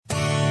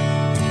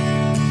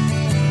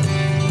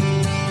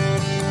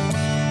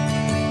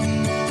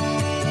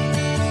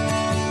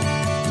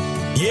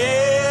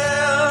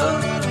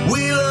Yeah,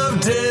 we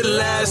love Ted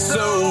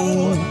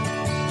Lasso.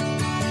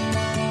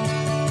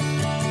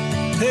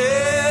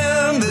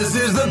 And this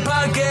is the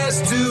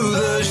podcast to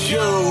the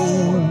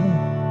show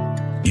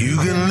you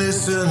can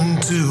listen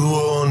to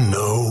or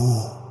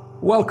know.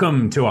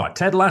 Welcome to our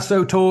Ted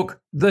Lasso talk,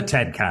 the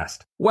Tedcast.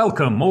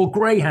 Welcome all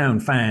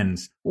Greyhound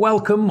fans.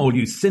 Welcome all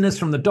you sinners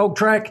from the dog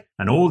track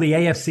and all the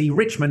AFC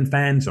Richmond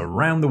fans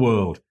around the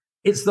world.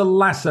 It's the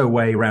Lasso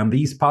way round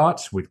these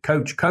parts with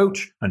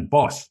Coach and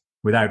Boss.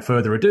 Without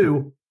further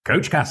ado,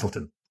 Coach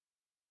Castleton.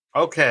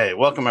 Okay,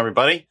 welcome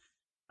everybody.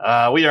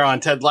 We are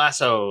on Ted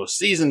Lasso,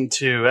 Season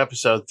 2,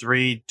 Episode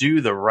 3, Do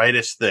the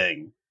Right-est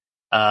Thing.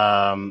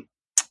 I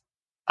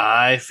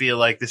feel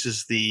like this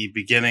is the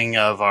beginning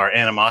of our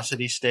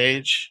animosity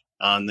stage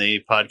on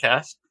the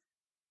podcast.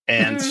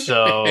 And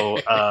so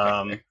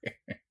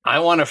I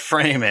want to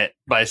frame it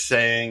by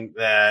saying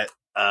that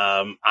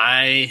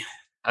I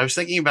was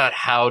thinking about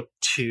how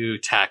to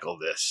tackle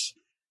this,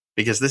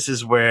 because this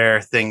is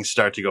where things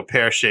start to go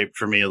pear-shaped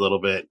for me a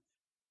little bit.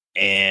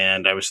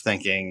 And I was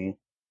thinking,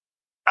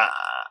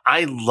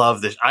 I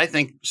love this. I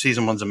think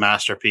season 1's a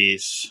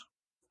masterpiece.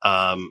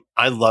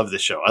 I love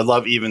this show. I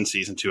love even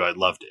season 2. I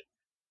loved it.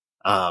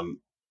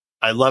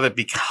 I love it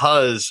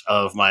because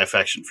of my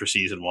affection for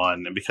season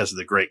 1 and because of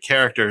the great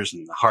characters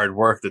and the hard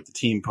work that the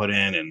team put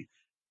in and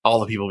all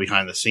the people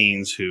behind the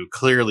scenes who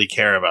clearly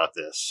care about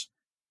this.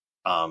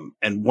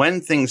 And when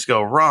things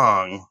go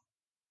wrong,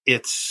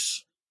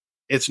 it's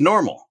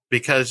normal,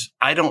 because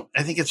I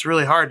think it's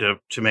really hard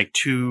to make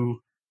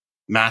 2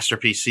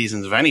 masterpiece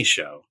seasons of any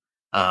show,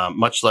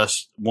 much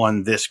less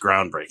one this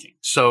groundbreaking.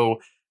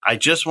 So I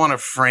just want to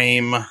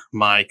frame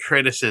my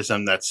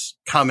criticism that's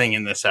coming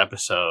in this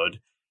episode.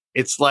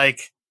 It's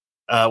like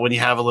when you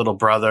have a little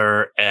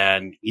brother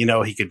and you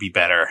know he could be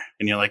better,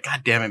 and you're like,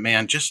 God damn it,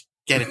 man, just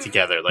get it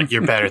together. Like,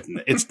 you're better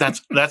than it's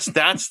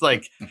that's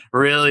like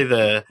really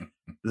the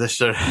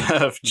sort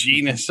of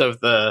genius of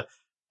the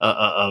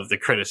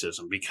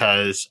criticism,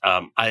 because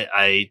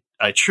I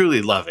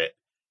truly love it,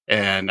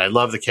 and I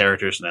love the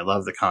characters, and I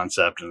love the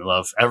concept, and I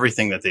love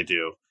everything that they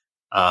do.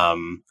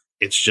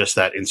 It's just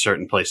that in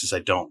certain places I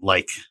don't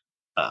like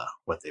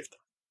what they've done.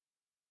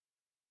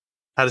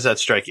 How does that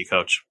strike you,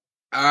 Coach?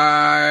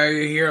 I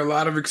hear a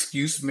lot of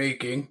excuse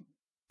making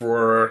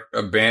for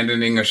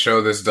abandoning a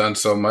show that's done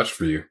so much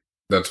for you.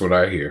 That's what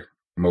I hear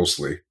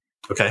mostly.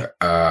 Okay.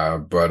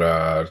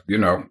 But you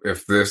know,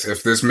 if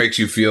this makes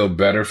you feel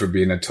better for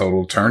being a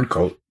total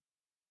turncoat,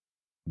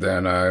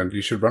 then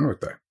you should run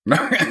with that. No,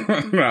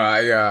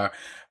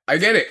 I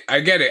get it.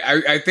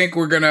 I think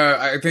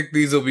I think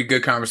these will be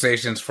good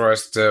conversations for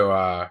us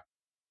to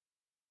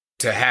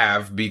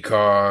have,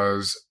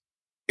 because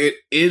it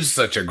is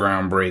such a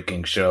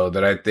groundbreaking show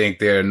that I think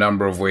there are a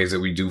number of ways that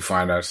we do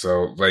find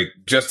ourselves, like,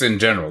 just in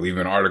general,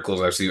 even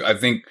articles I've seen. I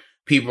think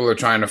people are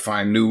trying to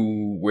find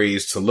new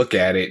ways to look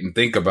at it and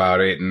think about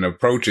it and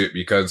approach it,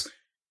 because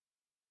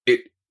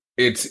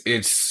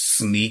it's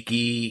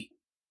sneaky.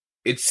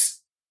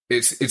 It's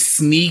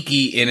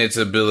sneaky in its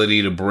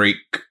ability to break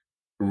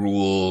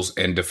rules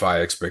and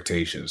defy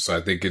expectations. So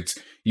I think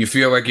you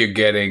feel like you're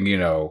getting,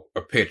 a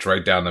pitch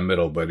right down the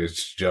middle, but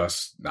it's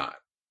just not.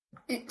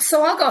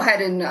 So I'll go ahead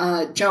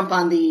and jump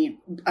on the,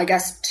 I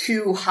guess,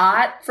 too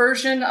hot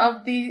version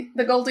of the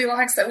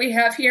Goldilocks that we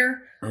have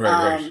here.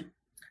 Right.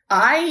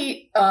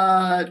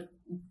 I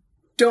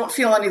don't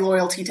feel any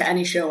loyalty to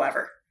any show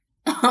ever.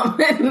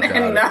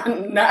 And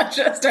not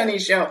just any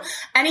show.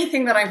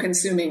 Anything that I'm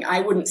consuming,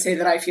 I wouldn't say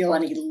that I feel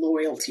any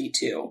loyalty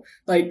to.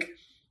 Like,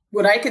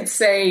 what I could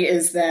say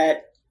is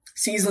that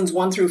seasons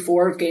 1 through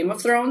 4 of Game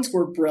of Thrones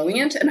were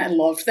brilliant, and I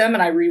loved them,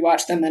 and I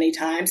rewatched them many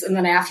times. And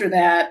then after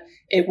that,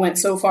 it went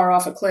so far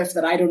off a cliff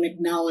that I don't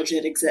acknowledge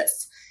it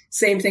exists.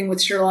 Same thing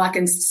with Sherlock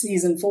in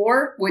season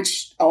 4,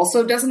 which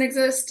also doesn't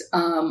exist.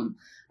 I'm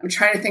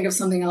trying to think of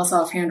something else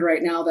offhand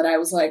right now that I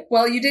was like,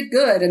 well, you did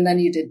good, and then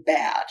you did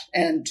bad.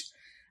 And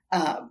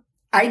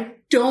I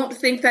don't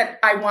think that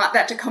I want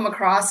that to come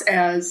across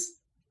as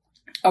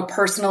a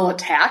personal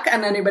attack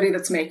on anybody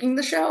that's making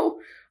the show.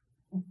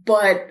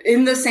 But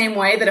in the same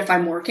way that if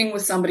I'm working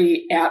with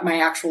somebody at my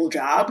actual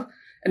job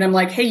and I'm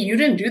like, hey, you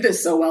didn't do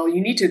this so well,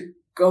 you need to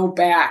go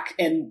back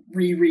and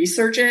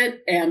re-research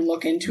it and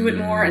look into it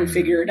more and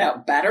figure it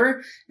out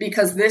better,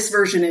 because this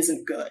version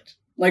isn't good.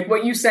 Like,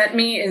 what you sent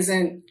me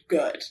isn't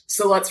good.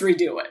 So let's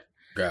redo it.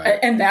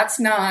 And that's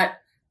not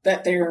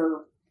that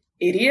they're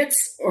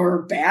idiots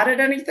or bad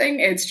at anything.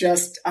 It's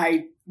just,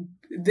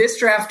 this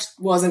draft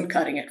wasn't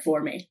cutting it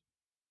for me.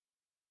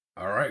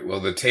 All right.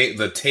 Well, the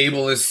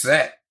table is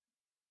set.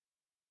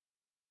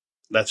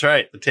 That's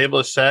right. The table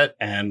is set,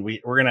 and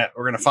we're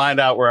gonna find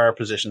out where our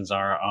positions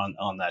are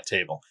on that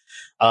table.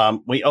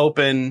 We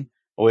open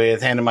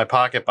with "Hand in My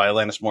Pocket" by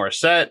Alanis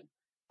Morissette.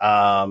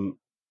 I'm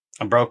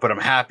broke, but I'm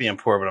happy. I'm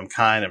poor, but I'm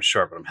kind. I'm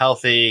short, but I'm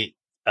healthy.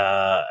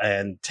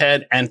 And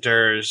Ted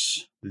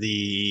enters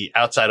the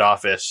outside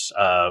office.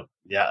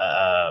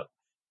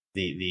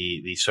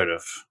 The sort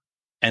of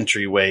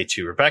entryway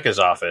to Rebecca's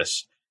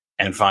office,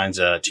 and finds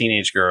a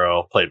teenage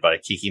girl played by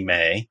Kiki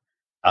May,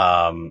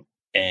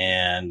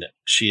 and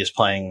she is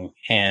playing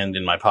Hand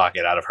in My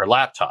Pocket out of her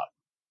laptop.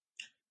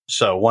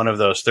 So one of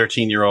those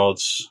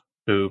 13-year-olds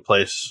who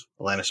plays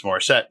Alanis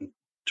Morissette in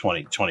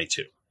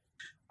 2022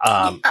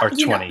 or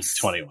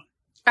 2021.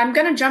 I'm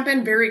going to jump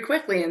in very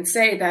quickly and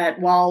say that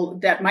while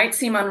that might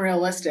seem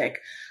unrealistic,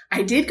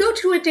 I did go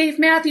to a Dave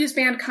Matthews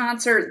Band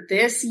concert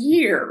this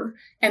year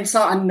and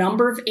saw a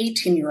number of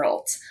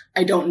 18-year-olds.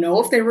 I don't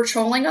know if they were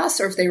trolling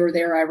us or if they were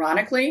there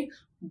ironically,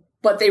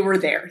 but they were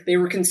there. They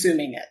were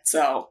consuming it.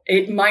 So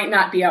it might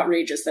not be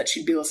outrageous that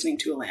she'd be listening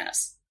to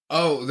Alanis.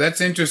 Oh,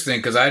 that's interesting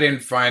because I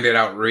didn't find it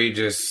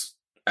outrageous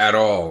at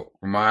all.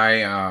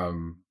 My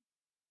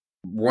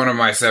one of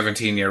my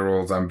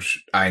 17-year-olds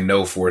I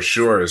know for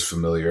sure is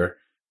familiar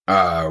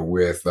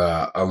with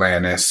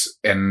Alanis,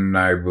 and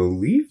I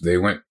believe they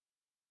went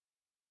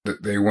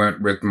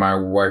with my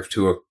wife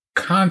to a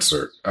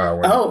concert when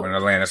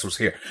Alanis was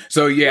here.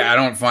 So yeah,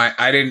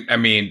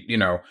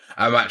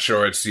 I'm not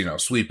sure it's,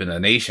 sweeping the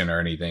nation or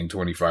anything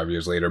 25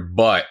 years later,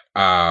 but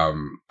I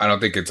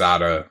don't think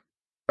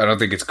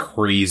it's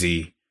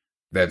crazy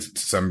that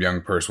some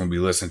young person will be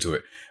listening to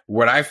it.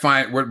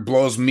 What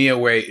blows me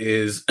away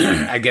is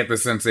I get the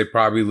sense they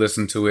probably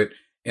listen to it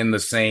in the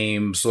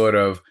same sort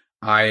of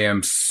I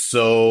am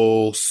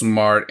so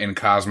smart and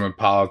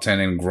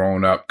cosmopolitan and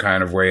grown up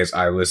kind of way as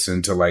I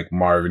listen to like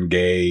Marvin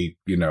Gaye,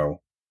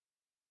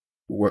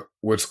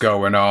 what's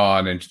going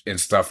on and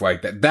stuff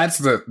like that.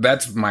 That's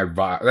my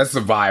vibe. That's the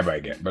vibe I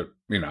get. But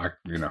I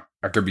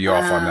could be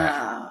off on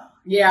that.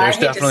 Yeah, there's I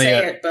hate to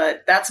say it,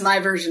 but that's my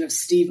version of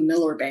Steve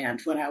Miller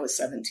Band when I was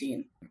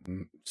 17.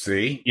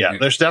 See? Yeah,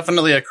 there's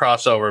definitely a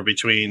crossover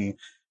between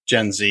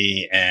Gen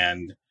Z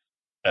and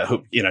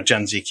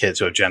Gen Z kids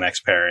who have Gen X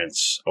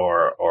parents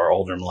or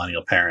older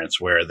millennial parents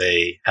where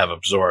they have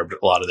absorbed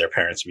a lot of their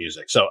parents'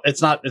 music. So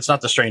it's not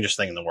the strangest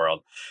thing in the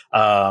world.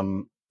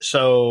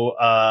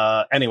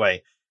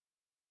 Anyway,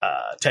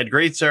 Ted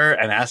greets her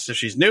and asks if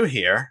she's new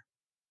here.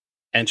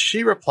 And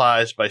she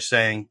replies by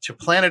saying, to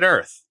planet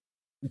Earth.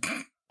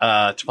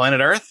 To planet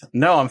Earth?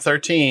 No, I'm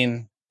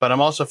 13, but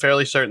I'm also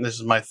fairly certain this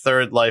is my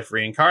third life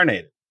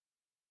reincarnated.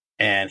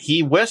 And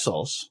he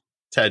whistles,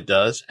 Ted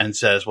does, and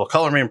says, well,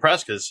 color me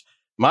impressed because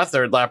my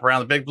third lap around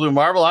the big blue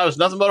marble, I was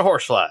nothing but a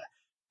horsefly.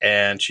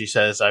 And she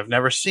says, I've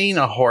never seen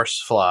a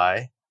horse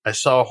fly. I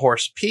saw a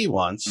horse pee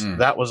once.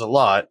 That was a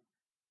lot.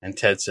 And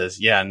Ted says,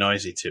 yeah,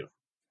 noisy too.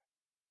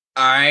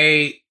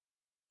 I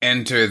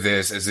enter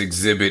this as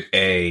Exhibit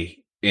A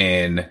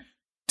in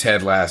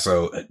Ted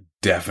Lasso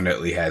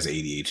definitely has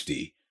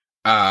ADHD.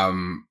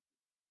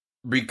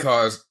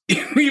 Because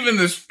even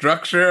the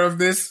structure of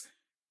this,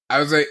 I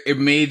was like, it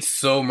made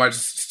so much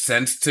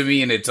sense to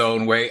me in its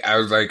own way. I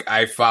was like,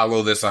 I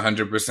follow this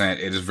 100%. It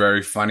is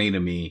very funny to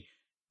me.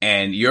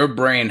 And your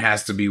brain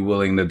has to be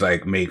willing to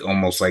like make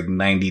almost like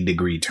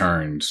 90-degree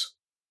turns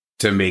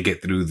to make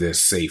it through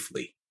this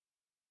safely.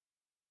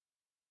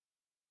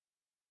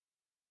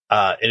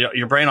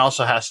 Your brain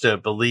also has to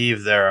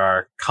believe there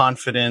are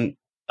confident,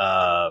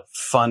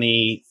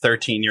 funny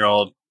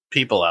 13-year-old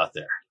people out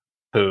there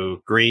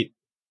who greet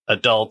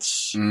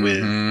adults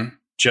with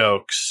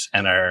jokes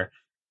and are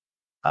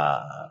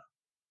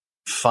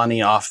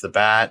funny off the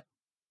bat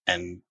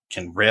and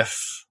can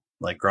riff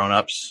like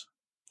grown-ups.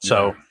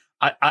 So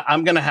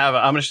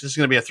this is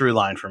going to be a through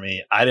line for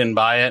me. I didn't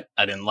buy it.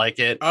 I didn't like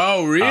it.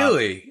 Oh,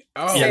 really?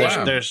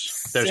 Yeah,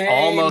 there's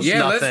almost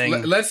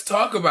nothing. Let's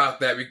talk about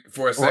that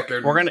for a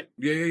second. We're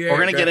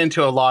gonna get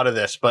into a lot of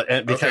this,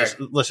 but because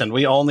listen,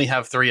 we only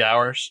have 3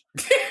 hours,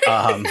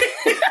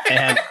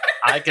 and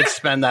I could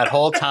spend that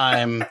whole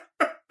time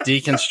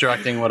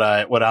deconstructing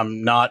what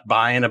I'm not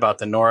buying about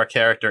the Nora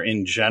character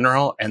in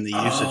general and the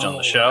usage on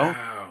the show.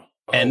 Wow.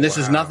 And this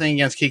is nothing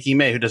against Kiki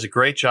May, who does a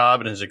great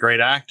job and is a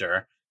great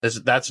actor.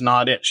 That's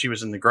not it. She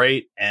was in The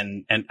Great,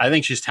 and I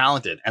think she's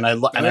talented, and I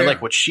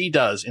like what she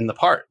does in the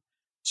part.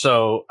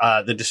 So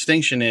the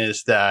distinction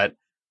is that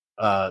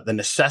the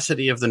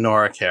necessity of the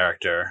Nora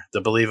character,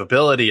 the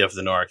believability of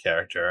the Nora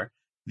character,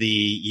 the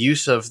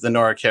use of the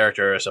Nora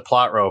character as a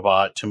plot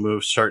robot to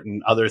move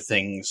certain other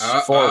things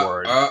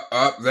forward.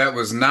 That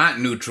was not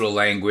neutral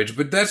language,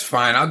 but that's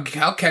fine.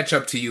 I'll catch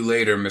up to you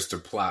later,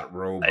 Mr. Plot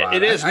Robot.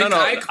 It is.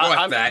 I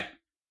caught that.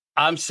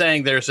 I'm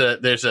saying there's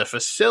a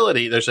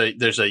facility, there's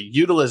a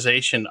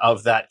utilization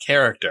of that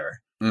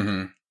character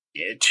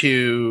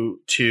to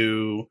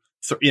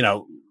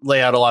lay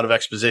out a lot of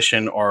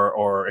exposition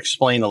or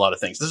explain a lot of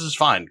things. This is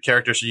fine.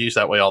 Characters are used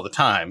that way all the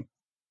time.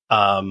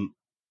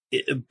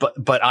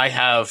 But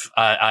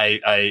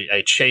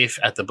I chafe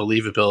at the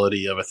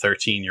believability of a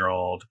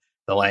 13-year-old,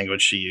 the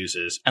language she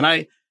uses.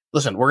 And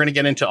listen, we're going to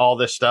get into all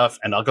this stuff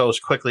and I'll go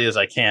as quickly as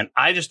I can.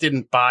 I just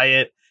didn't buy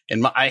it.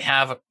 And I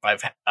have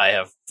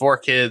 4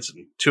 kids,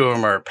 and 2 of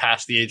them are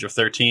past the age of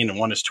 13 and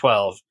 1 is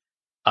 12.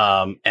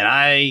 And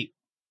I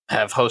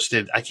have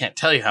hosted, I can't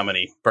tell you how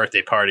many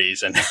birthday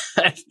parties and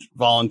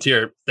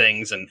volunteer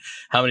things and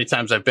how many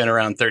times I've been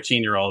around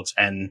 13-year-olds.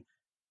 And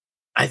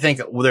I think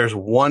there's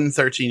one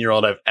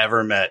 13-year-old I've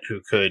ever met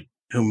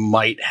who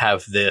might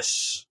have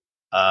this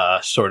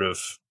sort of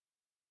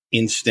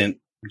instant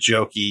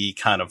jokey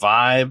kind of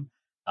vibe.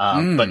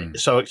 But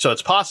so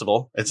it's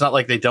possible. It's not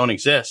like they don't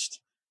exist.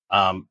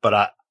 But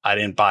I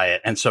didn't buy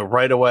it. And so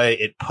right away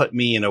it put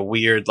me in a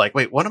weird, like,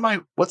 wait,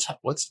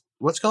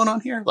 what's going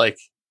on here? Like,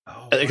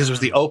 because it was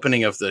the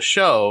opening of the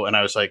show and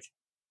I was like,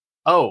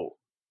 oh,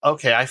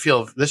 okay.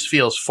 This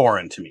feels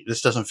foreign to me.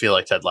 This doesn't feel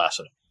like Ted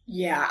Lasso.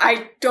 Yeah,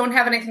 I don't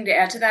have anything to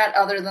add to that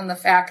other than the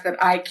fact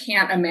that I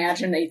can't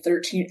imagine a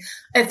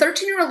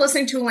 13-year-old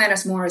listening to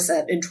Alanis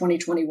Morissette in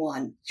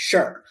 2021.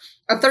 Sure.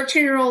 A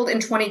 13-year-old in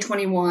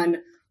 2021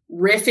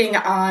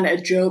 riffing on a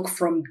joke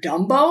from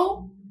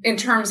Dumbo in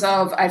terms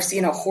of I've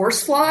seen a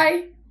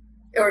horsefly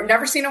or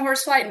never seen a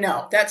horsefly.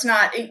 No, that's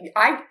not.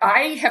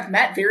 I have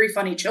met very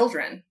funny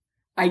children.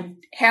 I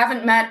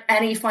haven't met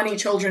any funny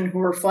children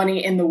who are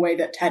funny in the way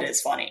that Ted is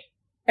funny.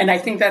 And I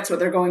think that's what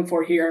they're going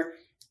for here.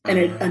 And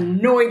it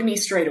annoyed me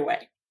straight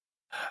away.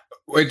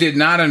 It did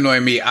not annoy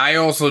me. I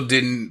also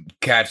didn't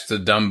catch the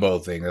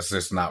Dumbo thing. That's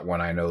just not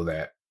one I know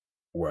that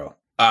well.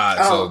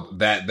 So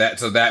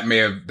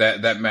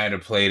that might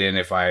have played in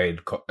if I had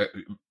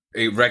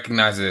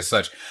recognized it as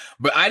such.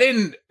 But I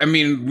didn't. I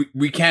mean,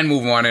 we can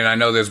move on, and I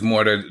know there's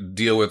more to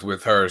deal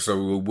with her,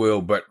 so we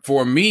will. But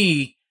for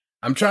me,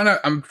 I'm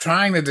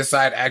trying to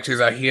decide. Actually,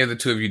 as I hear the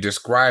two of you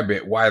describe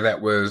it, why that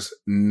was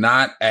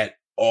not at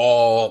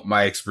all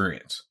my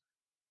experience.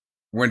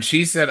 When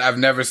she said, I've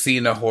never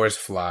seen a horse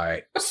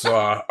fly,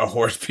 saw a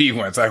horse pee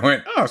once, I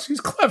went, oh, she's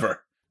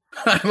clever.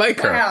 I like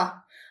her. Wow.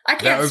 I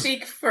can't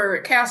speak for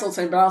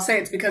Castleton, but I'll say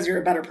it's because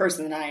you're a better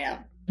person than I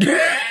am.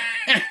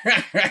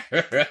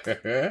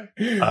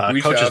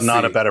 Coach is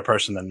not a better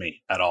person than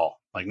me at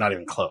all. Like, not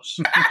even close.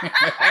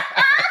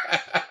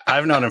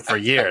 I've known him for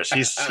years.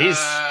 He's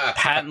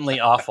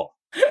patently awful.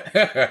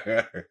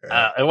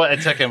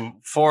 It took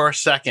him 4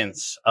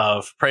 seconds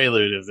of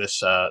prelude of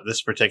this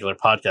particular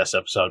podcast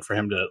episode for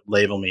him to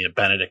label me a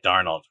Benedict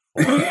Arnold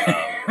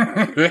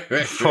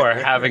for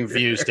having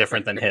views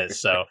different than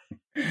his. So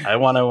I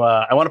want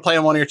to play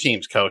on one of your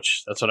teams,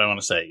 Coach. That's what I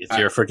want to say.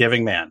 You're a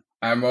forgiving man.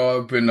 I'm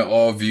open to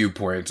all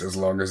viewpoints as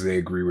long as they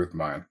agree with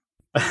mine.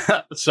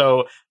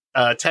 So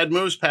Ted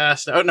moves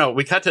past. Oh no,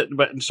 we cut to.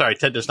 But sorry,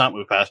 Ted does not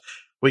move past.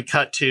 We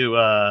cut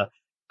to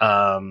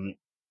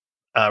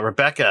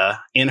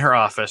Rebecca in her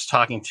office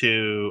talking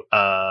to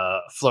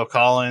Flo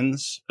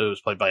Collins, who's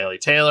played by Ellie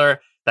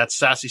Taylor. That's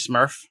Sassy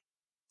Smurf.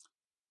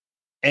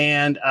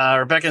 And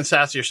Rebecca and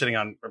Sassy are sitting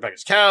on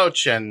Rebecca's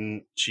couch,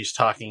 and she's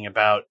talking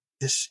about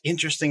this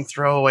interesting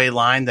throwaway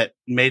line that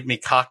made me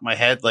cock my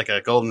head like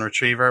a golden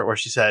retriever, where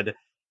she said,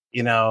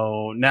 you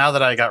know, now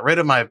that I got rid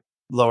of my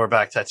lower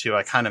back tattoo,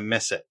 I kind of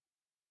miss it.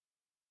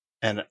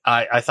 And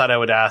I thought I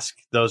would ask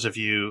those of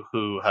you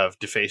who have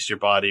defaced your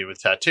body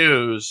with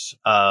tattoos,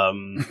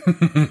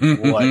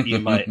 what you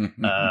might,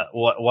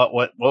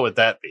 what would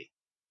that be?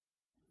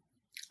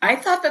 I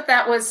thought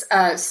that was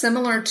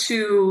similar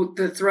to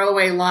the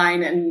throwaway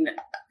line in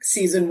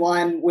season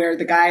 1, where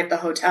the guy at the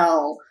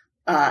hotel,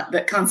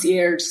 that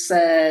concierge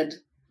said,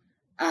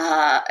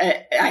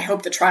 "I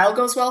hope the trial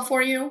goes well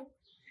for you."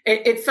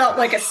 It felt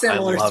like a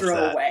similar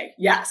throwaway.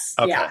 That. Yes.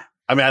 Okay. Yeah.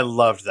 I mean, I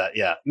loved that.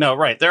 Yeah. No,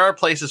 right. There are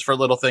places for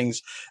little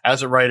things.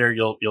 As a writer,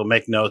 you'll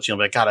make notes. You'll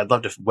be like, God, I'd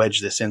love to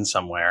wedge this in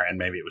somewhere. And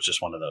maybe it was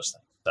just one of those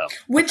things. So,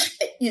 which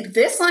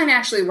this line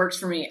actually works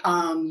for me.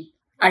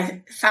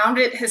 I found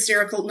it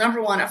hysterical.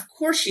 Number one, of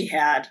course she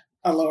had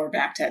a lower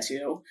back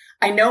tattoo.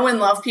 I know and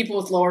love people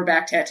with lower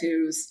back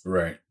tattoos.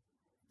 Right.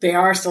 They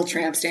are still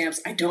tramp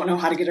stamps. I don't know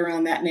how to get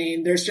around that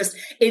name. There's just,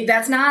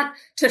 that's not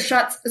to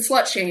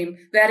slut shame.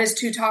 That is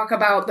to talk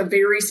about the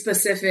very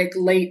specific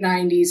late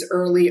 90s,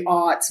 early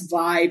aughts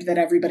vibe that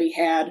everybody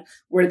had,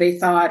 where they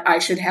thought I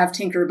should have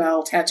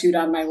Tinkerbell tattooed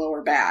on my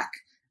lower back.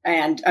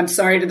 And I'm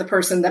sorry to the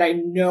person that I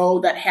know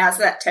that has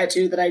that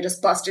tattoo that I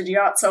just busted you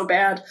out so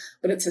bad,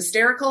 but it's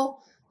hysterical.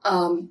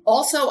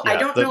 Also, yeah, I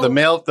don't know.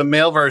 The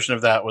male version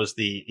of that was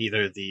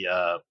either the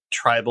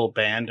tribal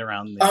band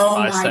around the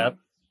bicep.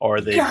 Or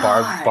the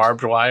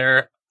barbed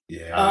wire.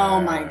 Yeah.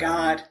 Oh, my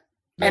God.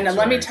 And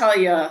let me tell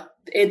you,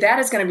 that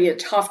is going to be a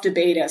tough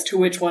debate as to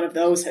which one of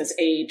those has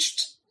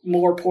aged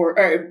more poor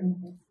or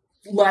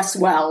less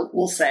well,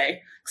 we'll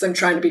say, because I'm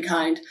trying to be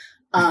kind.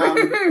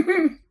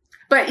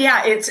 But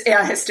yeah, it's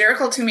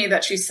hysterical to me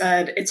that she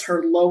said it's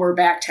her lower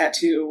back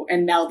tattoo,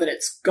 and now that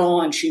it's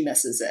gone, she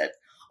misses it.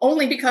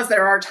 Only because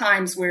there are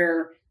times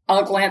where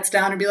I'll glance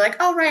down and be like,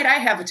 oh, right, I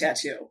have a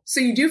tattoo.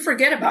 So you do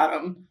forget about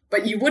them.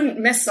 But you wouldn't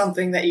miss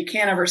something that you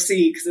can't ever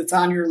see because it's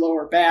on your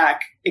lower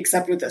back,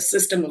 except with a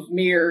system of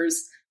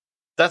mirrors.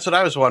 That's what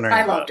I was wondering.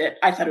 I loved it.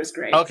 I thought it was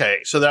great.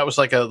 Okay, so that was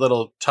like a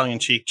little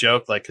tongue-in-cheek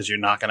joke, like because you're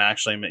not going to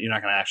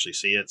actually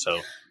see it.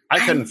 So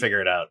I couldn't figure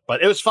it out,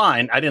 but it was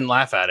fine. I didn't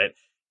laugh at it.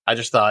 I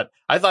just thought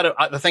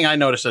the thing I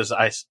noticed is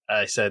I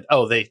said,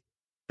 oh, they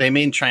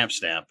mean tramp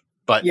stamp,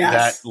 but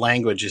that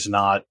language is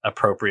not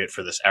appropriate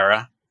for this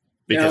era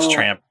because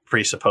tramp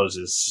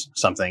presupposes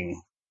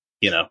something,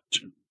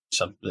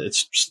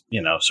 it's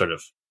sort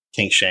of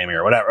kink shaming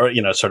or whatever,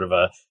 or, sort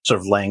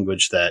of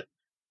language that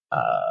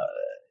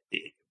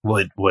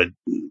would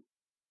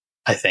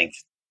I think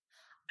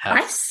have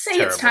I say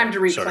it's time to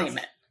reclaim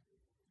it.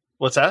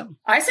 What's that?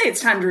 I say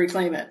it's time to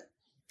reclaim it.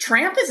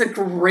 Tramp is a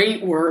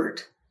great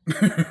word.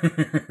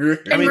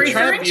 And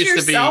referring to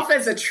yourself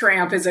as a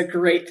tramp is a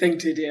great thing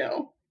to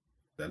do.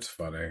 That's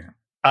funny.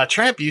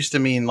 Tramp used to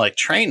mean like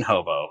train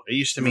hobo. It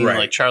used to mean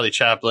like Charlie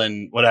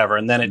Chaplin, whatever,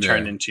 and then it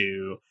turned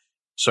into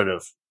sort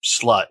of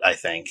slut, I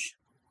think.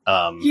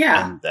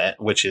 And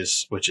that, which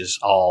is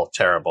all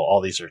terrible.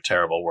 All these are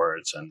terrible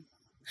words, and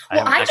I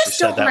haven't actually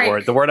said that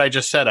word. The word I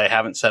just said, I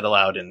haven't said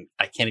aloud, and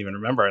I can't even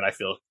remember, and I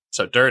feel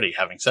so dirty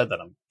having said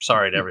that. I'm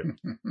sorry to everyone.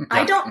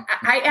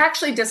 I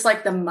actually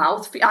dislike the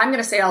mouth. I'm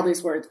going to say all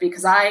these words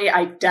because I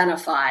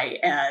identify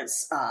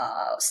as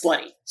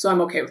slutty. So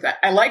I'm okay with that.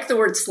 I like the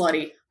word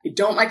slutty. I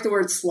don't like the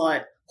word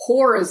slut.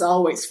 Whore is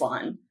always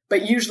fun,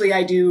 but usually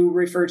I do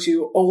refer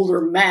to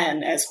older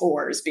men as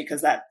whores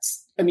because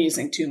that's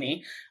amusing to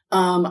me.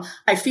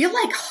 I feel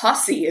like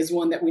hussy is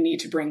one that we need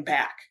to bring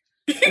back.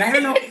 And I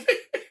don't know,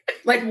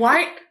 like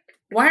why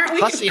aren't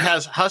we?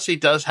 Hussy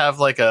does have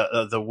like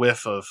the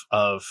whiff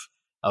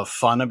of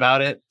fun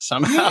about it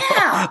somehow.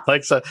 Yeah.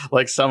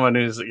 like someone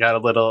who's got a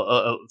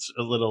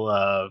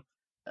little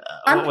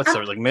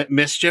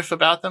mischief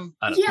about them.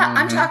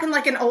 I'm talking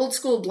like an old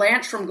school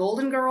Blanche from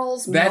Golden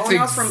Girls. That's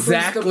Mona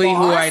exactly from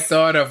who I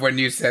thought of when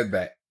you said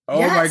that. Oh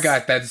my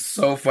God, that's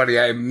so funny.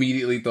 I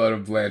immediately thought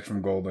of Blanche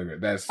from Golden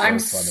Girls. That's so funny. I'm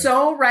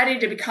so ready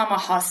to become a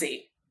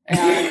hussy.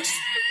 And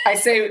I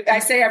say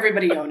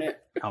everybody own it.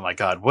 Oh my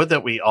God,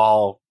 could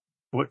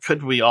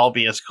we all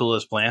be as cool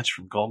as Blanche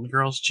from Golden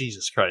Girls?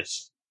 Jesus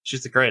Christ.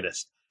 She's the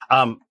greatest.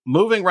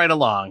 Moving right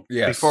along,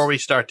 before we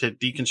start to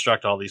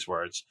deconstruct all these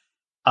words,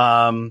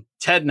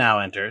 Ted now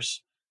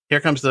enters.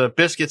 Here comes the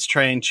biscuits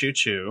train,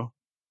 choo-choo.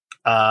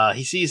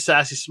 He sees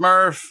Sassy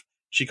Smurf.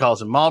 She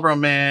calls him Marlboro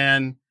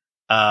Man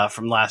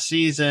from last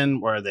season,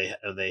 where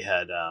they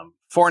had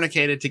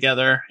fornicated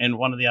together in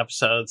one of the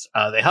episodes.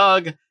 They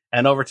hug,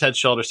 and over Ted's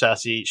shoulder,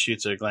 Sassy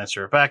shoots a glance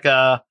to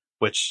Rebecca,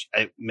 which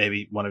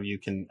maybe one of you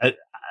can...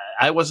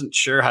 I wasn't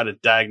sure how to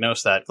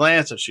diagnose that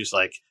glance. If she's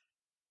like,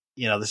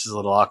 this is a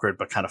little awkward,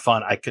 but kind of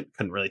fun. I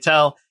couldn't really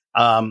tell.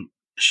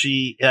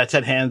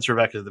 Ted hands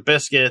Rebecca the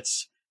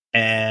biscuits,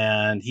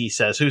 and he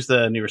says, "Who's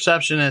the new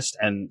receptionist?"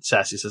 And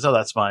Sassy says, "Oh,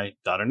 that's my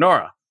daughter,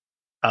 Nora."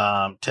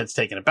 Ted's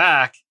taken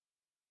aback,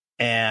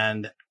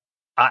 and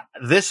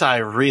I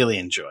really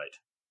enjoyed.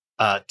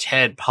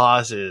 Ted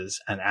pauses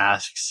and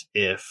asks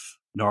if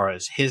Nora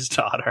is his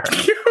daughter.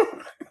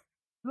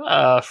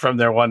 From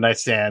their one night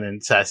stand,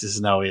 and Sassy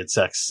says, "No, we had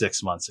sex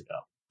 6 months ago."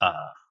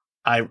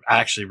 I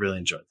actually really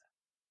enjoyed that.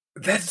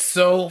 That's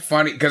so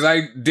funny because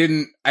I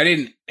didn't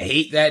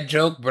hate that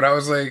joke, but I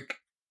was like,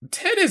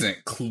 Ted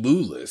isn't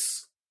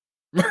clueless.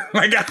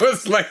 Like I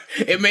was like,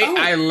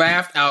 I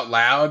laughed out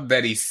loud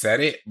that he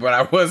said it, but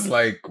I was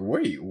like,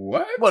 wait,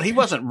 what? Well, he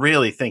wasn't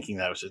really thinking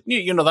that was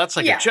that's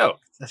like a joke.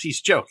 He's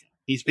joking.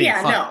 He's being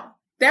funny. No.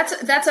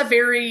 That's a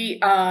very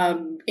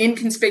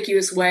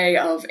inconspicuous way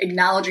of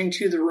acknowledging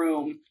to the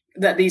room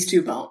that these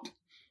two boned.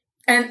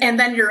 And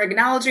then you're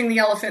acknowledging the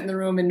elephant in the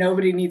room, and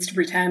nobody needs to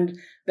pretend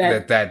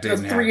that the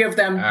three of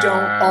them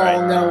don't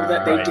all know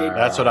that they did.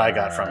 That's what I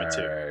got from it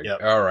too. Right.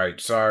 Yep. All right.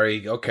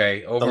 Sorry.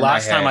 Okay. The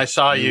last time I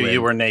saw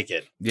you were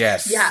naked.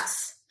 Yes.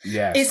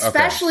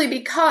 Especially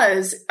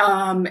because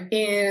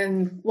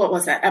in what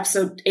was that,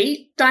 episode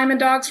 8, Diamond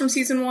Dogs from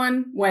season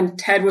 1, when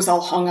Ted was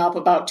all hung up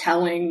about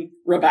telling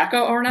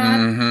Rebecca or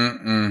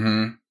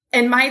not.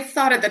 And my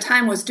thought at the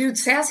time was, dude,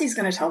 Sassy's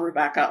going to tell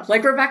Rebecca.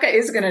 Like, Rebecca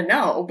is going to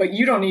know, but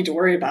you don't need to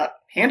worry about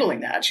handling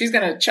that. She's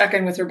going to check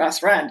in with her best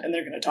friend, and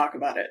they're going to talk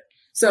about it.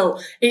 So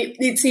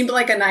it seemed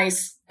like a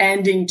nice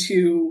ending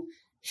to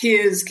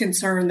his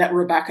concern that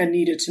Rebecca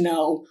needed to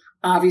know.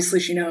 Obviously,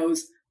 she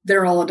knows.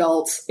 They're all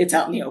adults. It's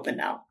out in the open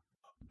now.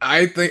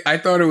 I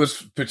thought it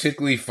was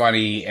particularly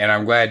funny, and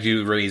I'm glad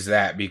you raised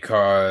that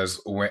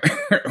because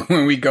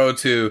when we go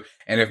to,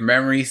 and if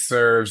memory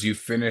serves, you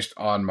finished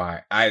on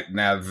my,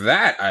 now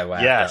that I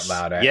laughed out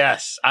loud at.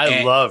 Yes,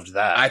 I loved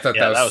that. I thought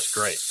that was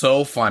great.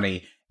 So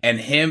funny. And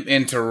him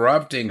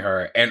interrupting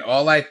her, and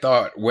all I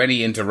thought when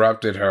he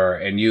interrupted her,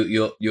 and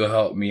you'll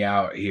help me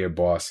out here,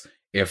 boss,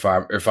 if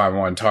I'm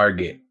on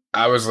target.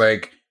 I was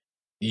like,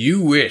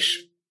 you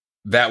wish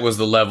that was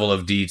the level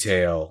of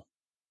detail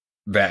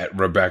that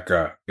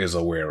Rebecca is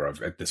aware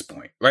of at this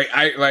point.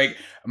 Like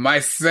my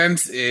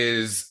sense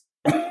is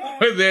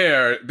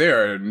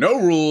there are no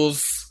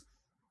rules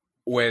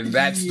when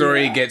that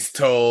story gets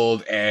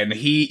told, and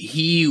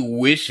he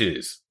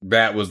wishes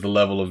that was the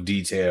level of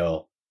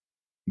detail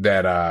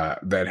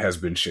that has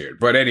been shared.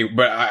 But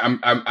anyway,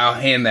 I'll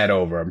hand that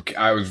over.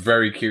 I was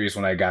very curious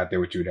when I got there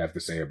what you would have to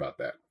say about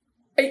that.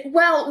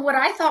 Well, what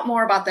I thought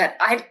more about that,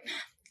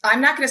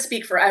 I'm not going to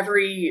speak for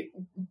every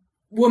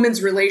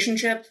woman's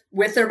relationship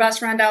with their best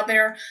friend out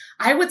there.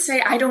 I would say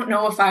I don't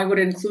know if I would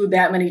include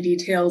that many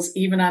details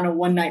even on a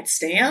one night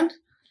stand.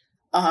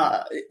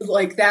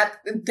 Like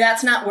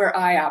that's not where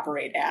I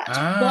operate at.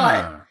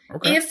 But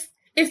okay.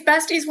 If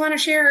besties want to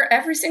share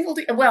every single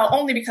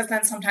only because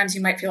then sometimes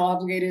you might feel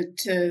obligated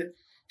to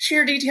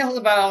share details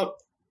about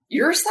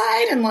your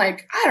side, and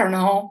like, I don't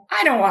know,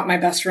 I don't want my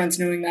best friends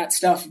knowing that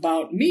stuff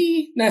about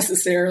me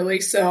necessarily.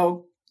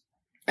 So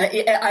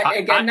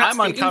Again, not I'm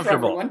speaking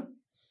uncomfortable. for everyone.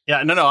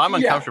 Yeah, no, I'm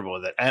uncomfortable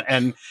with it,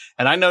 and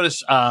I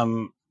noticed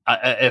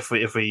if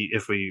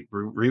we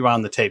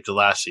rewound the tape to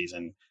last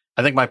season,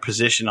 I think my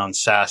position on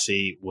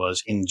Sassy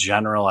was in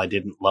general I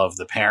didn't love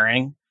the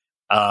pairing,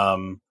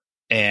 and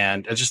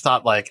I just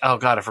thought like, oh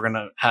god, if we're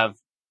gonna have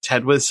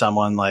Ted with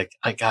someone, like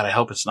I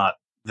hope it's not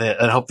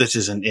that. I hope this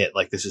isn't it.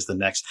 Like this is the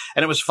next,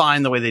 and it was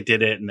fine the way they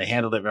did it, and they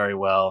handled it very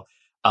well.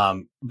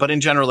 But in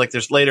general, like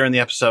there's later in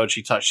the episode,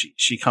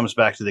 she comes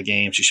back to the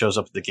game, she shows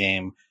up at the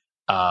game.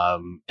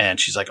 And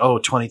she's like, oh,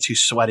 22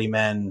 sweaty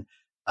men.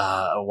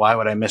 Why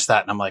would I miss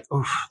that? And I'm like,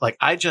 oof, like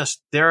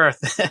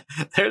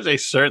there's a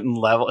certain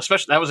level,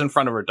 especially that was in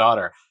front of her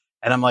daughter.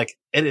 And I'm like,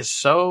 there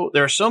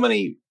are so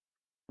many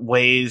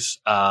ways,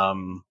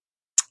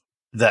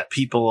 that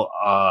people,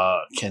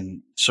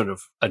 can sort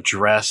of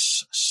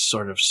address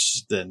sort of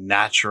the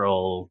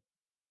natural,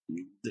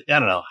 I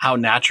don't know how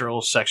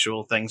natural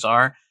sexual things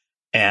are.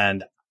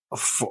 And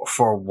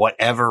for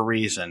whatever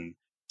reason,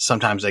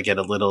 sometimes I get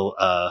a little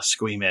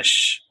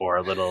squeamish or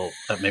a little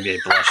maybe I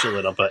blush a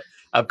little, but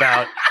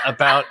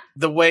about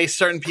the way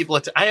certain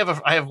people. I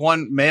have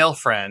one male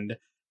friend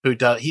who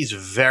does. He's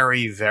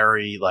very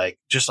very like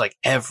just like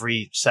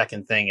every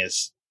second thing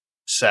is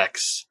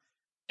sex,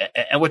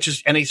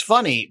 and he's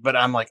funny, but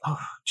I'm like, oh,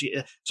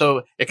 gee.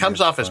 So it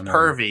comes off as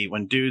pervy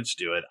when dudes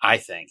do it, I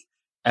think,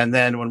 and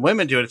then when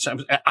women do it,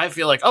 I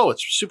feel like, oh,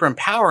 it's super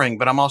empowering,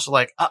 but I'm also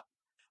like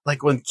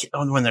when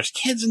there's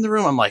kids in the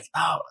room, I'm like,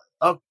 oh,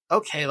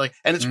 okay. Like,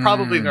 and it's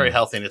probably very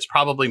healthy and it's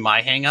probably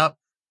my hang up,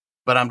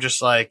 but I'm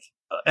just like,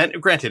 and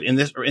granted in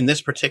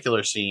this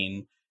particular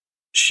scene,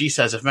 she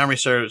says, if memory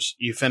serves,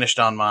 you finished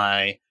on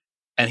my,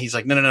 and he's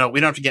like, no. We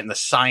don't have to get in the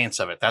science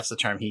of it. That's the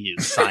term he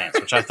used, science,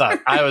 which I thought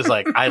I was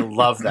like, I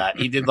love that.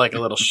 He did like a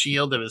little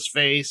shield of his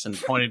face and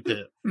pointed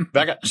to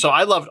back up. So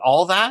I loved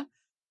all that.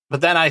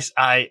 But then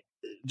I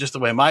just the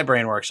way my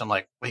brain works, I'm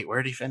like, wait,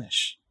 where did he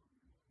finish?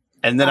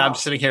 And then I'm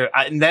sitting here,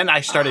 and then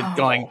I started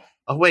going,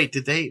 oh wait,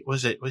 did they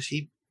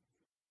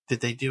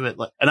do it?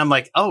 And I'm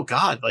like, oh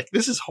God, like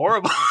this is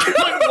horrible.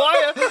 Like,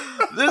 why?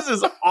 This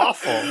is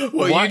awful.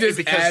 Well, why? you just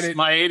because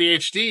my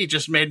ADHD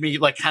just made me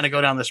like kind of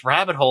go down this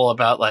rabbit hole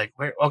about like,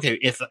 where, okay,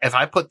 if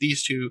I put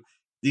these two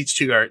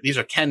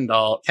are Ken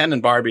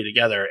and Barbie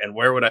together, and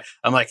where would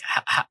I'm like,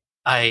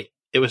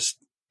 it was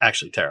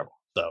actually terrible.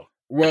 So.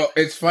 Well,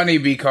 it's funny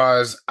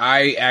because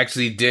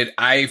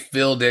I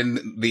filled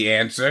in the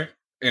answer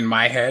in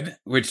my head,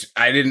 which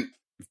I didn't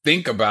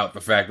think about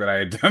the fact that I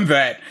had done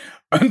that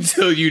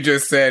until you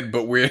just said,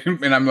 but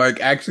and I'm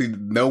like, actually,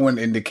 no one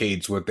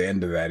indicates what the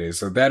end of that is.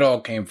 So that all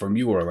came from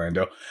you,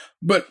 Orlando.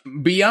 But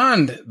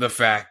beyond the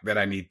fact that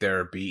I need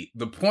therapy,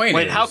 the point is...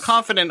 Wait, how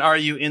confident are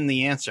you in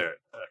the answer,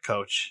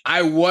 Coach?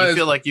 I was... You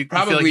feel like you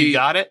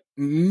got it?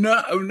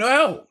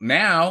 No.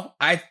 Now,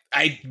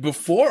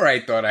 before I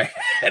thought I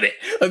had it,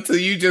 until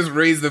you just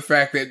raised the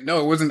fact that,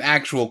 no, it wasn't an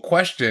actual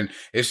question.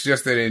 It's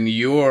just that in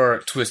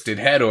your twisted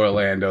head,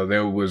 Orlando,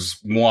 there was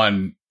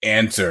one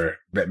answer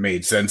that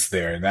made sense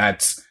there, and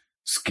that's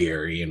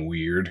scary and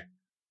weird.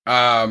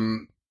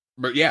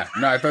 But yeah,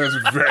 no, I thought it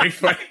was very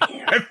funny.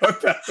 I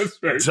thought that was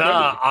very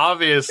funny.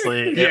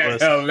 Obviously, it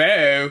was.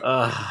 Hello.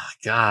 Oh,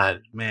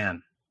 God,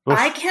 man. Oof.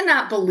 I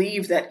cannot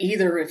believe that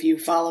either of you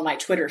follow my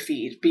Twitter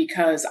feed,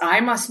 because I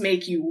must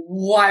make you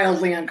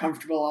wildly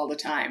uncomfortable all the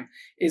time,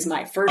 is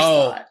my first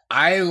thought.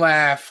 I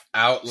laugh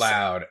out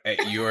loud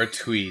at your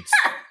tweets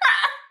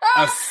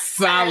a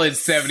solid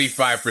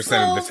 75%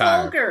 of the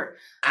time. Vulgar.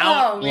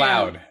 Out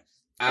loud.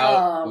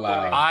 Out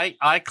loud.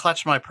 I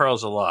clutch my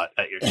pearls a lot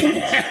at your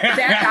tweets.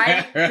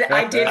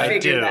 I did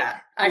figure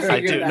that. I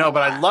do. No,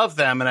 but I love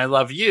them and I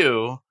love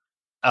you.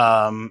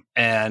 And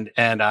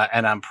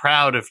I'm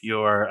proud of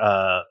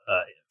your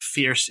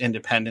fierce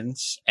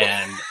independence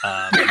and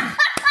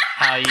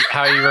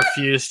how you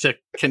refuse to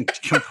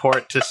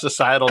comport to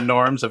societal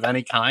norms of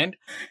any kind.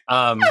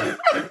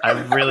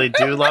 I really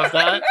do love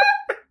that.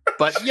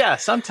 But yeah,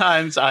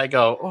 sometimes I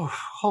go, oh,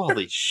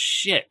 holy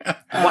shit.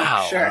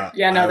 Wow. Sure.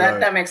 Yeah, no,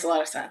 that makes a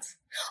lot of sense.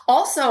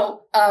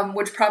 Also,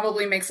 which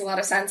probably makes a lot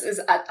of sense, is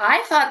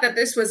I thought that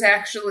this was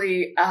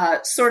actually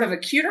sort of a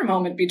cuter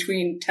moment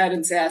between Ted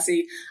and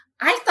Sassy.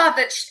 I thought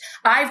that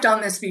I've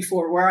done this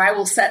before, where I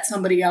will set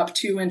somebody up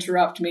to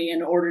interrupt me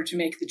in order to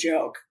make the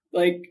joke.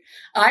 Like,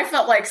 I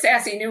felt like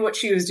Sassy knew what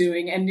she was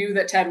doing and knew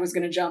that Ted was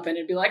going to jump in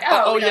and be like,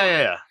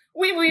 yeah.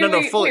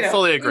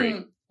 Fully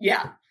agree.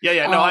 Yeah.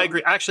 No, I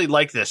agree. I actually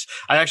like this.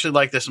 I actually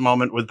like this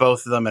moment with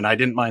both of them, and I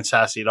didn't mind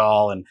Sassy at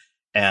all.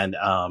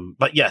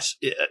 But yes,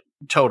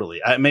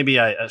 totally. Maybe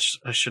I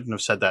shouldn't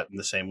have said that in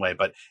the same way,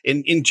 but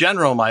in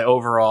general, my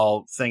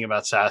overall thing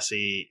about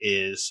Sassy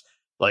is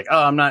like,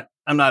 oh, I'm not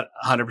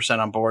 100%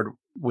 on board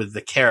with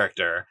the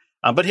character.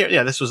 But here,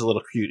 yeah, this was a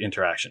little cute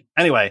interaction.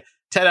 Anyway,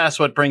 Ted asks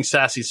what brings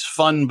Sassy's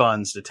fun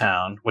buns to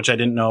town, which I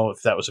didn't know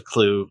if that was a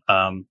clue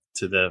to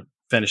the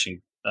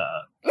finishing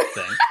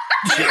thing.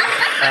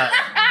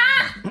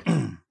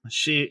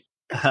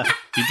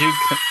 You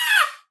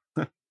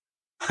do.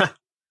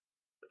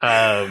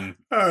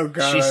 Oh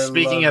God! She's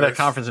speaking at a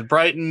conference in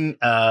Brighton.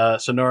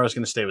 So Nora's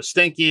going to stay with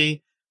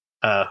Stinky.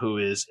 who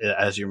is,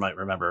 as you might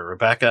remember,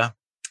 Rebecca.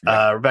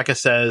 Rebecca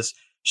says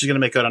she's going to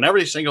make good on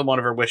every single one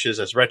of her wishes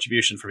as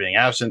retribution for being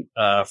absent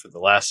for the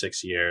last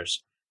 6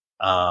 years.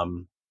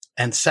 And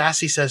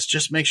Sassy says,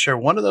 just make sure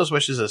one of those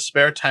wishes is a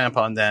spare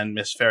tampon, then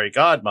Miss Fairy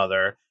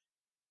Godmother.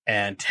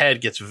 And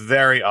Ted gets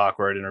very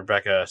awkward, and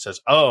Rebecca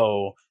says,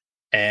 oh.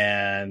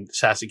 And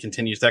Sassy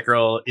continues, that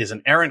girl is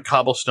an errant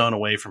cobblestone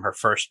away from her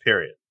first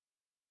period.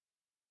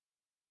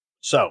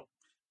 So,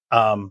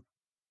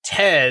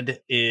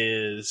 Ted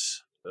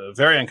is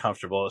very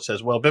uncomfortable. It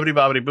says, well, bibbidi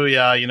bobbidi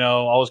booyah,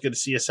 always good to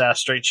see you,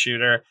 Sass, straight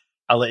shooter.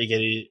 I'll let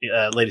you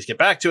ladies get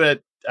back to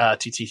it.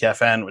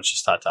 TTFN, which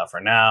is ta-ta for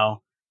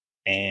now.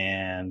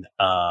 And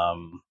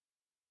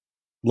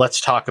let's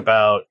talk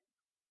about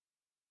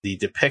the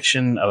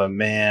depiction of a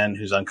man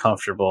who's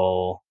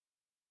uncomfortable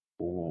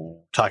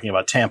talking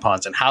about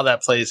tampons and how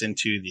that plays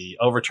into the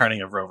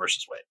overturning of Roe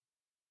versus Wade.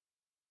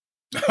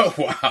 Oh,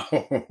 wow.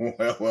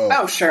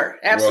 Oh, sure.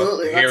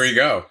 Absolutely. Well, here we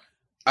go.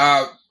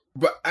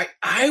 But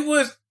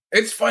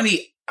it's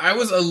funny. I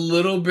was a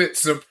little bit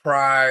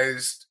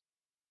surprised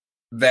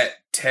that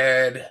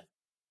Ted,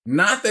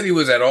 not that he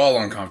was at all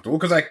uncomfortable,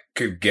 because I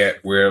could get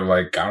where,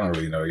 like, I don't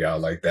really know y'all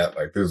like that.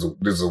 Like, this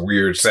is a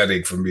weird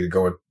setting for me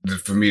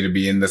to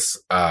be in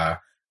this,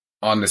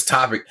 on this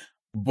topic.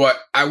 But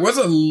I was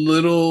a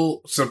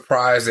little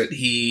surprised that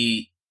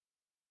he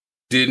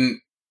didn't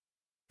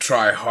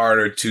try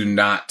harder to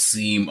not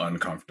seem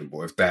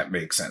uncomfortable, if that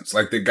makes sense.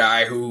 Like the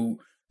guy who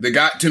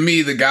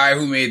made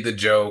the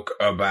joke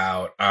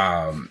about,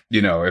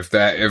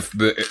 if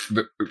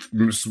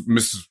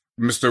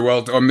Mr.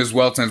 Welton or Ms.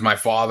 Welton's my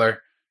father,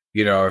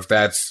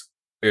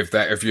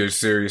 if you're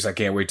serious, I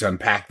can't wait to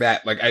unpack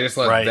that. Like, I just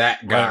thought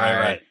that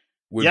guy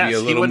would be a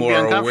little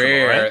more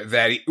aware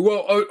that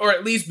or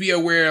at least be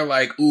aware,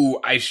 like, ooh,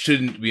 I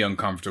shouldn't be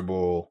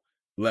uncomfortable.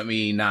 Let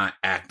me not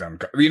act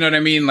uncomfortable. You know what I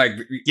mean? Like,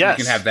 you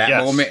can have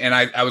that moment. And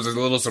I was a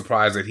little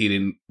surprised that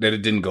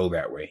it didn't go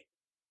that way.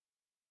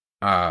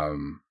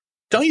 Don't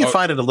you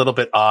find it a little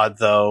bit odd,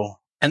 though?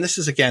 And this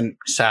is, again,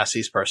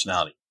 Sassy's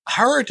personality.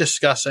 Her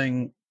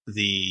discussing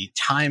the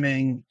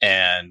timing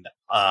and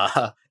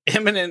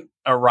imminent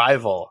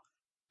arrival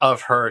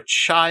of her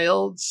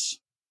child's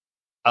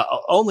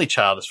only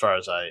child, as far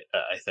as I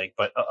think,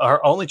 but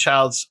her only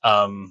child's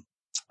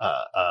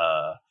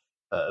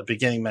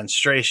beginning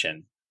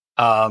menstruation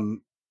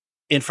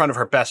in front of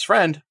her best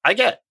friend. I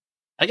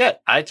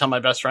tell my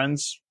best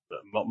friends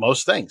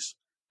most things.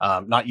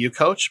 Not you,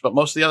 Coach, but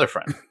most of the other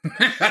friends.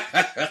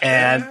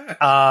 And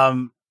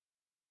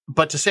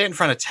but to say it in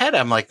front of Ted,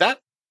 I'm like, that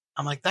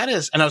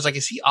is, and I was like,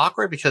 is he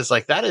awkward? Because,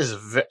 like,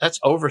 that's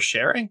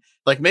oversharing.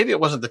 Like, maybe it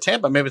wasn't the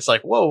tampon, maybe it's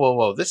like,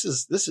 whoa, this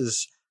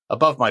is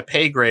above my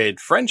pay grade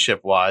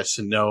friendship wise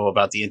to know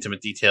about the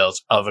intimate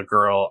details of a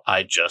girl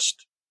I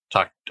just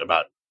talked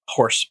about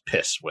horse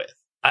piss with.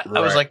 I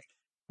was like,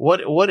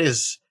 what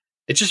is,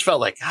 it just felt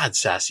like, God,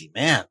 Sassy,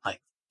 man,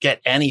 like,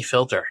 get any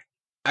filter.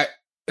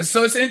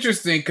 So it's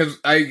interesting because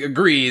I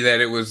agree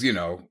that it was,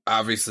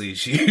 obviously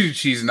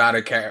she's not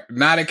a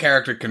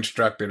character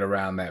constructed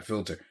around that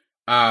filter.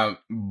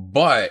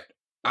 But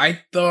I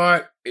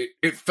thought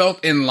it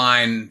felt in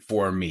line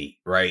for me,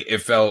 right?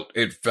 It felt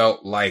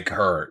like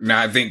her.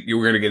 Now, I think you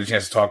were going to get a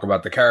chance to talk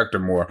about the character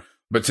more,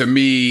 but to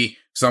me,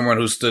 someone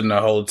who stood in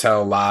a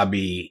hotel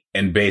lobby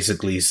and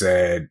basically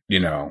said,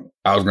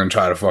 I was going to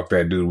try to fuck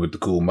that dude with the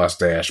cool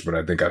mustache, but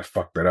I think I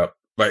fucked it up.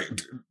 Like,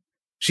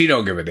 she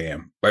don't give a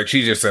damn. Like,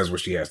 she just says what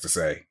she has to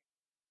say.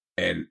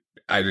 And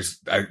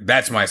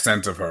that's my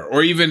sense of her.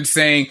 Or even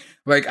saying,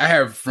 like, I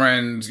have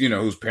friends,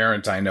 whose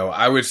parents I know,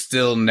 I would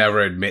still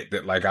never admit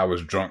that, like, I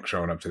was drunk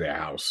showing up to their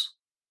house.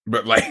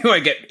 But like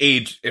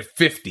at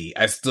 50,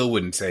 I still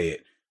wouldn't say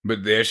it.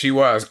 But there she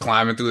was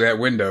climbing through that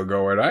window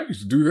going, I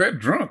used to do that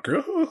drunk.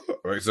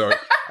 So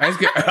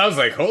I was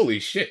like, holy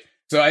shit.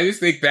 So I just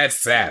think that's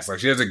sass. Like,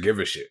 she doesn't give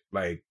a shit.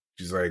 Like,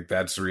 she's like,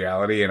 that's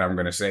reality and I'm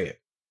going to say it.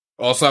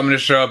 Also, I'm going to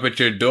show up at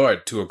your door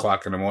at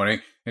 2:00 in the morning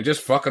and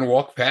just fucking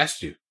walk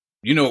past you.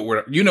 You know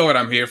what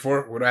I'm here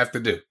for. What do I have to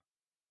do?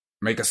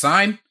 Make a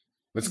sign?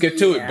 Let's get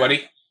to it,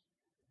 buddy.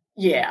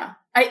 Yeah.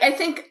 I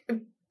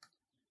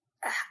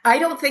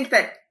don't think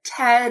that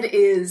Ted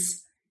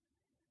is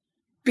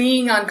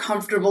being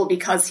uncomfortable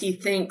because he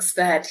thinks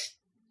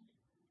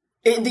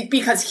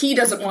because he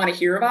doesn't want to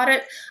hear about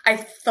it. I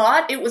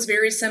thought it was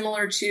very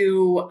similar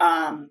to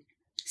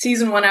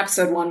season 1,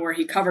 episode 1, where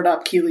he covered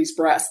up Keely's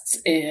breasts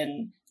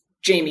in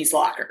Jamie's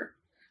locker.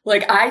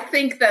 Like, I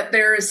think that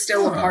there is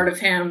still a part of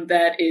him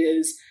that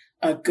is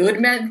a good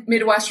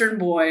Midwestern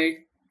boy.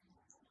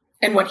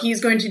 And what he's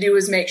going to do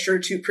is make sure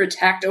to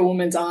protect a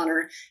woman's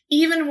honor,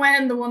 even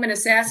when the woman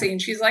is sassy and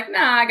she's like,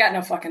 nah, I got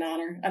no fucking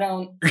honor. I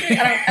don't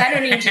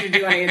need you to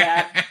do any of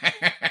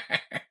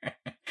that.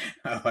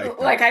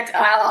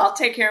 I'll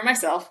take care of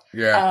myself.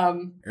 Yeah.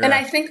 And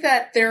I think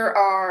that there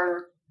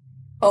are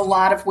a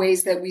lot of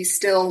ways that we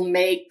still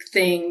make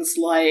things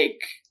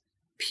like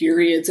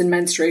periods and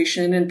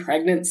menstruation and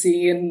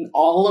pregnancy and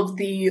all of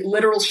the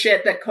literal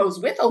shit that goes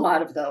with a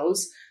lot of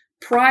those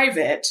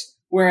private,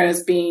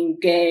 whereas being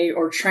gay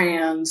or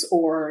trans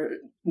or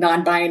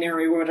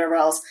non-binary or whatever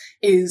else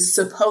is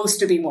supposed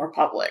to be more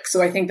public.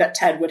 So I think that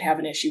Ted would have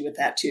an issue with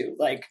that too.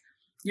 Like,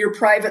 your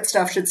private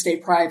stuff should stay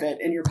private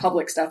and your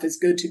public stuff is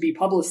good to be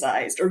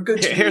publicized or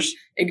good to be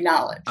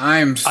acknowledged.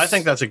 I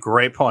think that's a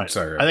great point.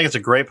 Sorry. I think it's a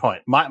great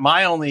point.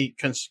 My only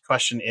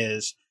question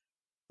is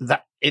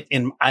that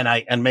and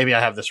maybe I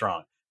have this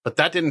wrong, but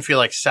that didn't feel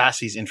like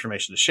Sassy's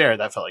information to share.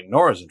 That felt like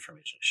Nora's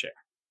information to share.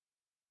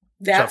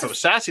 So if it was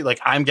Sassy, like,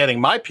 I'm getting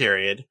my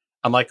period,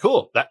 I'm like,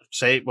 cool,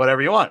 say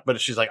whatever you want. But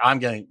if she's like,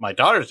 my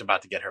daughter's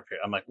about to get her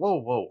period, I'm like,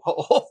 whoa.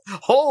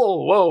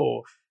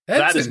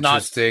 That's that is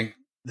interesting.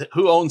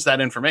 Who owns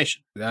that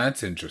information?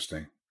 That's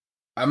interesting.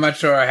 I'm not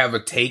sure I have a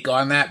take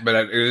on that, but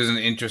it is an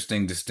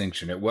interesting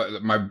distinction. It was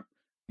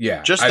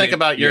Just think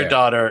about your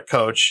daughter,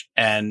 Coach,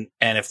 and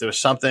if there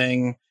was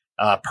something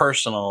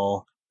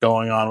personal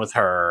going on with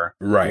her,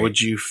 right?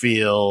 Would you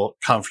feel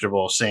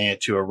comfortable saying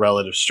it to a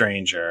relative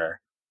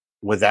stranger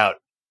without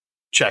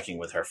checking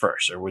with her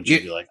first, or would you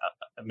be like,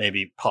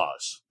 maybe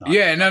pause?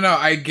 No,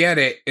 I get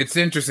it. It's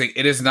interesting.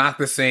 It is not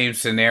the same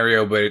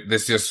scenario, but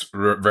this just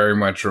very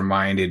much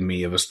reminded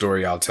me of a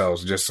story I'll tell,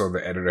 just so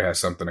the editor has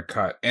something to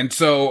cut. And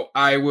so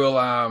I will,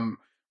 I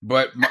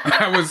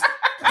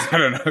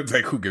don't know, it's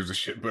like, who gives a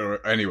shit?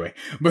 But anyway,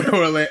 but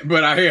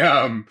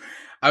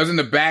I was in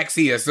the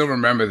backseat. I still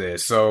remember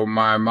this. So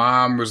my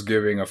mom was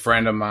giving a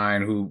friend of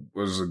mine who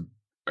was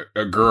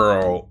a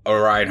girl a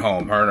ride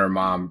home, her and her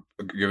mom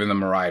giving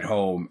them a ride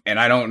home. And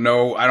I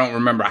don't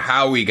remember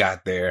how we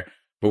got there,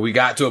 but we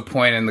got to a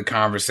point in the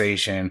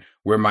conversation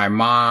where my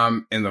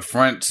mom in the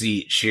front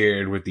seat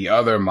shared with the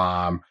other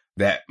mom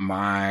that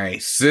my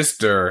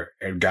sister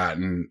had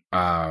gotten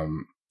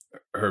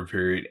her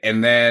period.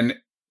 And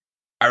then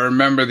I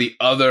remember the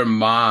other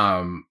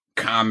mom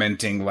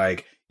commenting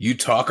like, you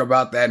talk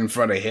about that in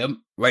front of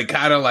him? Like,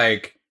 kind of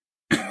like,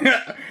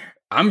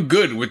 I'm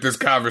good with this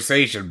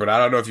conversation, but I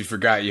don't know if you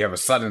forgot you have a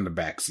son in the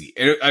backseat.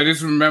 I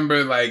just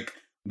remember like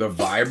the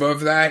vibe of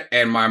that,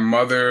 and my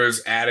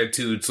mother's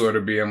attitude sort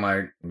of being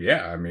like,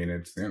 yeah, I mean,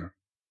 it's,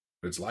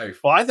 it's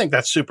life. Well, I think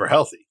that's super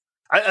healthy.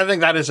 I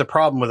think that is a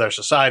problem with our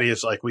society,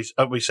 is like we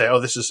say, oh,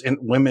 this is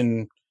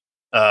women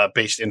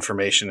based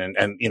information,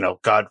 and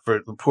God,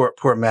 for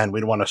poor men,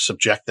 we don't want to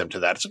subject them to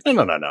that. It's like,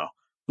 no.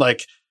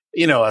 Like,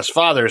 as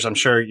fathers, I'm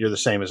sure you're the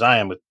same as I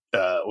am with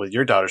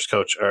your daughter's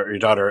coach, or your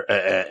daughter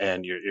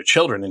and your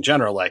children in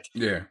general. Like,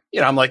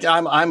 I'm like,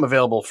 I'm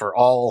available for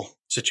all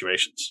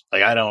situations.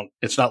 Like,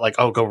 it's not like,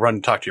 oh, go run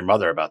and talk to your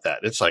mother about that.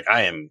 It's like,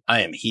 I am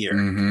here.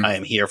 Mm-hmm. I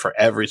am here for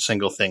every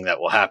single thing that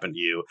will happen to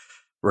you,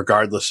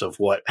 regardless of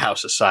how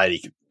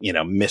society,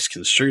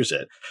 misconstrues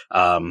it.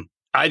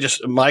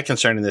 My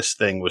concern in this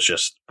thing was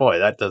just, boy,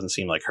 that doesn't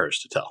seem like hers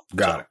to tell.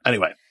 Got it.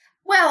 Anyway.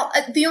 Well,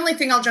 the only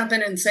thing I'll jump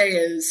in and say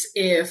is,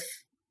 if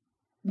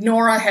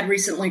Nora had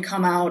recently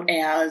come out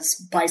as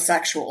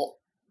bisexual,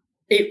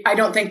 I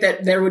don't think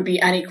that there would be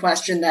any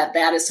question that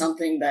is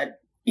something that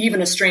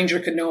even a stranger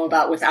could know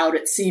about without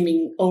it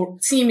seeming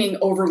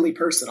overly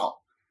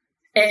personal.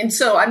 And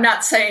so I'm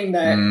not saying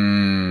that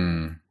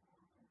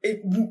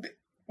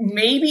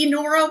maybe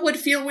Nora would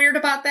feel weird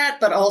about that,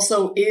 but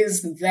also,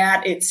 is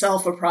that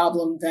itself a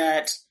problem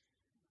that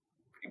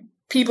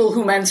people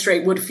who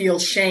menstruate would feel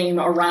shame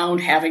around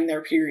having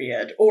their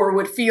period, or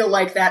would feel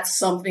like that's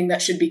something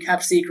that should be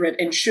kept secret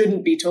and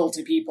shouldn't be told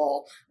to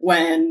people,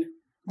 when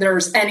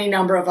there's any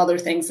number of other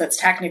things that's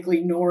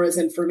technically Nora's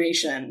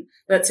information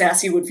that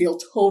Sassy would feel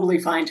totally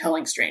fine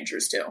telling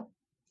strangers to.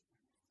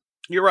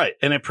 You're right.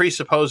 And it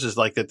presupposes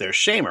like that there's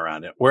shame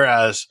around it.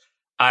 Whereas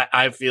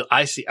I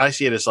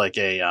see it as like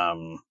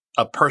a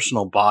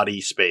personal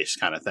body space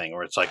kind of thing,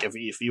 where it's like,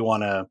 if you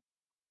want to,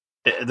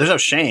 there's no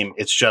shame.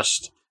 It's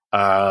just,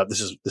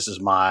 this is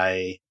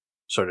my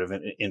sort of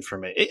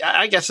information.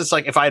 I guess it's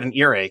like, if I had an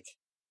earache,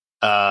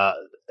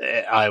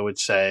 I would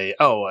say,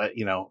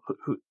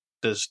 who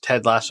does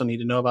Ted Lasso need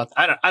to know about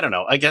that? I don't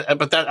know. I guess,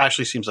 but that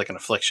actually seems like an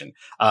affliction.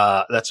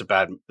 That's a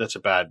bad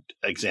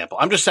example.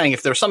 I'm just saying,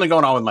 if there's something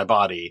going on with my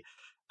body,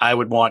 I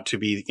would want to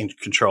be in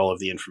control of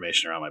the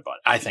information around my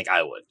body. I think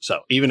I would.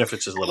 So even if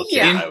it's a little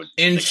kid, I would.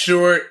 In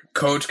short,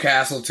 Coach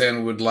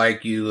Castleton would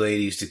like you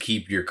ladies to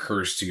keep your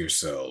curse to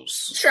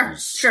yourselves.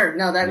 Sure.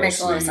 No, that makes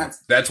a lot of sense.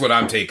 That's what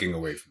I'm taking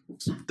away from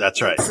this.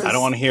 That's right. I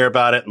don't want to hear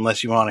about it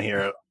unless you want to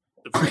hear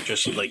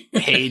just like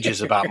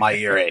pages about my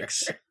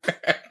earaches.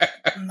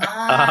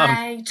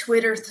 My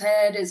Twitter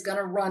thread is going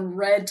to run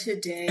red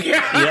today.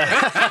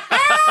 Yeah.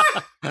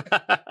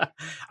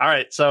 All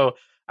right. So,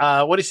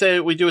 what do you say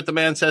we do what the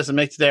man says and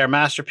make today our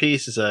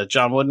masterpiece? Is a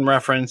John Wooden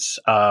reference.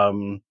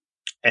 There's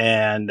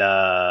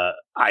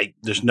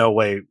no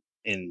way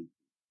in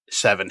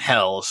seven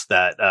hells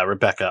that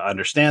Rebecca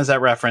understands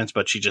that reference,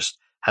 but she just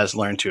has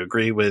learned to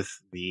agree with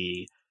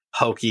the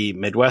hokey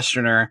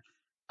Midwesterner.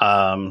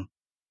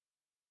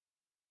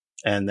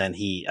 And then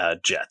he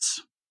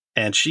jets.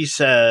 And she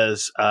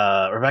says,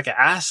 Rebecca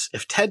asks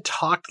if Ted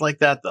talked like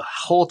that the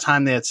whole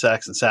time they had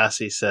sex. And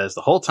Sassy says,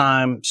 the whole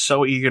time,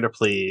 so eager to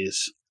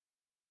please.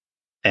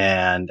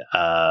 And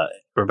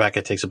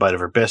Rebecca takes a bite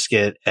of her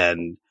biscuit,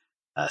 and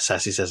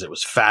Sassy says it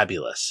was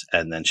fabulous.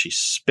 And then she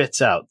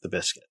spits out the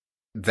biscuit.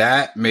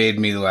 That made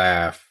me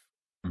laugh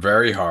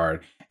very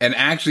hard. And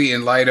actually,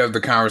 in light of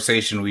the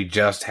conversation we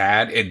just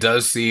had, it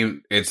does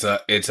seem it's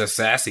a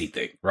sassy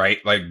thing, right?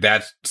 Like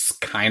that's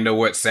kind of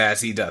what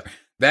sassy does.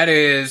 That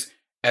is,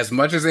 as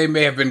much as they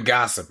may have been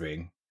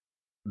gossiping,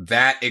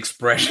 that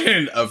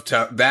expression of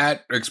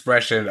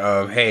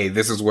hey,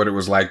 this is what it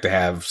was like to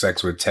have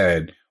sex with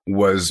Ted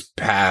was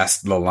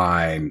past the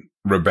line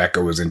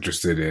Rebecca was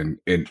interested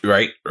in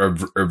right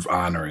of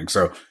honoring.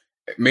 So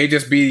it may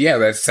just be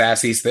that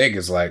Sassy's thing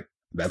is like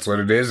that's what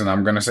it is, and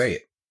I'm gonna say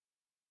it.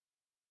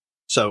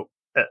 So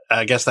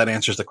I guess that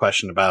answers the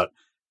question about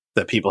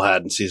that people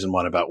had in season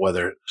 1 about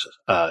whether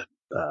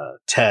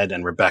Ted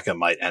and Rebecca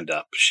might end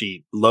up.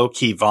 She low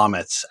key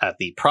vomits at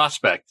the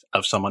prospect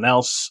of someone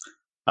else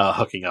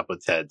hooking up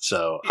with Ted.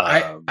 So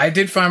I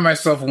did find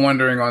myself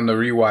wondering on the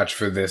rewatch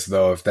for this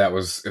though if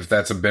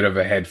that's a bit of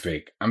a head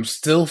fake. I'm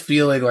still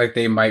feeling like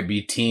they might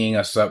be teeing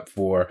us up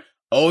for,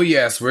 oh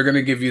yes, we're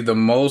gonna give you the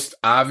most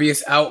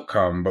obvious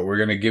outcome, but we're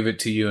gonna give it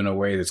to you in a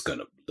way that's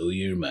gonna blow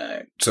your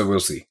mind. So we'll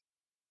see.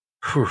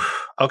 Whew.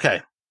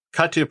 Okay.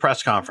 Cut to a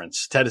press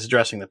conference. Ted is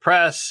addressing the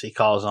press. He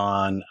calls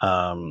on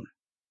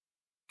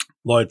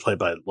Lloyd, played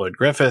by Lloyd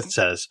Griffith,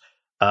 says,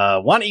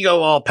 why don't you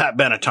go all Pat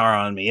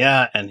Benatar on me?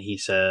 Yeah. And he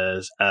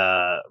says,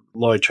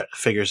 Lloyd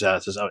figures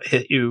out, says, I'll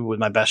hit you with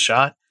my best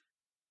shot.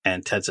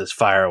 And Ted says,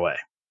 fire away.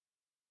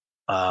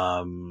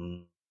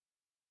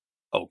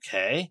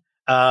 Okay.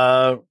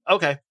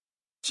 Okay.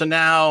 So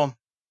now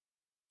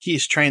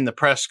he's trained the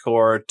press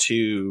corps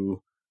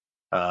to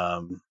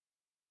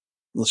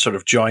sort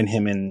of join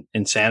him in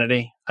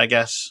insanity, I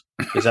guess.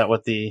 Is that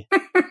what the...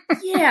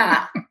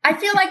 Yeah. I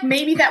feel like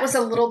maybe that was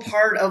a little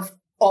part of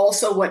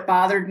also what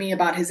bothered me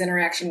about his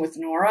interaction with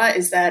Nora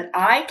is that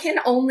I can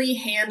only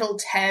handle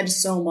Ted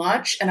so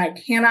much, and I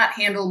cannot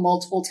handle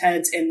multiple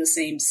Teds in the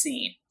same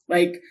scene.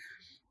 Like,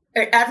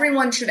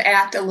 everyone should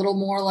act a little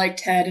more like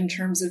Ted in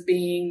terms of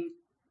being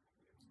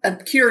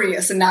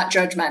curious and not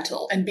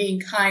judgmental and being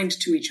kind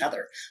to each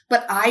other.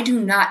 But I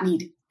do not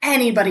need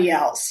anybody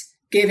else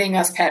giving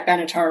us Pat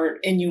Benatar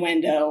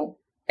innuendo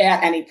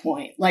at any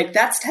point. Like,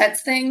 that's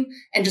Ted's thing,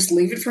 and just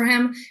leave it for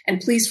him.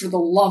 And please, for the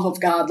love of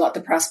God, let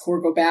the press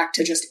corps go back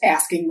to just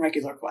asking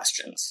regular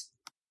questions.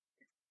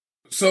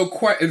 So,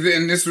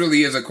 and this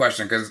really is a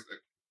question, because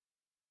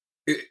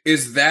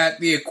is that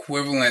the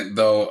equivalent,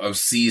 though, of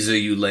Caesar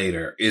you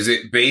later? Is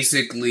it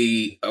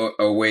basically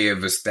a way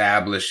of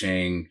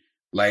establishing,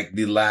 like,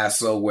 the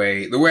lasso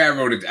way? The way I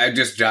wrote it, I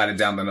just jotted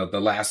down the note,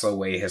 the lasso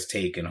way has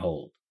taken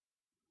hold.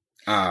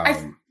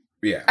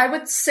 Yeah. I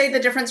would say the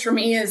difference for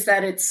me is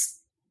that it's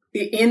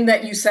in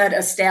that you said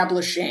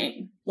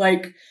establishing.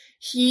 Like,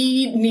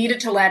 he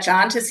needed to latch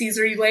on to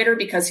Caesar later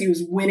because he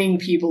was winning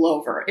people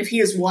over. If he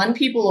has won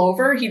people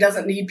over, he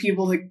doesn't need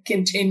people to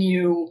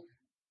continue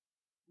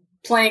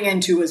playing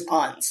into his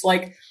puns.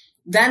 Like,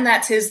 then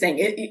that's his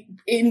thing.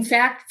 In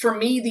fact, for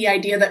me, the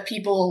idea that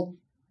people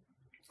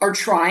are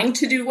trying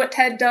to do what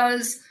Ted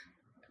does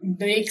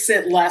makes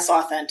it less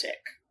authentic.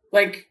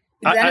 Like,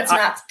 then it's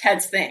not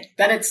Ted's thing.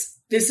 Then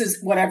this is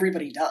what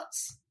everybody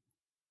does.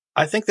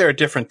 I think there are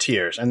different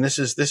tiers, and this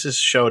is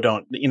show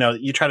don't,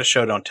 you try to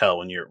show don't tell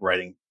when you're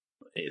writing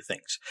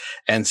things.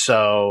 And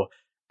so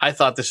I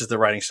thought this is the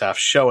writing staff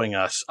showing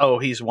us, oh,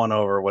 he's won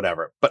over,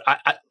 whatever. But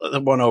I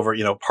won over,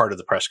 part of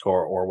the press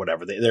corps or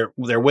whatever.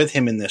 They're with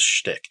him in this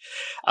shtick.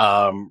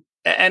 And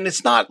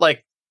it's not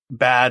like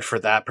bad for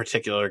that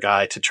particular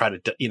guy to try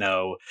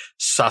to,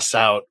 suss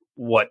out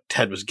what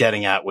Ted was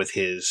getting at with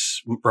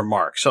his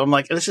remarks. So I'm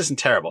like, this isn't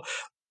terrible.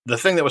 The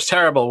thing that was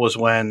terrible was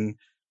when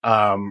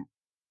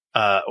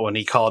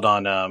he called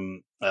on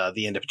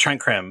the Trent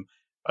Krim,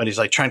 and he's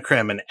like Trent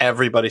Krim, and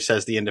everybody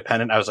says the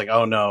Independent. I was like,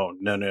 oh no.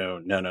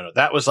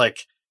 That was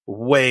like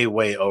way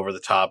over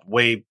the top,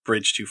 way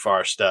bridge too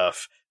far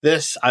stuff.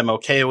 This I'm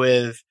okay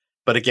with,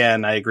 but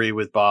again, I agree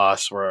with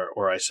Boss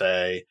where I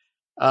say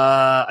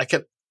I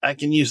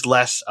can use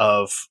less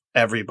of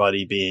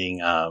everybody being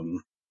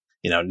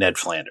Ned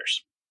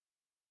Flanders.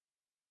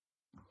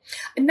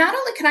 Not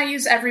only can I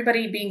use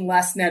everybody being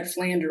less Ned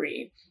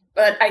Flandery,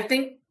 but I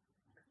think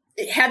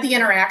had the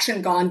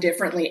interaction gone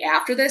differently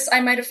after this, I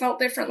might have felt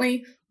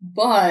differently.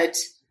 But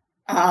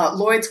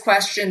Lloyd's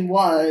question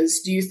was,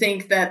 do you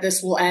think that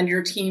this will end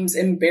your team's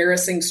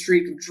embarrassing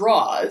streak of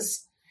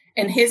draws?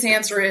 And his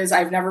answer is,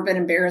 I've never been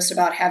embarrassed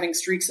about having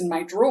streaks in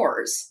my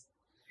drawers.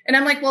 And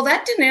I'm like, well,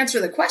 that didn't answer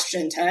the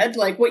question, Ted.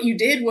 Like, what you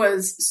did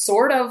was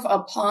sort of a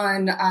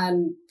pun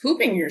on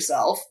pooping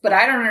yourself, but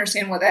I don't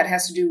understand what that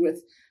has to do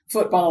with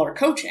football or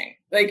coaching.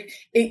 Like,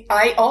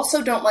 I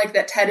also don't like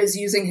that Ted is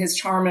using his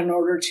charm in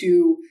order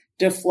to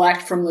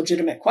deflect from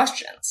legitimate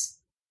questions.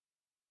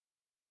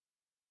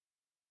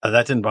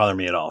 That didn't bother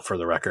me at all, for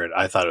the record.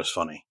 I thought it was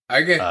funny.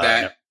 I get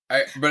that.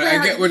 I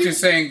get what you're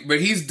saying,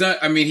 but he's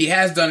done, he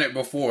has done it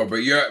before,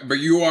 but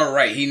you are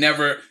right. He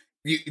never,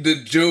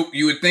 the joke,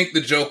 you would think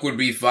the joke would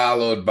be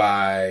followed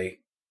by,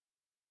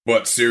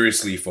 but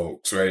seriously,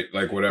 folks, right?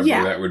 Like whatever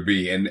that would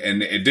be. And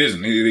it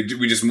doesn't.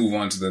 We just move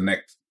on to the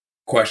next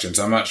question.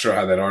 So I'm not sure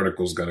how that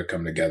article is going to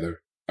come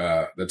together.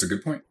 That's a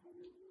good point.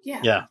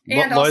 Yeah.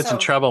 And Lloyd's in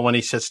trouble when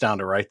he sits down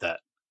to write that.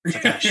 It's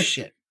like, oh,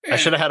 shit. I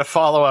should have had a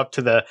follow up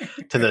to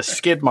the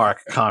skid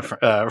mark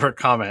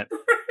comment.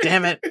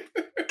 Damn it.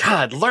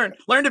 God, learn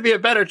to be a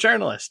better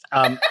journalist.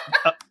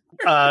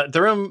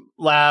 The room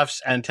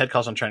laughs and Ted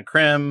calls on Trent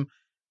Krim.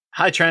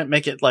 Hi, Trent,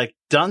 make it like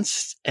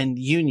Dunst and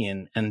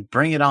Union and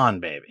bring it on,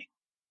 baby.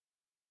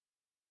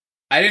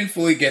 I didn't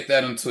fully get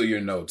that until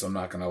your notes. I'm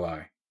not going to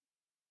lie.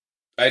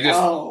 I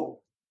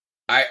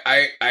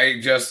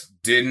just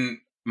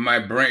didn't, my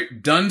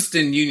brain, Dunst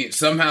and Union,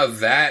 somehow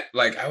that,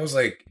 like, I was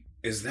like,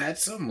 is that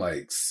some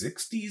like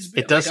 60s?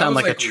 It does sound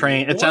like a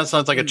train. It sounds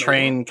like a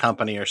train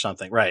company or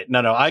something. Right.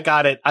 No, I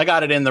got it. I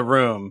got it in the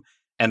room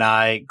and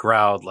I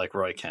growled like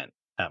Roy Kent.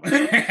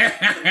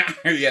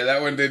 Yeah, that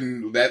one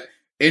didn't,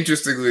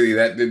 interestingly,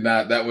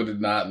 that one did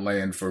not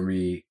land for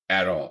me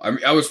at all. I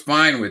mean, I was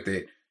fine with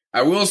it.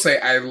 I will say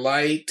I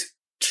liked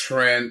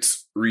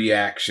Trent's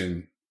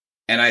reaction,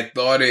 and I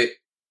thought it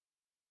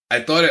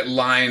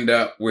lined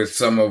up with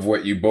some of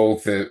what you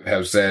both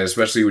have said,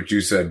 especially what you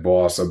said,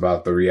 boss,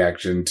 about the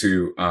reaction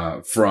to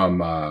from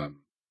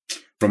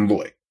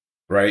Lloyd,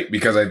 right?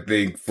 Because I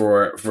think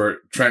for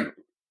Trent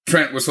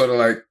was sort of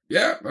like,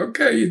 yeah,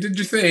 okay, you did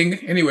your thing.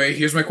 Anyway,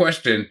 here's my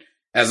question.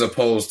 As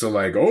opposed to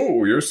like,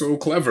 oh, you're so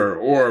clever,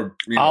 or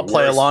I'll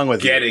play along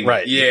with getting, you.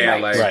 Right. Yeah,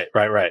 like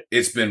right.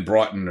 It's been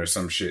brought in or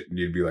some shit, and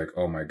you'd be like,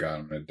 oh my god,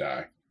 I'm gonna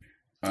die.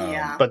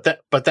 Yeah.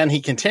 But then he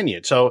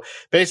continued. So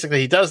basically,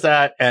 he does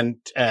that,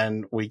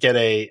 and we get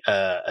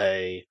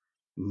a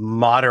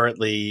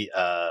moderately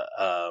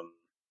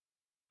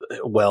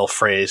well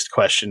phrased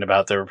question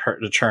about the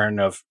return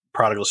of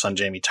prodigal son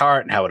Jamie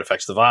Tart and how it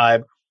affects the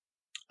vibe.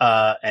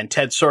 And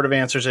Ted sort of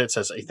answers it,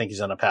 says, I think he's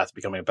on a path to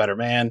becoming a better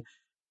man.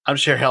 I'm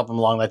just here to help him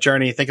along that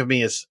journey. Think of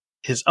me as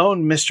his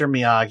own Mr.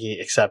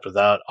 Miyagi, except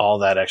without all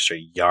that extra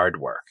yard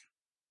work.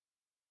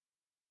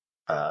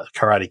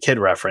 Karate Kid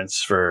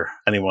reference for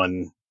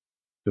anyone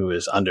who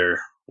is under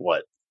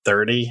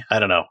 30. I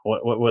don't know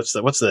what's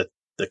the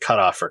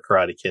cutoff for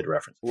Karate Kid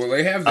reference. Well,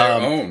 they have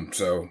their own,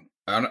 so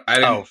I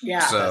didn't. Oh, yeah,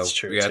 so, that's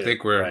true. Yeah, too. I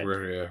think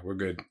we're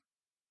good.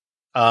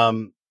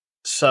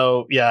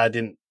 So yeah, I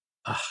didn't.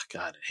 Oh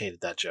God, I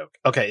hated that joke.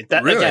 Okay,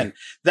 that really? Again.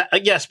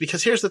 Yes,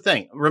 because here's the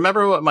thing.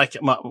 Remember what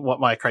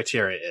my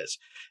criteria is.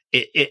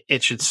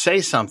 It should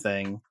say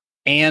something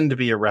and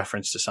be a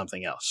reference to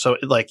something else. So,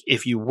 like,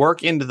 if you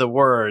work into the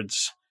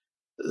words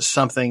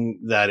something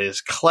that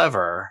is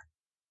clever,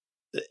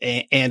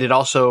 and it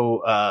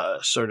also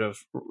sort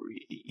of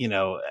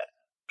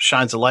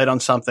shines a light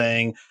on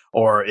something,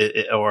 or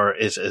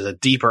is a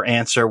deeper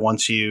answer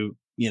once you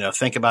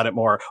think about it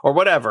more or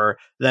whatever,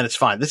 then it's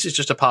fine. This is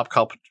just a pop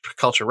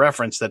culture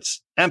reference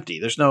that's empty.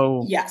 There's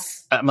no,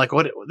 yes. I'm like,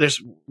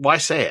 why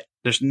say it?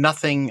 There's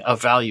nothing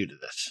of value to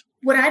this.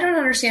 What I don't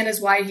understand is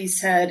why he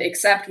said,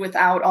 except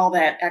without all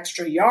that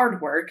extra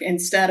yard work,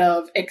 instead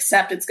of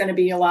except it's going to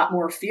be a lot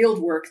more field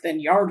work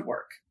than yard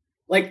work.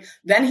 Like,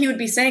 then he would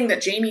be saying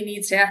that Jamie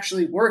needs to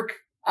actually work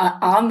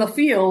on the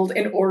field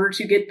in order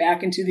to get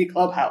back into the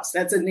clubhouse.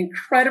 That's an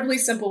incredibly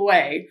simple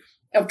way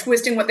of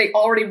twisting what they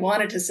already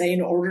wanted to say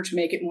in order to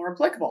make it more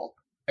applicable.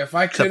 If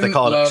I except they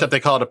call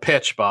it a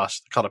pitch,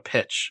 boss. They call it a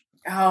pitch.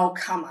 Oh,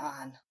 come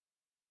on.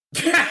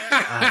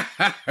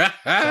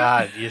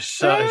 God, you're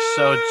so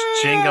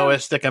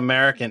jingoistic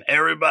American.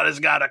 Everybody's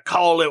got to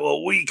call it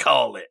what we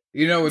call it.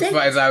 You know what's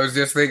funny is I was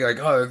just thinking like,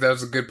 oh, that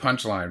was a good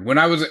punchline. When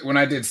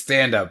I did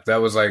stand up, that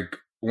was like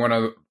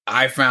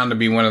I found to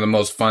be one of the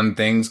most fun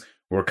things.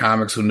 Were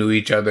comics who knew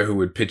each other, who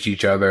would pitch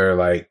each other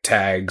like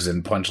tags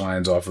and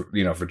punchlines off,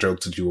 for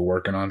jokes that you were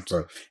working on.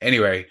 So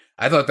anyway,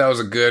 I thought that was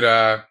a good,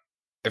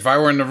 if I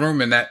were in the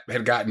room and that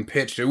had gotten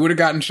pitched, it would have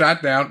gotten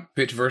shot down,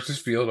 pitch versus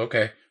field.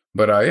 Okay.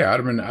 But, yeah,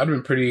 I'd have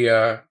been pretty,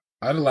 I'd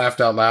have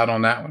laughed out loud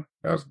on that one.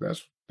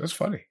 That's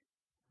funny.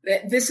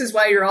 This is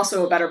why you're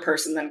also a better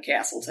person than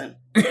Castleton.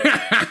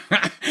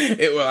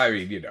 Well, I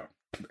mean,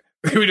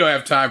 we don't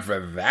have time for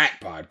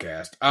that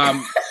podcast.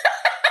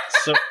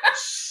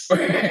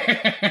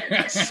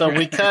 So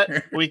we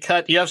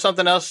cut. You have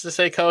something else to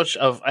say, Coach,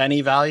 of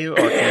any value,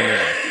 or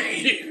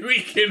can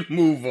we can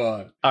move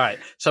on? All right.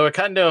 So we're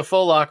cutting to a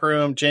full locker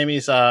room.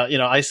 Jamie's,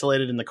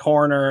 isolated in the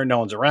corner. No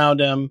one's around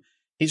him.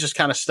 He's just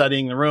kind of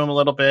studying the room a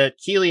little bit.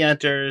 Keeley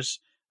enters.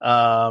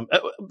 The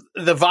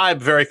vibe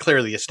very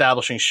clearly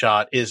establishing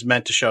shot is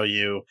meant to show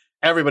you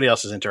everybody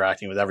else is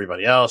interacting with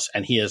everybody else,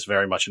 and he is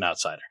very much an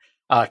outsider.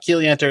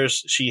 Keeley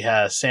enters. She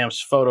has Sam's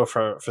photo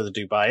for the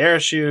Dubai air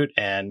shoot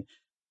and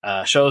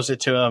shows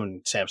it to him,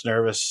 and Sam's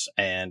nervous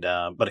and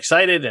but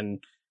excited,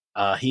 and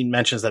he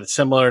mentions that it's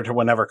similar to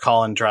whenever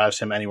Colin drives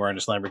him anywhere in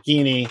his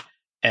Lamborghini,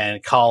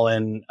 and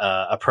Colin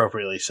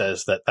appropriately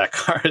says that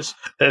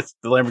the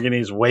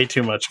Lamborghini is way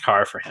too much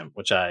car for him,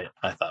 which I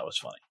thought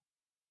was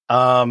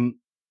funny.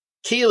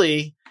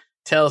 Keeley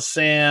tells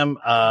Sam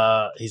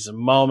he's a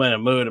moment, a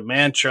mood, a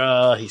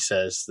mantra. He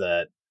says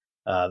that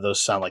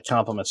those sound like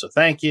compliments, so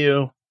thank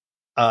you.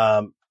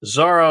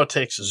 Zorro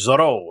takes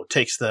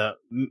the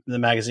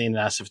magazine and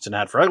asks if it's an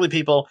ad for ugly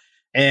people.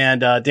 And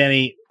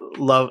Danny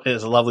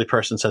is a lovely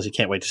person, says he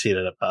can't wait to see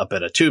it up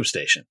at a tube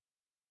station.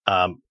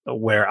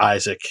 where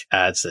Isaac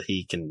adds that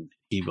he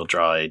will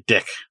draw a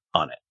dick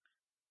on it.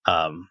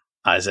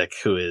 Isaac,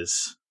 who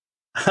is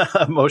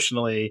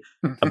emotionally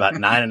about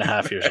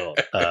 9.5 years old,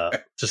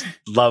 just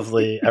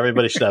lovely.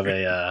 Everybody should have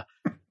a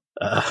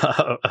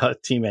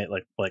teammate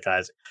like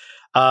Isaac.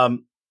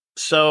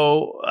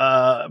 So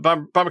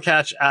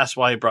Bumbercatch asks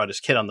why he brought his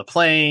kid on the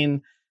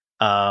plane.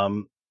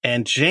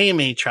 And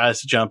Jamie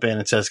tries to jump in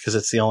and says, because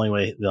it's the only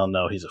way they'll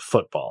know he's a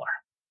footballer.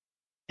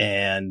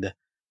 And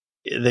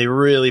they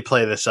really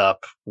play this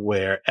up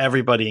where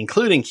everybody,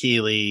 including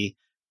Keeley,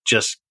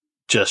 just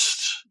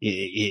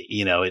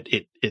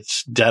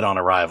it's dead on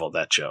arrival,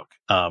 that joke.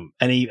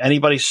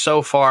 Anybody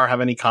so far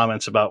have any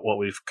comments about what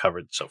we've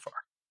covered so far?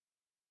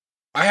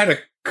 I had a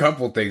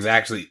couple things,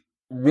 actually.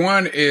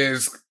 One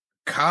is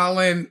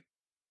Colin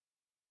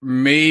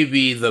may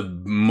be the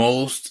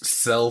most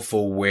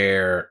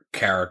self-aware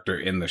character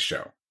in the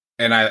show.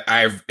 And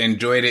I've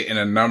enjoyed it in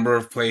a number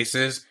of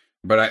places,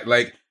 but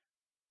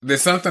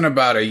there's something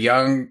about a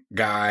young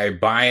guy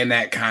buying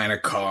that kind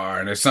of car,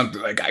 and there's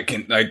something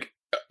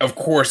of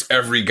course,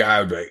 every guy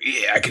would be like,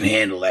 yeah, I can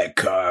handle that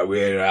car.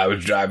 I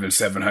was driving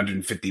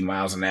 750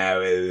 miles an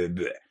hour.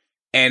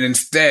 And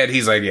instead,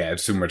 he's like, yeah,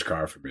 it's too much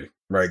car for me.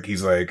 Like,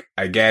 he's like,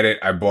 I get it.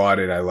 I bought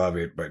it. I love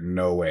it. But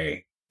no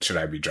way should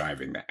I be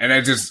driving that. And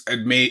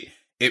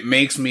it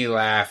makes me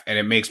laugh, and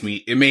it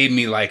made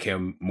me like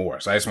him more.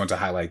 So I just want to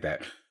highlight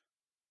that.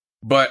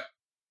 But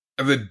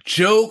the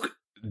joke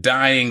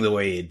dying the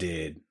way it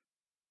did,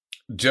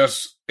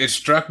 it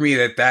struck me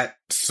that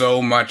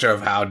so much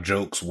of how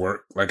jokes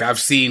work. Like, I've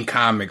seen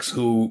comics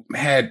who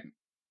had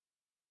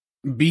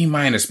B-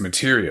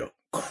 material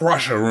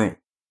crush a room,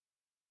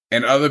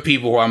 and other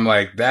people who I'm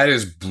like, that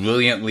is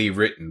brilliantly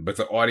written, but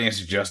the audience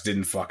just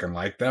didn't fucking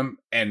like them,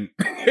 and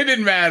it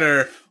didn't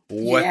matter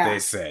what they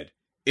said.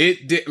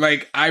 It did.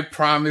 Like, I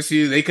promise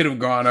you, they could have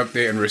gone up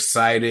there and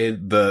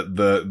recited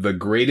the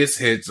greatest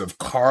hits of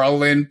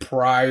Carlin,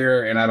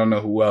 Pryor, and I don't know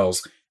who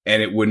else,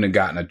 and it wouldn't have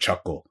gotten a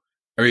chuckle.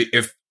 I mean,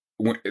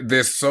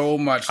 there's so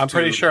much. I'm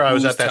pretty sure I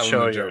was at that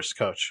show of yours,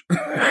 Coach.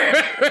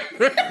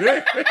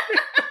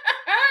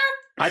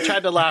 I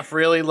tried to laugh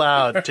really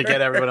loud to get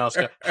everyone else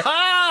to go,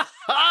 ha,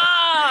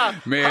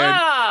 ha, man.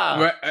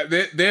 Ha!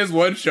 There's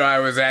one show I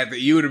was at that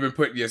you would have been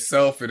putting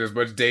yourself in as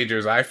much danger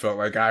as I felt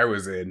like I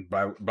was in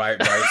by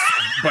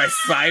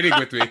siding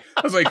with me.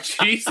 I was like,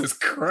 Jesus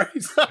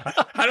Christ.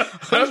 I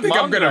don't think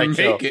I'm going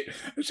to make it.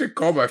 I should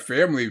call my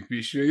family and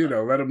be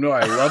sure, let them know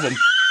I love them.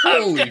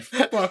 Holy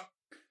fuck.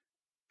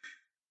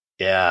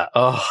 Yeah.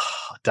 Oh,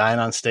 dying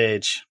on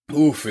stage.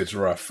 Oof, it's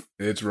rough.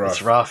 It's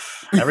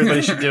rough.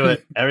 Everybody should do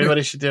it.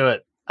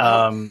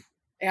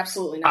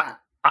 Absolutely not.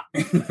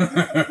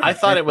 I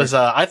thought it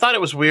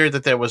was weird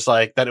that there was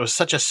that it was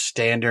such a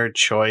standard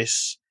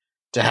choice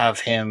to have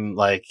him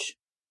I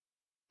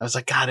was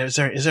like, God, is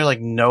there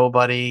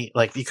nobody,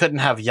 you couldn't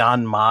have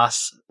Jan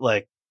Maas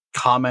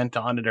comment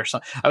on it or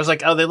something. I was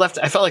like, I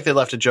felt like they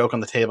left a joke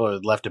on the table or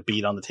left a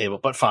beat on the table,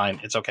 but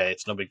fine. It's okay.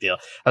 It's no big deal.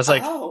 I was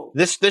like,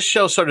 this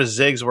show sort of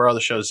zigs where other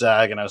shows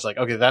zag. And I was like,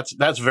 okay,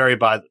 that's very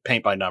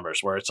paint by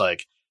numbers, where it's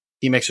like,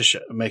 he makes a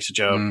joke.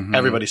 Mm-hmm.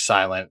 Everybody's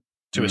silent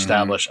to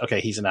establish, okay,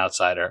 he's an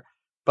outsider.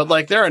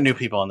 But there are new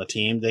people on the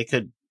team. They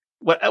could,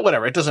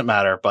 whatever. It doesn't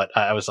matter. But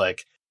I was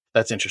like,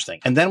 that's interesting.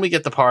 And then we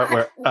get the part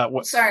where,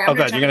 sorry, oh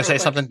God, you're going to say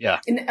something? Yeah.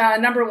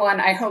 Number one,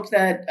 I hope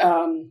that,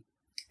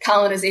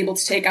 Colin is able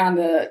to take on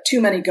the too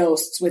many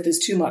ghosts with his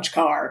too much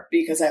car,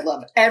 because I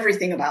love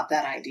everything about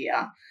that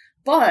idea.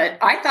 But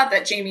I thought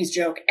that Jamie's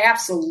joke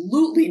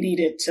absolutely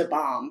needed to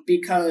bomb,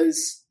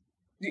 because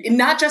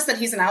not just that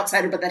he's an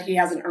outsider, but that he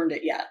hasn't earned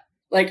it yet.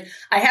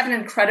 I have an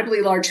incredibly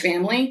large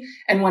family,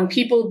 and when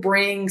people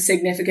bring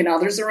significant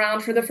others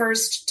around for the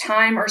first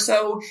time or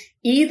so,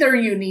 either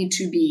you need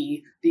to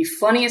be the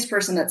funniest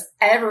person that's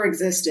ever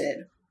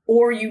existed,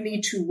 or you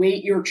need to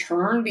wait your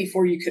turn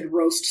before you could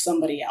roast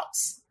somebody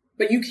else.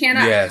 But you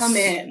cannot come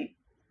in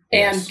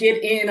and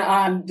get in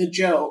on the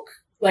joke.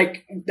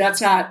 That's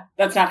not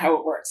how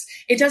it works.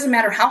 It doesn't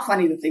matter how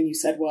funny the thing you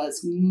said was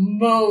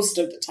most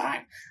of the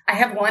time. I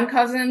have one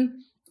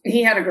cousin,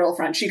 he had a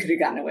girlfriend. She could have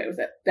gotten away with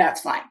it.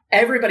 That's fine.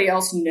 Everybody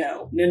else,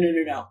 no.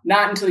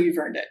 Not until you've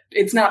earned it.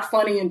 It's not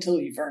funny until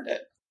you've earned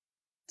it.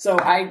 So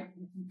I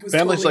was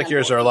families totally like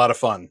yours are a lot of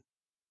fun.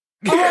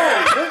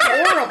 Oh,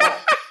 they're horrible.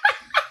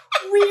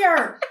 We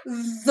are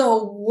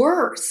the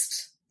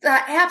worst. The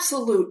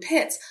absolute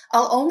pits.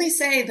 I'll only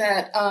say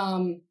that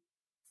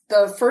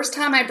the first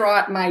time I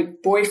brought my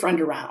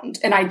boyfriend around,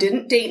 and I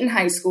didn't date in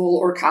high school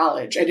or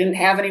college. I didn't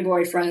have any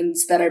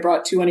boyfriends that I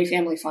brought to any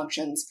family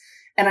functions.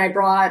 And I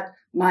brought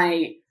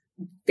my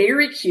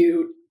very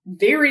cute,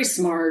 very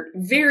smart,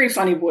 very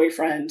funny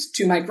boyfriend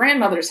to my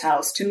grandmother's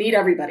house to meet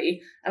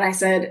everybody. And I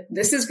said,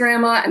 this is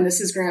grandma and this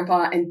is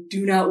grandpa, and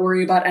do not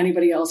worry about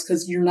anybody else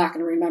because you're not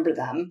going to remember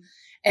them.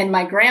 And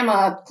my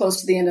grandma, close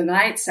to the end of the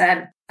night,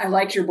 said, I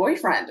like your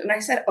boyfriend. And I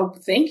said, oh,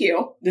 thank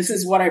you. This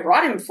is what I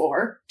brought him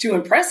for, to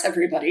impress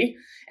everybody.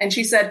 And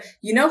she said,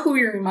 you know who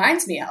he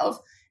reminds me of?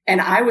 And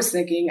I was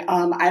thinking,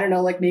 I don't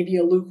know, maybe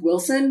a Luke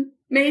Wilson,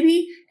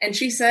 maybe? And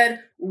she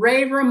said,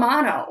 Ray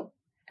Romano.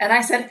 And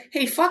I said,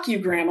 hey, fuck you,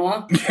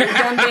 Grandma. We're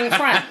done being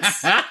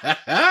friends.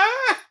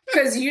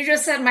 Because you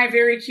just said my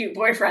very cute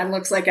boyfriend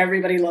looks like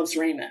everybody loves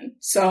Raymond.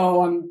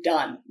 So I'm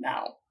done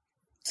now.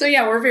 So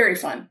yeah, we're very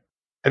fun.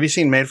 Have you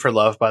seen Made for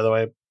Love, by the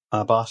way,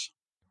 boss?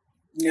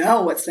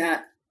 No, what's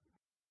that?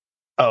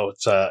 Oh,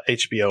 it's a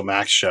HBO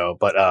Max show,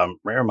 but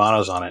Ray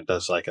Romano's on it.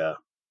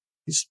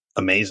 He's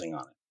amazing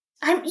on it.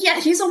 Yeah,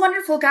 he's a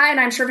wonderful guy, and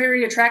I'm sure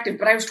very attractive.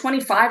 But I was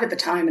 25 at the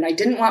time, and I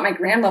didn't want my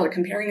grandmother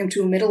comparing him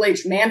to a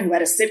middle-aged man who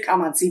had a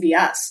sitcom on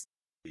CBS.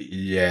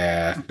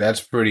 Yeah,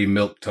 that's pretty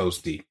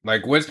milquetoasty.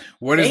 Like, what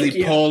is Thank the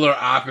you. polar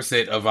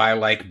opposite of I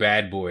like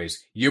bad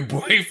boys? Your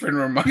boyfriend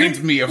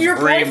reminds me of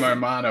Ray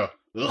Romano.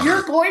 Ugh.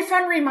 Your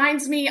boyfriend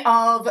reminds me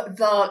of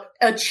the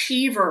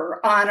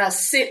achiever on a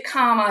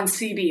sitcom on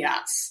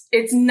CBS.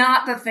 It's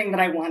not the thing that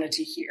I wanted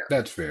to hear.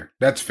 That's fair.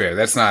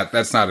 That's not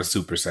a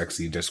super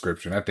sexy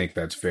description. I think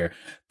that's fair.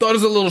 Thought it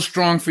was a little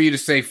strong for you to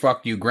say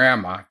 "fuck you,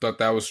 Grandma." Thought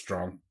that was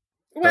strong.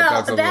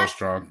 Well, a little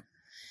strong.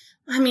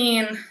 I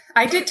mean,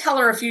 I did tell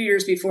her a few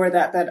years before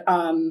that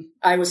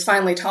I was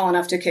finally tall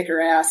enough to kick her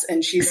ass,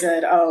 and she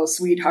said, "Oh,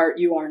 sweetheart,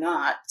 you are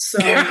not." So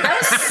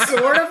that's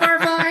sort of our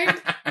vibe.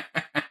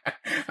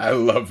 I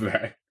love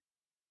that.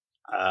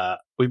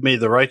 We've made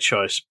the right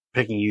choice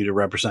picking you to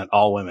represent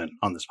all women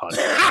on this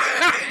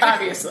podcast.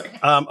 Obviously.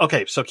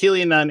 Okay, so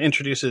Keely Nunn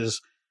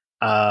introduces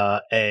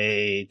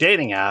a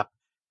dating app.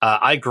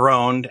 I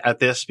groaned at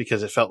this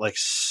because it felt like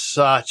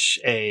such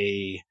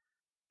a...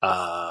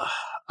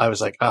 I was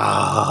like,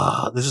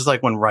 this is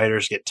like when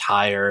writers get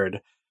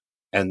tired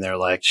and they're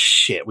like,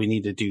 shit, we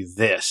need to do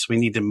this. We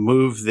need to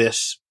move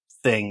this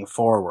thing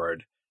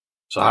forward.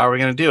 So how are we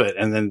going to do it?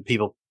 And then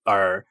people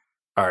are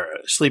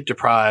sleep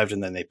deprived,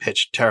 and then they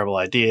pitch terrible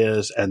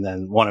ideas, and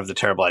then one of the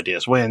terrible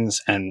ideas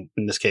wins. And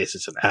in this case,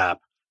 it's an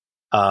app.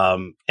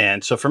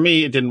 And so for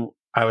me,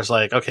 I was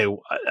like, okay,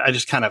 I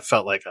just kind of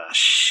felt like, oh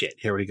shit,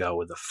 here we go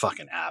with the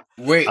fucking app.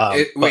 Wait,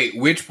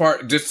 which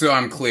part, just so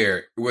I'm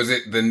clear, was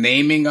it the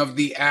naming of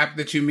the app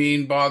that you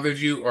mean bothered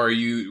you, or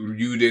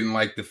you didn't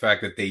like the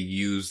fact that they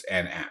used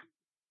an app?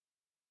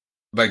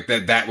 Like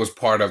that was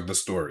part of the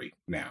story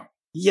now.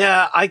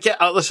 Yeah, I get.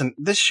 Listen,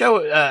 this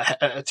show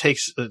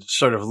takes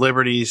sort of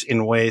liberties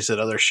in ways that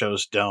other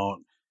shows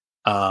don't.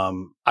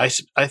 I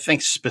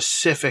think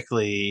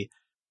specifically,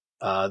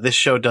 this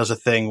show does a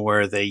thing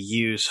where they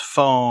use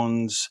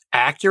phones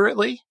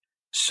accurately.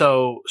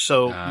 So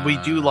we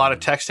do a lot of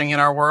texting in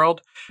our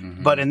world,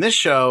 but in this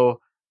show,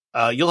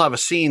 you'll have a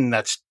scene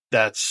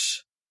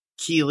that's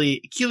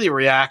Keely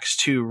reacts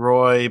to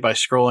Roy by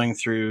scrolling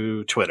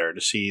through Twitter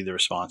to see the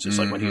responses,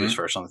 like when he was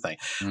first on the thing.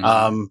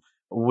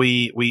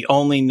 We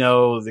only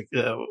know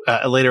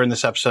later in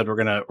this episode we're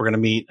gonna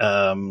meet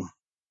well,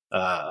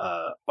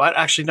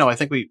 actually no, I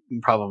think we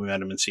probably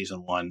met him in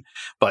season 1,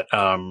 but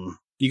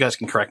you guys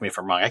can correct me if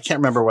I'm wrong. I can't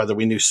remember whether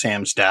we knew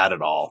Sam's dad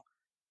at all,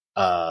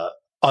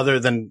 other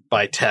than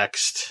by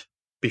text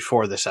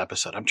before this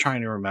episode. I'm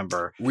trying to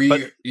remember.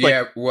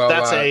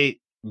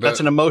 That's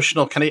an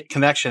emotional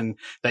connection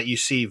that you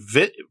see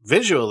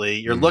visually.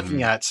 You're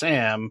looking at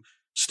Sam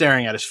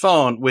staring at his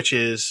phone, which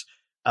is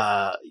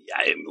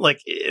like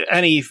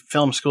any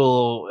film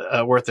school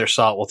worth their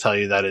salt will tell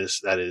you that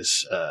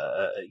is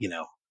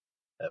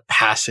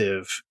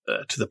passive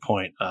to the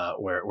point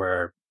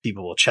where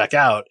people will check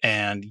out,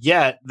 and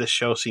yet the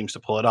show seems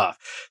to pull it off.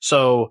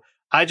 So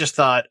I just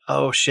thought,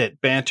 oh shit,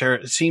 banter.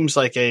 It seems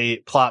like a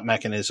plot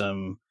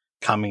mechanism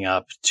coming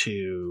up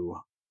to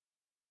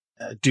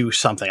do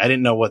something. I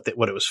didn't know what it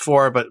was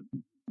for, but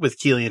with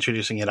Keely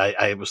introducing it,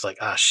 I was like,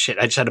 shit.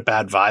 I just had a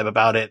bad vibe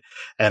about it,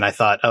 and I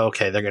thought, oh,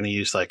 okay, they're going to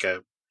use like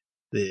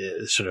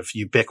the sort of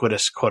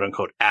ubiquitous quote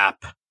unquote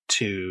app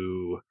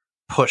to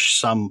push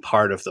some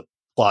part of the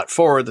plot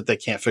forward that they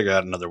can't figure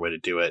out another way to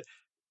do it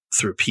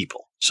through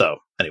people. So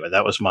anyway,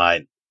 that was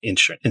my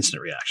instant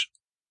reaction.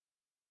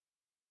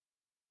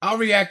 I'll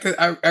react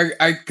to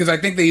because I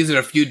think they use it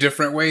a few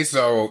different ways.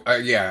 So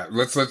yeah,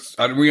 let's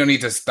we don't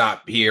need to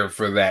stop here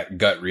for that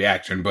gut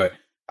reaction, but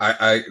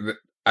I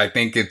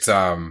think it's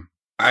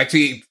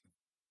actually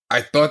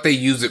I thought they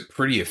use it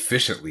pretty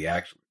efficiently,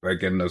 actually,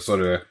 like in the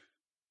sort of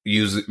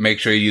make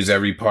sure you use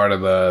every part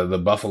of the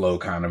buffalo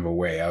kind of a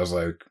way. I was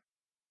like,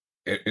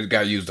 it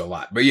got used a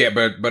lot, but yeah,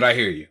 but I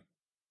hear you.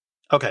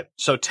 Okay,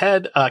 so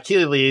Ted,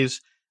 Keely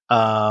leaves.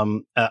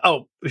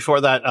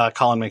 Before that,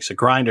 Colin makes a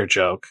grinder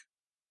joke.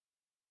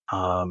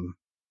 And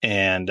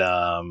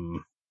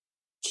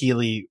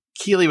Keely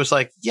was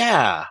like,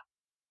 yeah.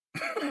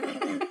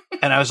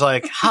 And I was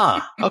like,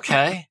 huh,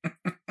 okay.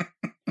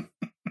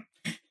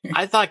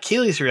 I thought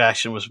Keely's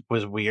reaction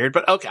was weird,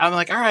 but okay. I'm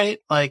like, all right.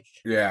 Like,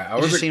 yeah, I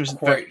wasn't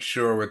quite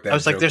sure what that. I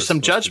was like, there's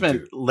some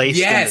judgment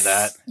laced into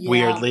that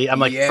weirdly. I'm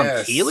like,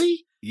 from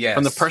Keely? Yes.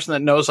 From the person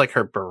that knows like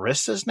her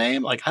barista's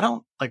name? Like, I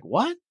don't like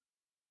what?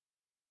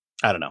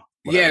 I don't know.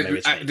 Whatever,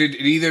 did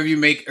either of you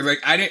make like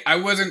I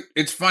wasn't.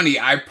 It's funny.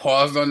 I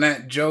paused on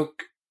that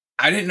joke.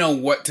 I didn't know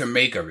what to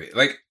make of it.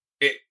 Like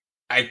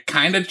I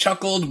kind of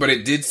chuckled, but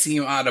it did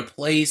seem out of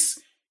place.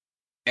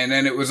 And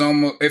then it was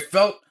almost. It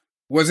felt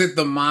was it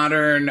the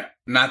modern,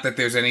 not that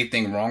there's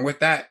anything wrong with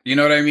that? You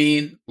know what I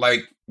mean?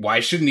 Like, why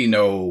shouldn't he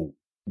know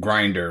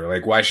grinder?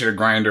 Like, why should a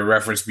grinder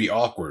reference be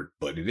awkward?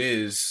 But it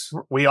is.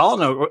 We all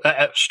know,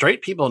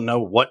 straight people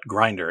know what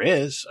grinder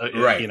is.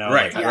 Right, you know,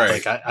 right, like,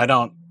 right. Like, I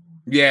don't.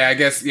 Yeah, I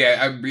guess.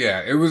 Yeah,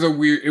 yeah. It was a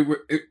weird.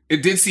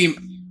 It did seem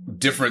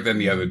different than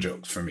the other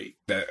jokes for me.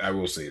 That I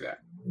will say that.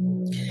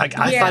 I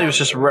thought he was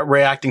just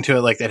reacting to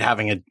it like that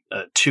having a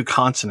two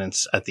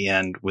consonants at the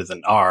end with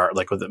an R,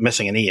 like with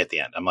missing an E at the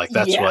end. I'm like,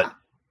 that's what.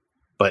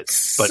 But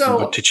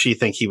did she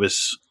think he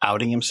was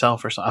outing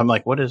himself or something? I'm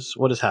like, what is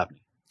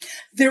happening?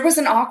 There was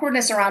an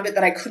awkwardness around it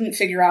that I couldn't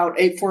figure out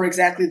for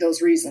exactly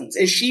those reasons.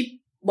 Is she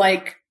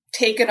like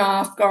taken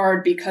off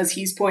guard because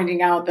he's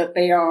pointing out that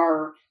they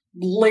are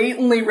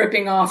blatantly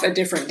ripping off a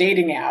different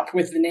dating app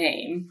with the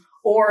name?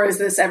 Or is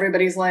this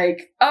everybody's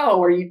like,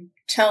 oh, are you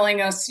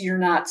telling us you're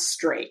not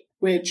straight?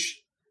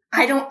 Which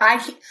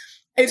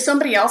if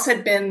somebody else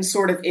had been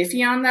sort of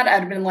iffy on that,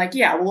 I'd have been like,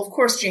 yeah, well, of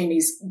course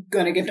Jamie's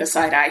going to give it a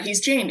side eye.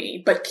 He's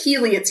Jamie. But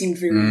Keely, it seemed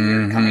very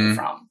weird coming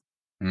from.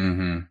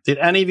 Mm-hmm. Did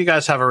any of you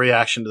guys have a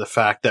reaction to the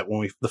fact that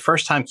the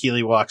first time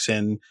Keely walks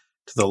in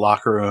to the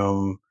locker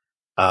room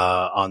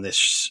on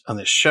this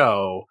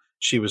show,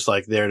 she was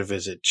like there to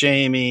visit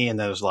Jamie, and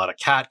there was a lot of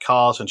cat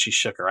calls, and she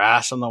shook her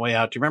ass on the way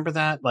out. Do you remember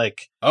that?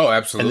 Like, oh,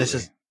 absolutely. And this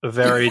is a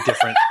very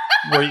different.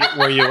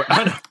 Were you?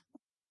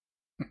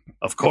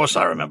 Of course,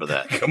 I remember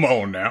that. Come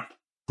on now.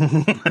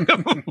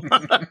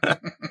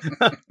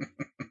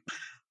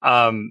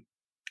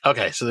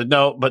 Okay, so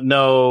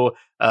no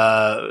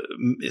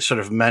sort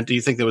of do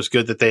you think that was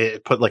good that they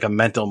put like a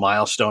mental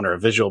milestone or a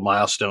visual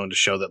milestone to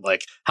show that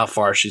like how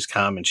far she's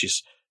come, and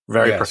she's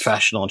very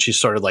professional, and she's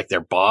sort of like their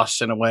boss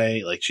in a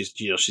way, like she's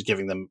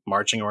giving them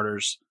marching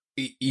orders.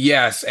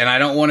 Yes, and I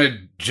don't want to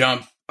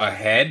jump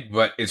ahead,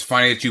 but it's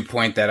funny that you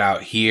point that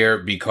out here,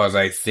 because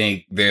I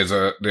think there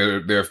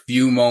are a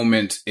few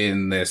moments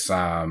in this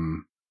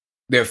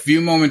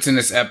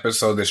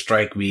episode that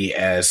strike me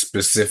as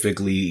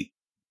specifically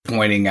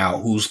pointing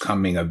out who's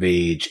coming of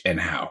age and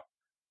how.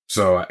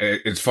 So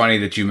it's funny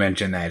that you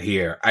mentioned that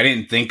here. I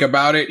didn't think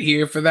about it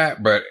here for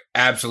that, but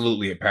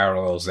absolutely it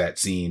parallels that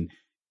scene.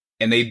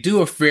 And they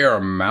do a fair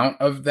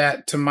amount of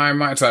that to my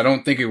mind. So I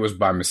don't think it was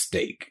by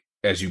mistake,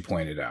 as you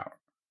pointed out.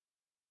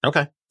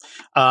 Okay.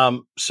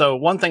 So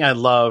one thing I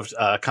loved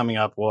coming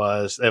up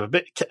was they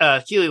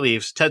have Keely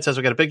leaves. Ted says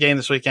we got a big game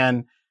this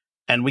weekend,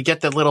 and we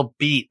get the little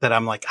beat that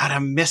I'm like, God,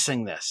 I'm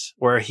missing this,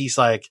 where he's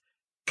like,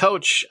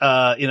 Coach,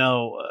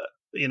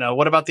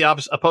 what about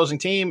the opposing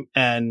team?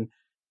 And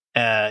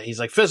he's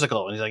like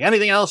physical, and he's like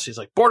anything else. He's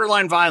like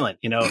borderline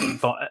violent,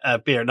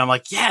 beard. And I'm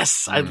like,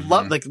 yes, I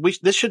love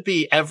this should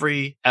be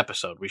every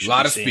episode. We should a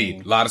lot of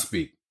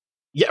speed.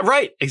 Yeah,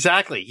 right.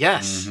 Exactly.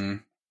 Yes. Mm-hmm.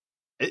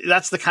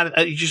 That's the kind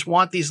of, you just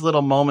want these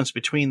little moments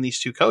between these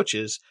two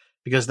coaches,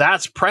 because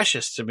that's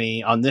precious to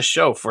me on this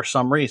show for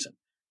some reason.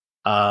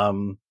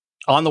 On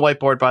the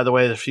whiteboard, by the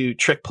way, there's a few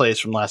trick plays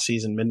from last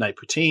season: Midnight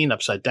Poutine,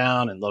 Upside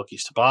Down, and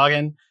Loki's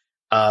Toboggan.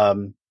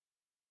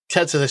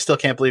 Ted says, I still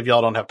can't believe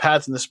y'all don't have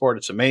pads in this sport.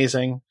 It's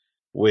amazing,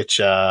 which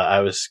I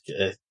was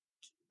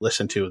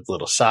listened to with a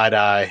little side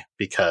eye,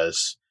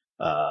 because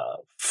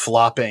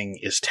flopping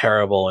is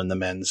terrible in the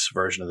men's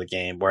version of the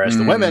game, whereas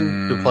the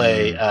women who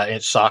play in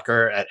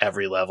soccer at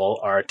every level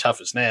are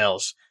tough as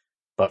nails.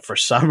 But for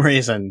some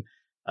reason,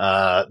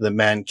 the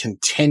men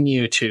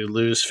continue to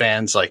lose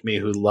fans like me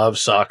who love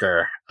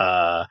soccer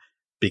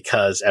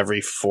because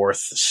every fourth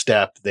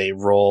step they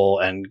roll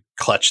and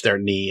clutch their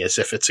knee as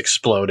if it's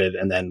exploded,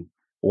 and then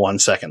 1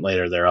 second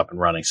later they're up and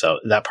running. So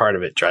that part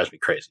of it drives me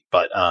crazy.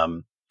 But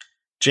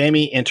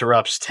Jamie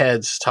interrupts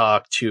Ted's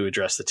talk to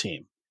address the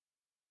team.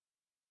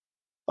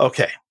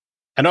 Okay.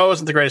 I know I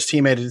wasn't the greatest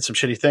teammate. I did some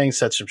shitty things,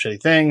 said some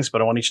shitty things,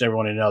 but I want each and every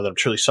one to know that I'm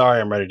truly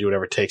sorry. I'm ready to do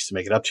whatever it takes to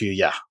make it up to you.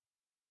 Yeah.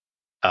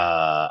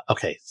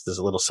 Okay. So there's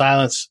a little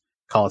silence.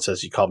 Colin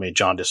says, you called me a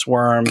jaundiced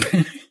worm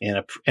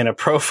in a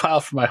profile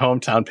for my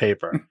hometown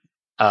paper.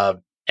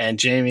 And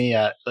Jamie,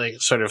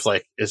 is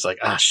like,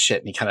 ah, shit.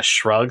 And he kind of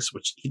shrugs,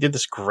 which he did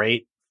this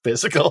great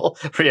physical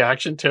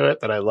reaction to it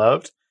that I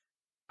loved.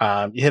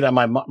 You hit on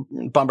my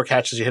Bumper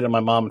catches. You hit on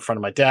my mom in front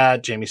of my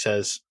dad. Jamie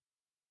says,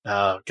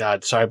 oh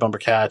God, sorry, Bumper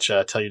Catch.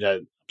 Tell you that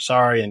I'm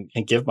sorry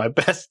and give my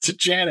best to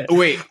Janet.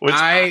 Wait,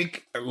 I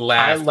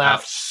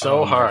laughed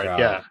so hard. God.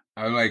 Yeah.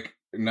 I'm like,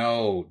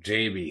 no,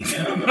 Jamie.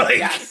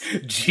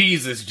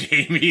 Jesus,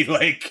 Jamie.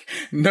 Like,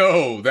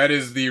 no, that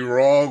is the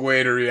wrong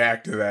way to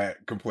react to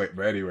that complaint.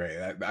 But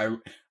anyway,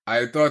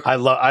 I thought I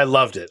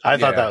loved it. I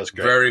thought that was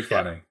great. Very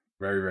funny. Yeah.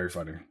 Very, very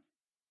funny.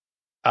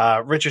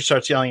 Richard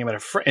starts yelling at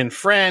him in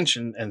French,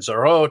 and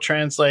Zorro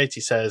translates.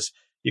 He says,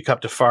 you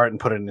cupped a fart and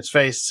put it in his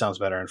face. It sounds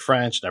better in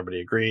French. And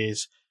everybody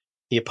agrees.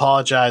 He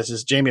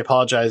apologizes. Jamie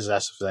apologizes,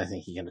 asks if there's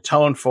anything he can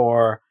atone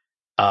for.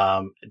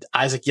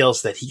 Isaac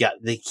yells that he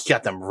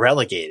got them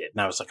relegated.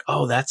 And I was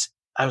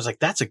like,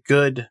 that's a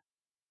good,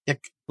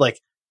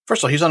 like,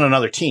 first of all, he's on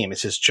another team.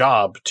 It's his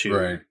job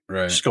to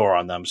score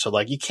on them. So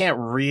like, you can't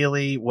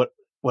really,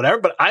 whatever,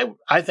 but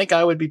I think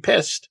I would be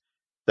pissed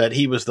that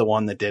he was the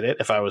one that did it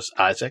if I was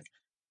Isaac.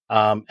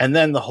 And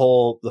then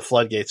the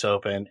floodgates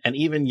open, and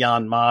even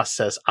Jan Maas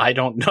says, "I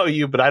don't know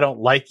you, but I don't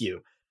like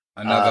you."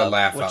 Another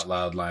laugh out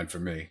loud line for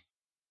me.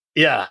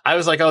 Yeah, I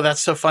was like, "Oh,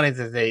 that's so funny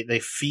that they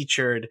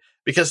featured,"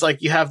 because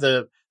like you have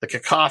the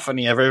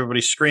cacophony of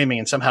everybody screaming,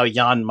 and somehow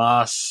Jan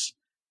Maas,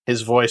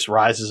 his voice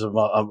rises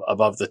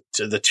above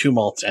the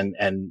tumult,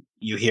 and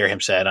you hear him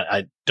say,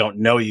 "I don't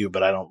know you,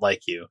 but I don't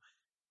like you."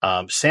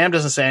 Sam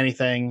doesn't say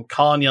anything.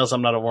 Colin yells,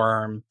 "I'm not a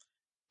worm."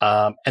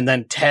 And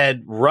then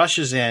Ted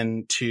rushes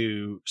in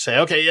to say,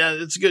 "Okay, yeah,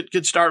 it's a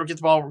good start. Way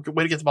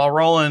to get the ball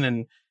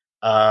rolling,"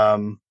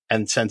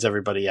 and sends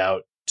everybody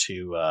out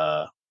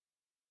to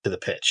the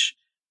pitch.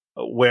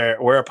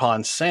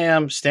 Whereupon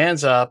Sam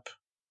stands up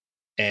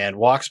and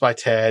walks by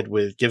Ted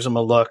gives him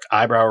a look,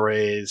 eyebrow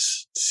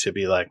raise, to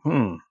be like,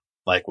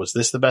 like, was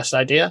this the best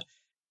idea?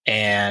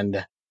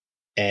 And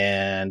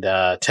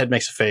Ted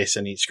makes a face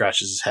and he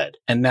scratches his head.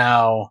 And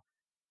now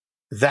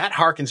that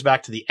harkens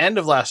back to the end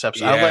of last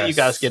episode. Yes. I'll let you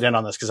guys get in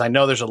on this because I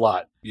know there's a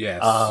lot.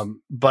 Yes.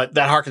 But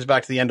that harkens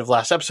back to the end of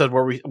last episode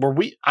where we,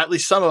 at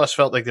least some of us,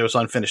 felt like there was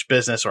unfinished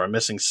business or a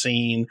missing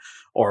scene,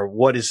 or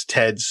what is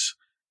Ted's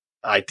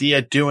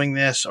idea doing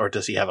this, or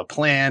does he have a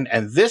plan?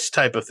 And this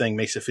type of thing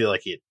makes it feel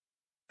like he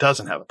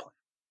doesn't have a plan.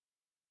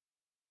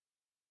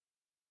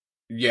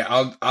 Yeah,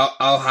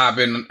 I'll hop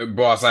in,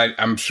 boss.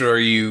 I'm sure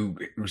you,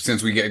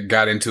 since we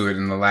got into it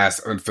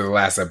for the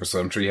last episode,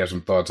 I'm sure you have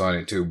some thoughts on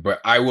it too.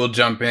 But I will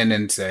jump in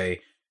and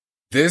say,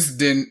 I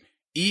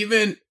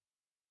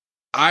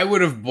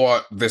would have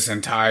bought this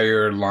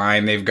entire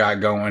line they've got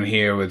going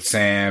here with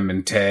Sam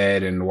and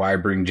Ted and why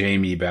bring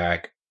Jamie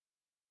back.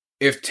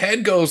 If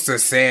Ted goes to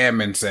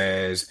Sam and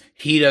says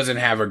he doesn't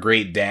have a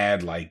great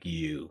dad like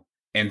you,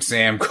 and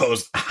Sam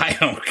goes, "I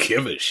don't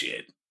give a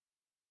shit."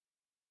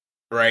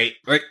 Right?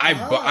 Like,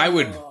 I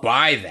would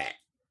buy that.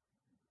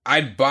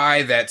 I'd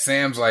buy that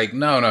Sam's like,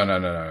 no.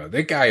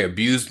 That guy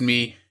abused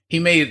me. He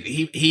made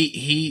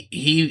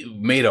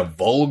a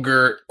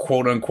vulgar,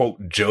 quote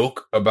unquote,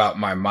 joke about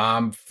my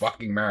mom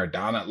fucking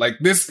Maradona. Like,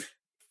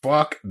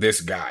 fuck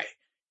this guy.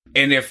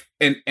 And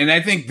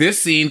I think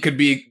this scene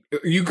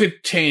you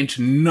could change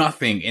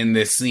nothing in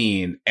this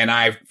scene, and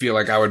I feel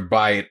like I would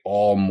buy it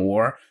all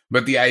more.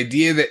 But the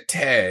idea that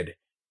Ted,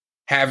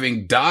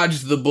 having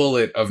dodged the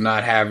bullet of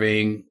not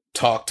having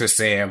talk to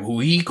Sam,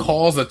 who he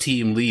calls a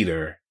team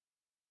leader,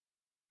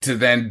 to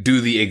then do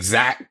the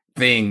exact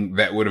thing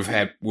that would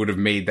have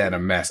made that a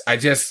mess.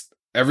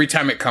 Every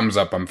time it comes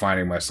up, I'm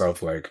finding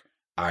myself like,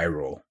 eye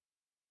roll.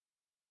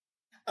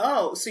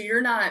 Oh, so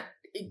you're not.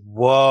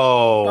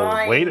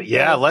 Whoa! Wait,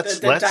 yeah. Let's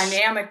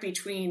dynamic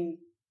between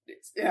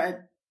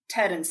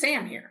Ted and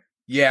Sam here.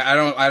 Yeah,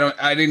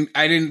 I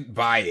didn't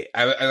buy it.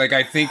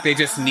 I think they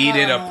just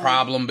needed a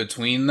problem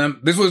between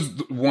them. This was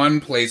one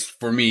place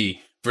for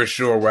me, for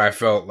sure, where I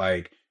felt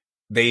like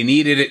they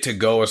needed it to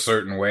go a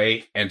certain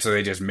way, and so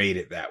they just made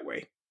it that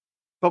way.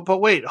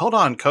 But wait, hold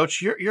on,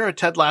 Coach. You're a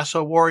Ted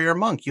Lasso warrior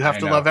monk. You have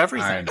to love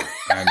everything.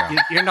 I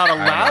know. You're not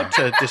allowed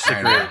to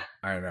disagree.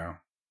 I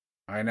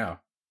know.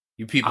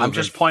 You people. I'm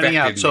just pointing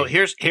out. So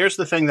here's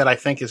the thing that I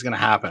think is going to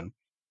happen.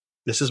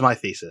 This is my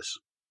thesis.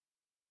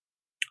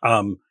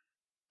 There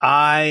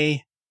are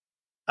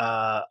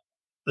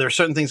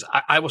certain things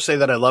I will say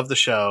that I love the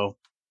show,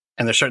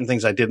 and there's certain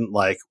things I didn't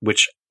like,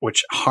 which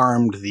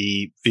harmed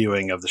the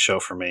viewing of the show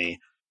for me.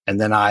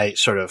 And then I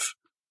sort of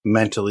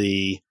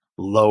mentally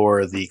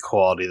lower the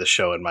quality of the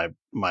show in my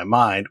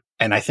mind.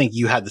 And I think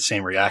you had the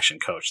same reaction,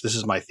 Coach. This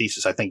is my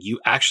thesis. I think you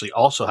actually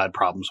also had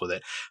problems with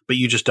it, but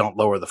you just don't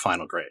lower the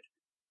final grade.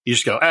 You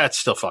just go, it's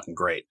still fucking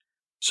great.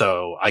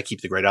 So I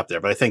keep the grade up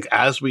there. But I think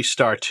as we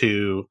start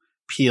to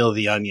peel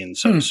the onion,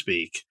 so to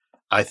speak,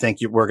 I think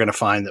we're going to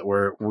find that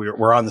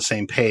we're on the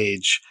same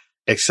page,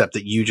 except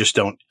that you just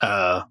don't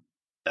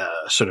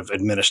sort of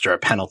administer a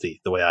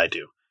penalty the way I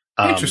do.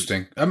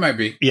 Interesting. That might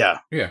be. Yeah.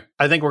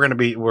 I think we're going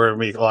to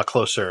be a lot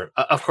closer.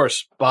 Of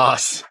course,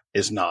 Boss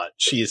is not.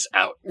 She's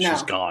out. No.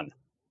 She's gone.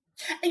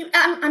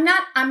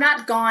 I'm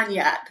not gone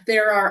yet.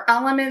 There are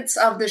elements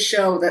of the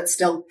show that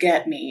still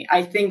get me.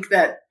 I think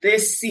that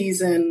this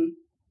season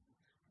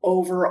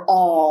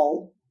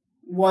overall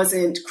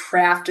wasn't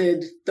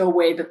crafted the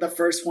way that the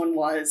first one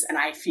was, and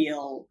I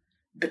feel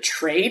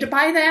betrayed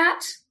by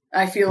that.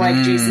 I feel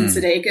like Jason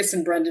Sudeikis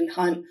and Brendan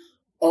Hunt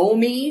owe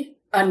me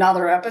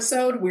another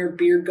episode where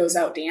Beard goes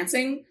out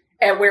dancing,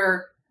 and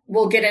where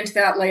we'll get into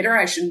that later.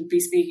 I shouldn't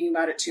be speaking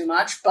about it too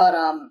much, but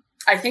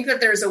I think that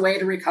there's a way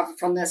to recover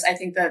from this. I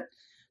think that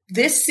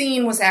this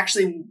scene was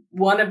actually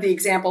one of the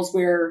examples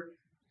where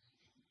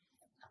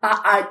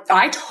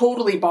I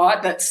totally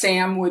bought that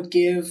Sam would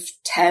give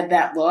Ted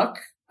that look,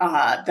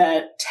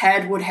 that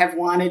Ted would have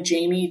wanted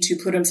Jamie to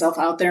put himself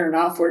out there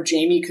enough where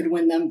Jamie could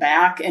win them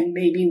back, and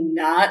maybe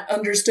not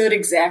understood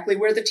exactly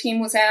where the team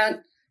was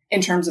at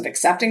in terms of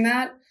accepting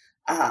that.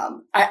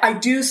 I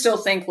do still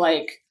think,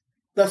 like,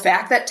 the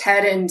fact that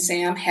Ted and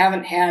Sam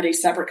haven't had a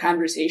separate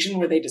conversation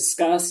where they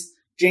discuss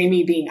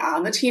Jamie being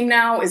on the team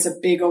now is a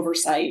big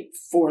oversight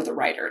for the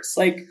writers.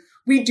 Like,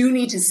 we do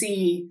need to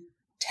see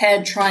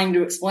Ted trying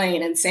to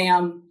explain, and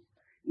Sam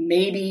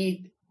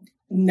maybe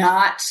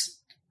not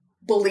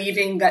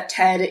believing that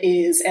Ted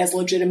is as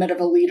legitimate of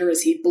a leader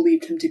as he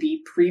believed him to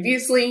be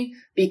previously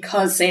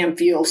because Sam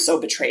feels so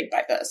betrayed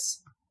by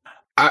this.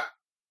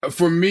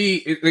 For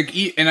me,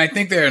 and I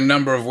think there are a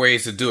number of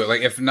ways to do it.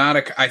 Like, if not,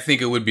 I think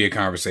it would be a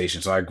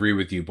conversation. So I agree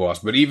with you, boss.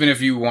 But even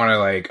if you want to,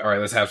 like, all right,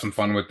 let's have some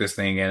fun with this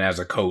thing. And as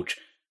a coach,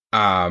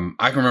 I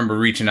can remember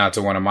reaching out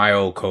to one of my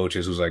old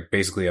coaches who's like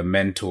basically a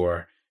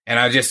mentor. And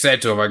I just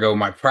said to him, I go,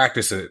 my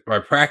practice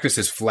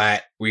is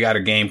flat. We got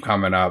a game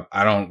coming up.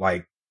 I don't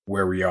like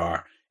where we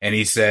are. And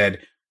he said,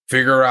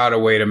 figure out a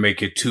way to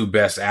make your two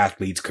best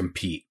athletes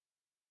compete.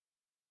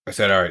 I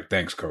said, all right,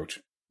 thanks, coach.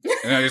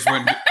 And I just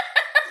went.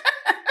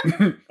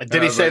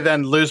 Did he say like,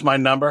 then lose my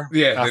number?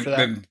 Yeah,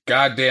 then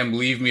goddamn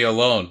leave me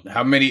alone.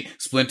 How many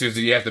splinters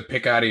do you have to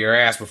pick out of your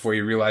ass before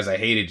you realize I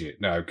hated you?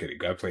 No, I'm kidding.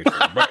 I played for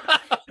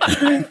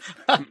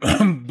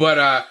him.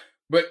 But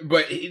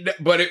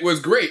it was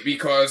great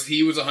because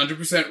he was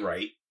 100%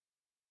 right.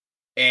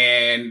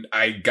 And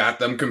I got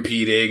them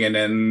competing, and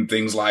then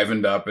things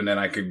livened up, and then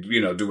I could,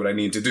 do what I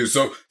need to do.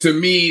 So to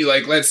me,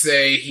 like, let's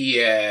say he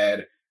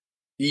had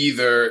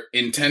either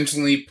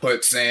intentionally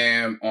put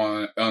Sam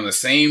on the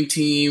same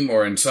team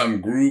or in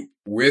some group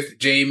with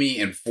Jamie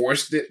and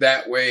forced it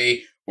that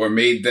way, or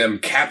made them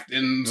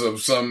captains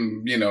of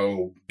some,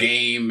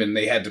 game and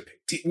they had to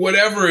pick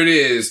whatever it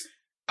is.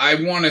 I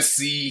want to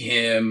see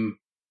him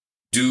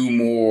do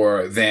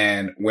more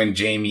than when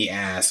Jamie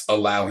asks,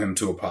 allow him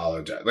to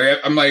apologize. Like,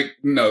 I'm like,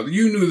 no,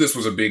 you knew this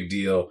was a big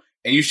deal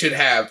and you should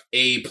have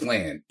a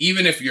plan,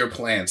 even if your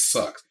plan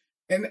sucks.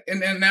 And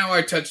now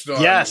I touched on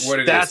what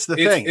it is. That's the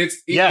thing.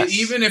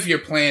 Even if your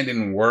plan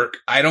didn't work,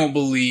 I don't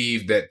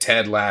believe that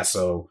Ted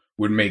Lasso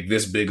would make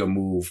this big a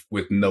move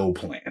with no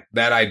plan.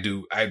 That I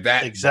do.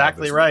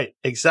 Exactly right.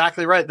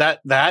 Exactly right.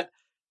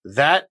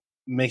 That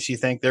makes you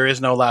think there is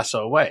no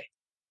Lasso way.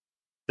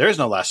 There is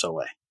no Lasso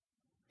way.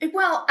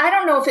 Well, I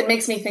don't know if it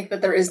makes me think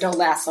that there is no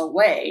Lasso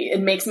way.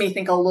 It makes me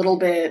think a little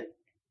bit,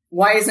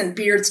 why isn't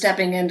Beard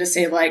stepping in to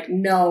say, like,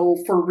 no,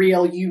 for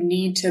real, you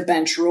need to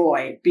bench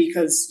Roy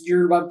because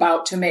you're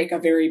about to make a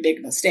very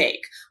big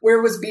mistake?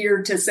 Where was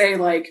Beard to say,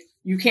 like,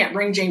 you can't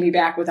bring Jamie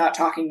back without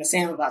talking to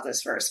Sam about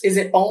this first? Is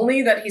it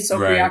only that he's so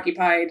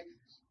preoccupied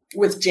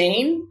with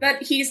Jane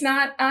that he's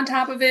not on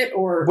top of it?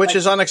 Or which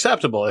is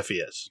unacceptable if he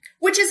is.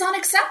 Which is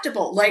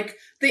unacceptable. Like,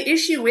 the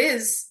issue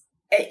is,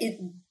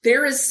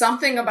 there is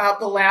something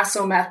about the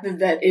Lasso method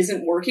that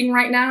isn't working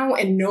right now,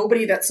 and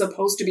nobody that's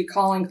supposed to be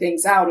calling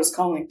things out is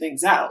calling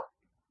things out.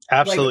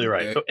 Absolutely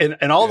right.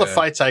 And all the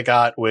fights I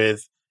got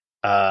with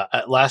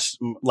at last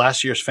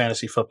year's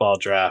fantasy football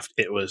draft,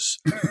 it was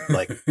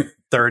like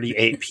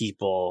 38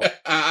 people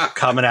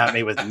coming at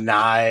me with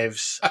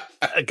knives,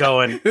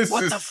 going,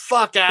 "What the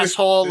fuck,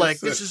 asshole!" Like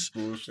this is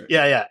bullshit.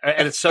 Yeah,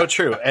 and it's so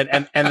true.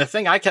 And the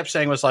thing I kept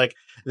saying was like,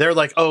 they're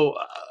like, oh.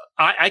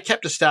 I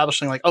kept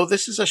establishing like, oh,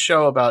 this is a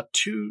show about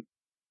two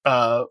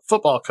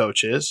football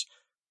coaches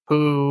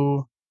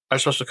who are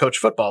supposed to coach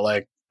football.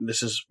 Like,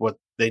 this is what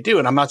they do.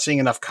 And I'm not seeing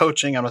enough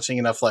coaching. I'm not seeing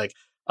enough like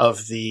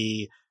of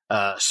the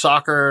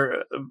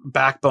soccer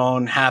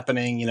backbone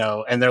happening,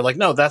 and they're like,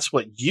 no, that's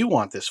what you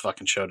want this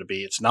fucking show to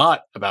be. It's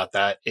not about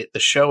that. The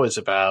show is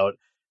about,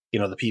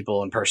 the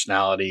people and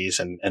personalities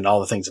and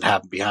all the things that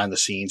happen behind the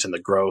scenes and the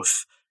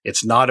growth.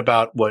 It's not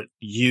about what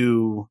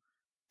you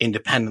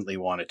independently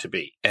want it to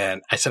be.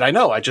 And I said, I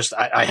know,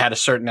 I had a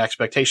certain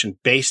expectation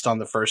based on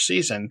the first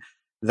season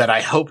that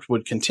I hoped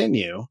would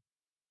continue.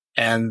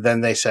 And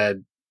then they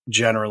said,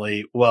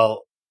 generally,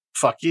 well,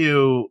 fuck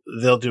you.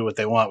 They'll do what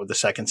they want with the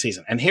second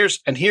season. And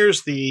here's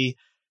the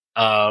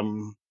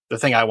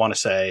thing I want to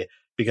say,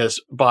 because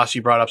boss,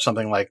 you brought up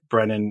something like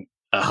Brendan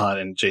Hunt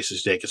and Jason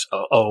Sudeikis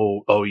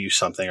owe you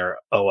something or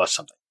owe us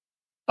something.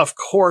 Of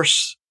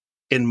course,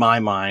 in my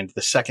mind,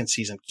 the second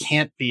season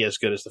can't be as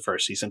good as the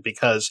first season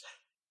because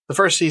the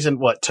first season,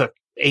 took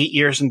 8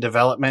 years in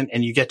development,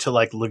 and you get to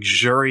like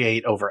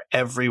luxuriate over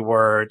every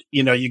word.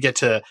 You get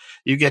to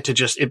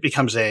just, it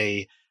becomes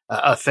a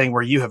thing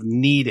where you have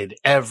needed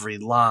every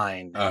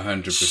line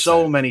 100%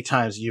 so many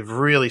times. You've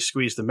really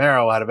squeezed the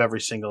marrow out of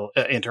every single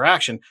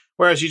interaction,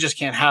 whereas you just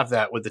can't have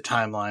that with the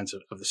timelines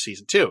of the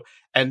season 2.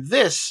 And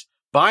this,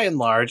 by and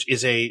large,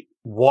 is a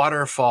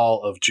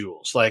waterfall of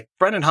jewels. Like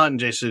Brendan Hunt and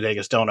Jason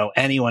Sudeikis don't owe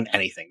anyone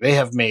anything. They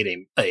have made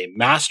a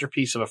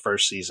masterpiece of a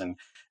first season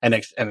and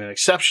an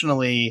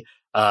exceptionally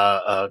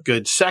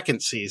good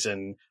second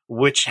season,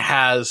 which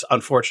has,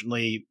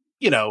 unfortunately,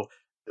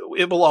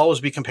 it will always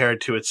be compared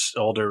to its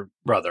older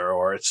brother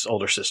or its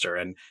older sister,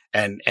 and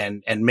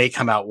may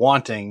come out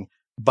wanting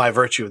by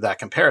virtue of that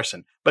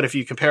comparison. But if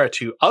you compare it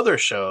to other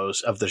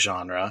shows of the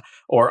genre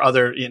or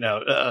other,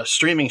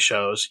 streaming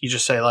shows, you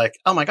just say like,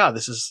 oh my God,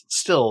 this is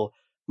still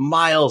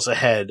miles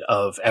ahead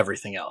of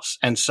everything else.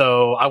 And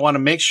so I want to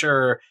make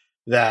sure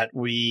that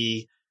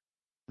we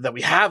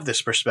have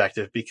this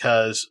perspective,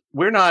 because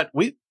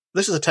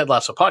this is a Ted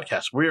Lasso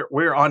podcast.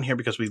 We're on here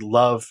because we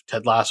love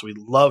Ted Lasso. We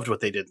loved what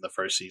they did in the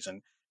first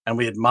season, and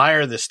we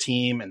admire this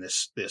team and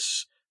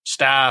this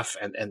staff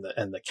and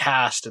the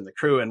cast and the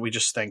crew. And we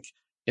just think,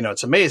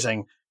 it's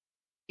amazing.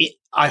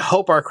 I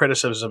hope our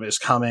criticism is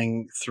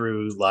coming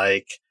through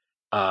like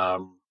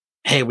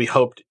hey, we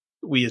hoped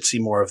we'd see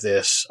more of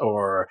this,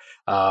 or,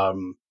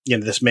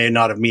 this may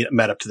not have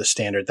met up to the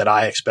standard that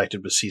I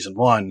expected with season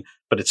 1,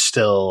 but it's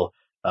still,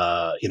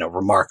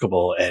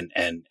 remarkable and,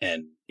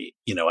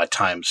 at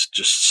times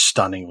just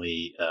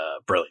stunningly,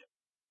 brilliant.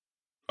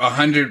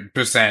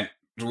 100%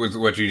 with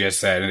what you just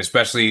said, and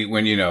especially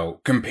when,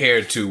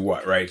 compared to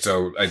what, right?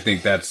 So I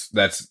think that's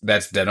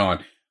dead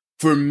on.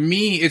 For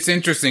me, it's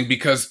interesting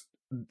because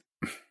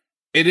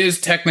it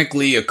is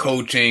technically a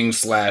coaching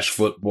 /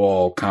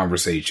 football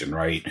conversation,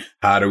 right?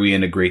 How do we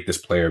integrate this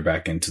player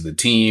back into the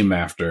team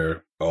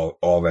after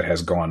all that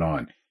has gone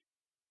on?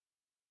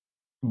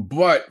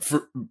 But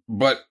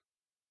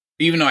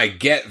even though I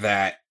get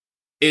that,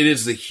 it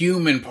is the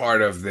human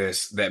part of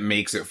this that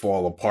makes it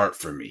fall apart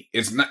for me.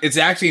 It's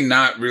actually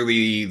not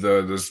really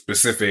the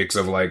specifics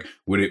of like,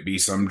 would it be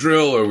some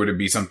drill or would it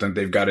be something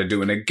they've got to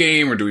do in a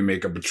game, or do we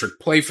make up a trick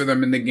play for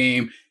them in the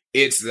game?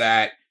 It's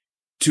that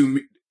to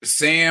me,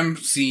 Sam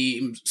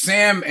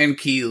and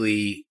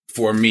Keeley,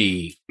 for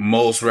me,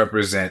 most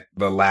represent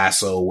the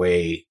lasso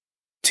way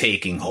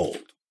taking hold.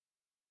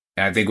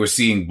 And I think we're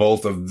seeing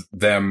both of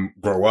them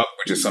grow up,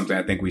 which is something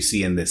I think we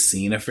see in this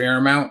scene a fair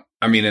amount.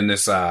 I mean, in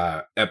this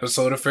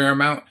episode a fair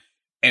amount.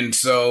 And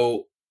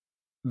so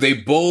they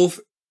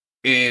both,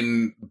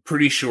 in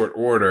pretty short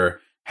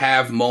order,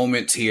 have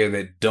moments here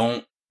that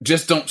don't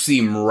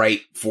seem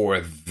right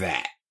for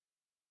that.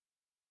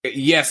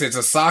 Yes, it's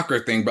a soccer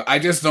thing, but I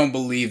just don't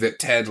believe that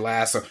Ted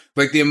Lasso,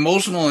 like the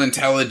emotional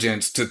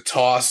intelligence to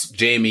toss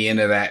Jamie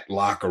into that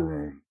locker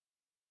room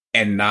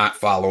and not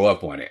follow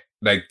up on it.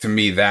 Like, to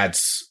me,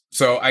 that's,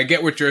 so I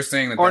get what you're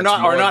saying. Or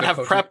not have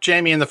prepped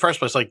Jamie in the first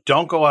place. Like,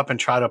 don't go up and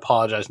try to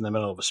apologize in the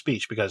middle of a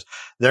speech because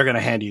they're going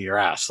to hand you your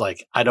ass.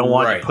 Like, I don't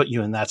want to put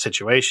you in that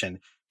situation.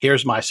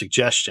 Here's my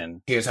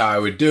suggestion. Here's how I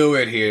would do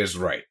it. Here's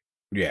right.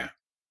 Yeah.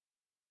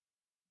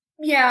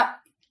 Yeah.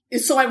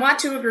 So I want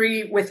to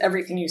agree with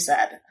everything you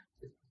said.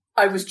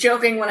 I was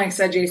joking when I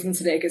said Jason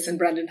Sudeikis and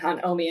Brendan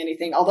Hunt owe me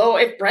anything. Although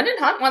if Brendan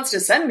Hunt wants to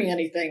send me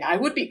anything, I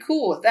would be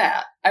cool with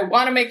that. I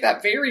want to make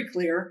that very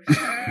clear.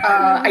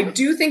 I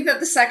do think that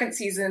the second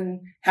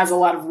season has a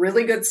lot of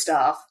really good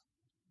stuff.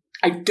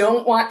 I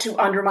don't want to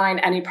undermine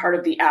any part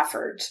of the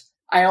effort.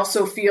 I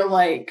also feel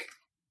like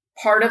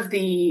part of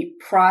the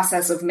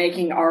process of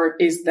making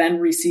art is then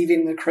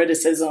receiving the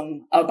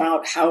criticism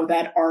about how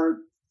that art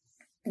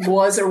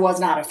was or was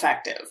not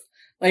effective.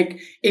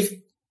 Like, if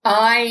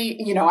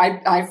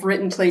I've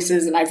written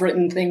places and I've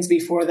written things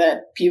before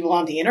that people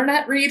on the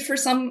internet read for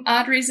some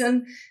odd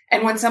reason.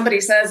 And when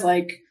somebody says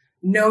like,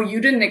 no,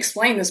 you didn't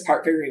explain this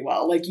part very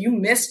well, like you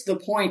missed the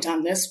point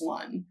on this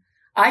one,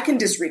 I can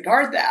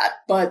disregard that.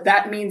 But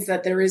that means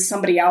that there is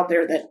somebody out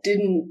there that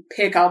didn't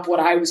pick up what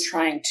I was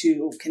trying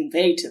to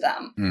convey to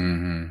them.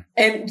 Mm-hmm.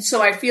 And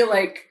so I feel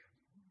like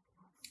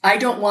I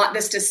don't want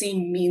this to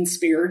seem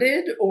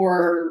mean-spirited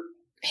or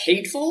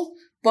hateful,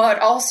 but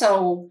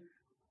also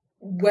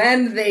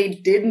when they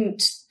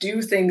didn't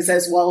do things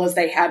as well as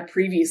they had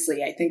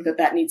previously, I think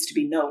that needs to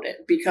be noted,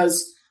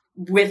 because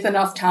with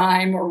enough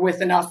time or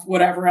with enough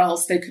whatever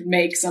else, they could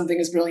make something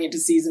as brilliant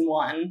as season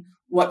 1.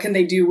 What can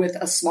they do with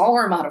a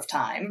smaller amount of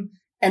time?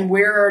 And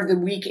where are the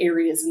weak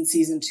areas in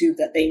season 2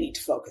 that they need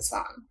to focus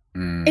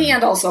on?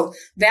 And also,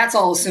 that's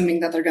all assuming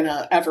that they're going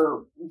to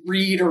ever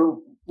read or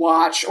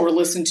watch or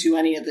listen to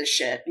any of this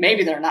shit.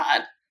 Maybe they're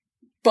not.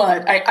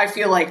 But I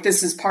feel like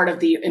this is part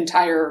of the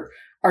entire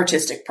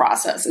artistic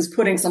process, is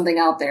putting something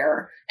out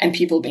there and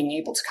people being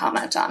able to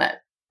comment on it.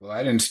 Well,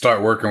 I didn't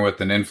start working with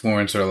an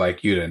influencer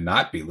like you to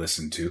not be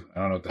listened to.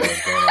 I don't know what the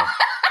hell's going on.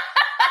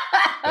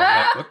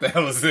 What the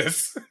hell is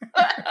this?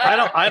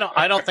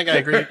 I don't think I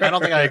agree. I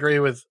don't think I agree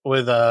with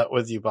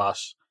you,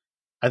 boss.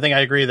 I think I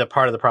agree that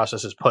part of the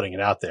process is putting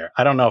it out there.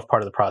 I don't know if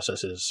part of the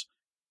process is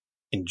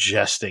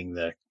ingesting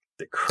the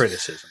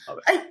criticism of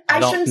it.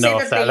 I don't know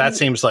if that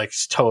seems like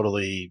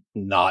totally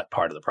not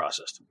part of the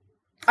process to me.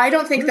 I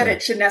don't think that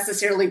it should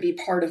necessarily be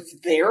part of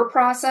their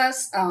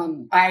process.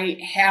 I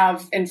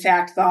have, in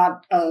fact,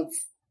 thought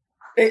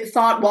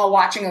while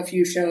watching a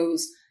few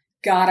shows,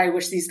 God, I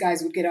wish these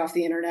guys would get off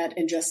the internet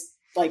and just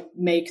like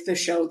make the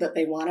show that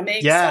they want to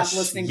make. Yes, stop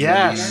listening to what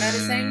the internet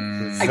is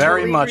saying. I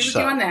Very totally much agree with so.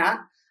 you on that.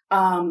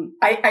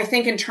 I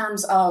think in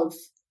terms of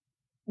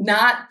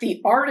not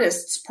the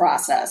artist's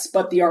process,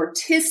 but the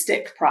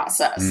artistic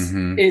process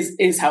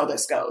is how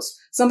this goes.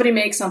 Somebody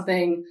makes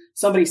something,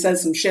 somebody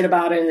says some shit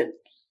about it,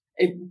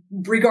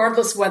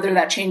 regardless whether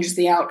that changes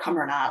the outcome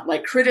or not.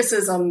 Like,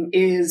 criticism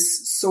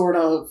is sort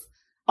of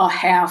a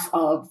half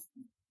of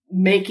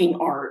making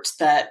art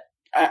that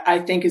I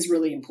think is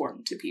really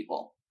important to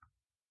people.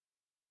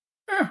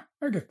 Yeah,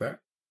 I get that.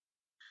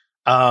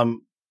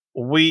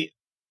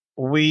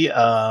 We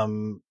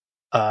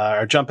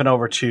are jumping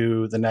over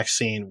to the next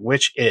scene,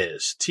 which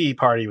is tea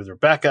party with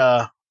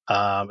Rebecca.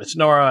 It's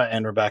Nora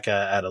and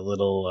Rebecca at a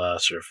little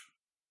sort of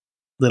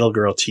little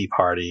girl tea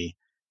party.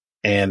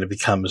 And it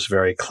becomes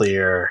very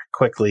clear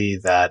quickly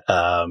that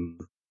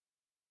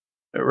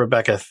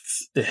Rebecca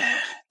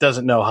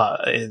doesn't know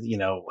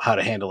how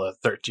to handle a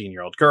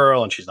 13-year-old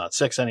girl, and she's not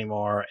 6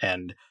 anymore.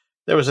 And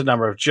there was a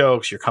number of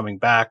jokes. You're coming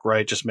back,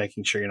 right? Just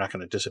making sure you're not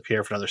going to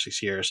disappear for another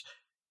 6 years.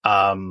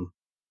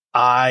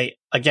 I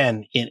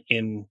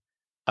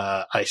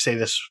say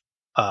this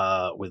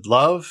with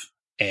love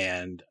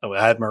and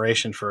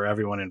admiration for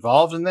everyone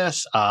involved in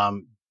this.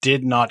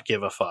 Did not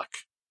give a fuck.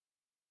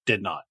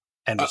 Did not,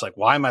 and was like,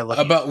 "Why am I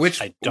looking about which?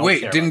 I don't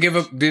Wait, care didn't give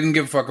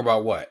a fuck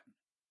about what?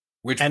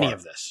 Which any part?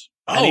 of this?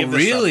 Oh,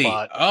 really?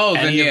 Oh,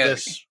 then any of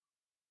this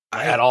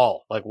at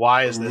all? Like,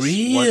 why is this?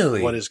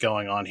 Really? What is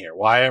going on here?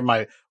 Why am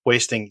I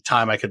wasting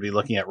time? I could be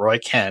looking at Roy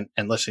Kent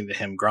and listening to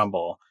him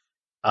grumble,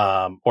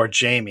 or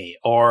Jamie,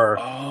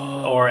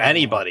 or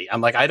anybody.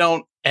 I'm like, I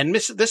don't. And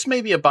this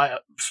may be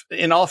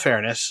in all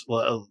fairness,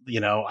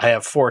 I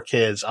have 4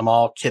 kids. I'm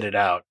all kitted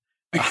out.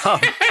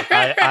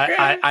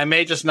 I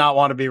may just not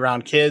want to be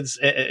around kids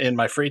in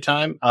my free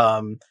time.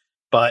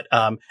 But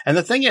and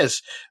the thing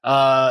is,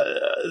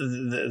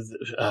 the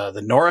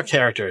Nora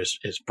character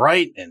is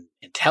bright and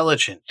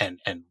intelligent and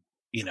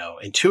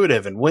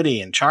intuitive and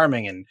witty and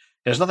charming, and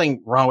there's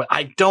nothing wrong with.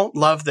 I don't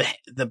love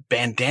the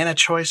bandana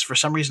choice for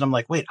some reason. I'm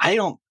like, wait, I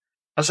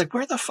was like,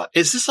 where the fuck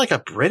is this? Like a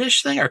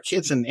British thing? Are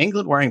kids in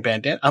England wearing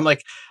bandana? I'm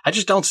like, I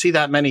just don't see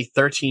that many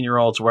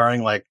 13-year-olds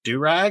wearing like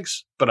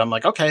do-rags. But I'm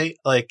like, okay,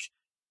 like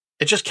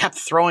it just kept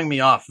throwing me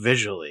off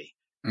visually,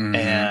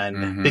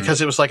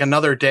 because it was like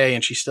another day,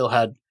 and she still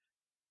had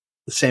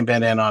the same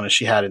bandana on as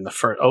she had in the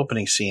first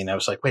opening scene. I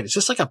was like, wait, is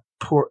this like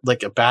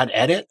a bad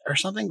edit or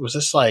something? Was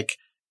this like,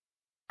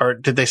 or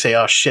did they say,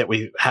 oh shit,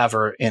 we have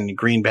her in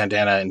green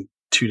bandana in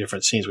 2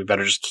 different scenes. We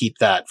better just keep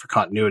that for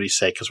continuity's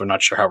sake, because we're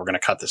not sure how we're going to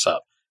cut this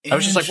up. I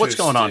was just like, what's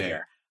going on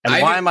here?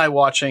 And why am I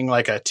watching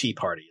like a tea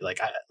party? Like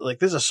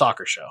this is a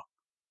soccer show.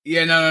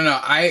 Yeah, no.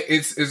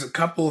 It's a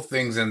couple of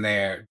things in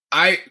there.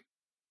 I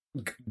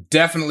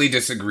definitely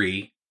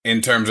disagree in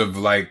terms of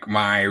like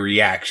my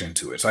reaction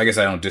to it. So I guess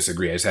I don't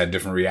disagree. I just had a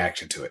different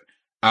reaction to it.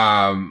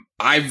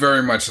 I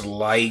very much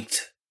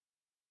liked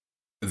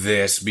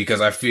this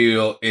because I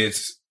feel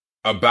it's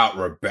about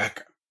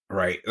Rebecca,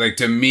 right? Like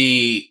to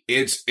me,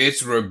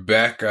 it's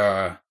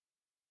Rebecca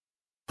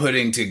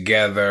putting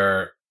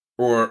together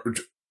or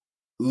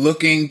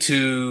looking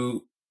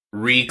to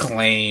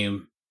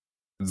reclaim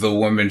the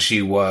woman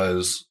she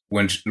was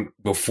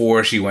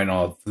before she went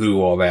all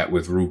through all that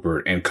with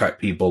Rupert and cut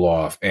people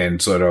off and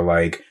sort of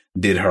like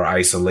did her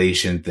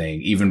isolation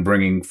thing, even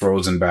bringing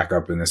Frozen back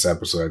up in this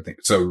episode, I think.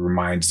 So it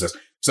reminds us.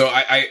 So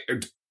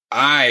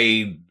I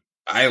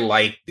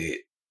liked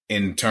it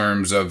in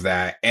terms of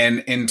that.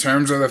 And in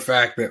terms of the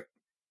fact that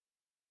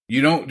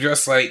you don't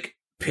just like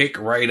pick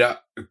right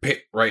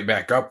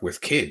back up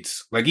with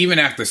kids. Like even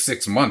after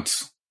 6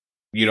 months,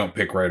 you don't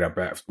pick right up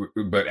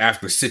but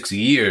after 6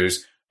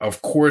 years,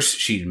 of course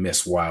she'd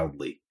miss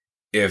wildly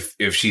if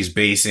she's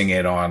basing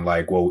it on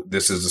like, well,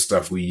 this is the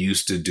stuff we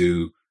used to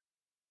do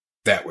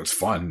that was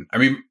fun. I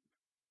mean,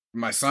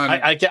 my son,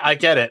 I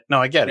get it.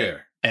 No, I get yeah. it.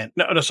 And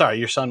no, sorry,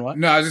 your son what?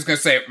 No, I was just gonna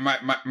say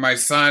my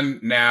son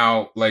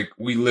now, like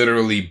we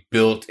literally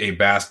built a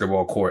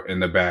basketball court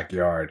in the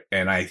backyard,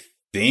 and I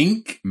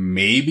think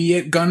maybe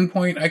at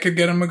gunpoint I could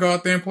get him to go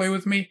out there and play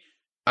with me.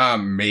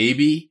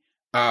 Maybe.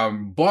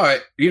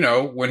 But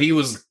when he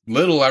was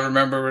little, I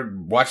remember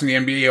watching the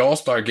NBA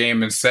All-Star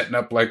game and setting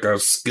up like a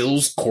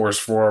skills course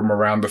for him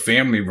around the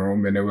family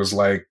room. And it was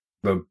like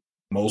the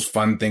most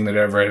fun thing that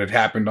ever had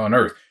happened on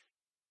earth.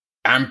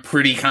 I'm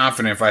pretty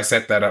confident if I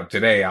set that up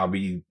today, I'll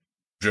be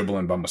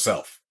dribbling by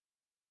myself.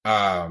 So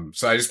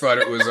I just thought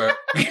it was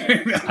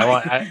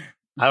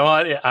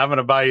I'm going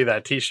to buy you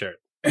that t-shirt.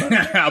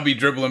 I'll be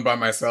dribbling by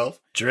myself.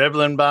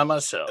 Dribbling by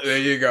myself. There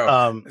you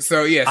go.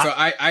 So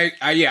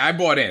I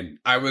bought in.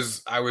 I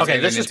was okay.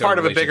 This is part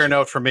of a bigger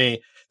note for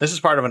me. This is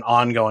part of an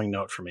ongoing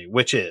note for me,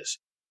 which is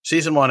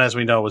season 1, as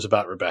we know, was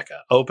about Rebecca.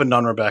 Opened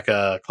on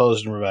Rebecca,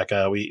 closed on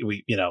Rebecca.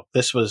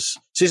 This was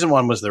season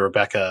 1 was the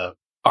Rebecca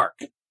arc.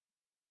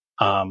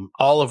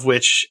 All of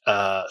which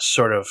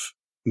sort of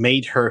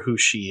made her who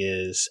she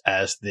is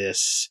as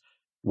this,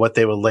 what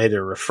they will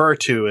later refer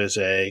to as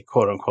a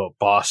quote unquote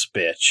boss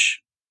bitch.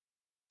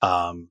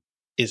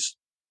 Is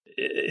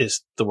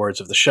the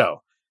words of the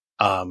show.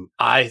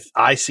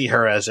 I see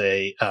her as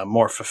a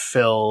more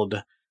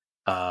fulfilled,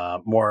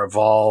 more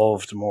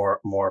evolved,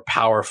 more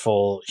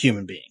powerful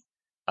human being.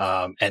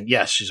 And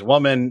yes, she's a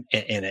woman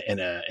in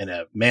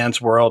a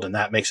man's world, and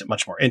that makes it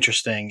much more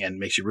interesting and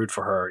makes you root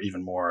for her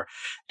even more.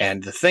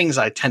 And the things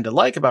I tend to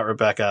like about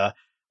Rebecca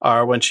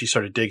are when she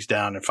sort of digs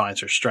down and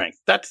finds her strength.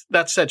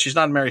 That said, she's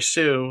not Mary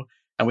Sue,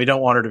 and we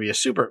don't want her to be a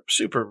super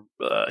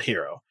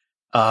hero.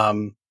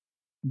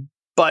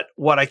 But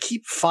what I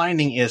keep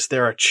finding is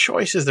there are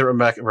choices that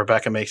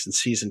Rebecca makes in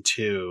season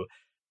 2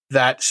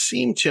 that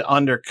seem to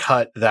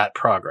undercut that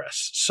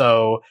progress.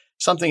 So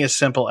something as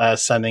simple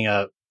as sending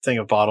a thing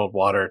of bottled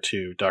water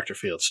to Dr.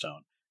 Fieldstone,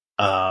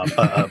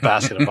 a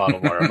basket of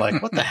bottled water. I'm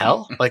like, what the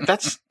hell? Like,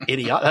 that's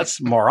idiotic. That's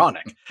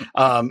moronic.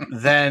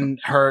 Then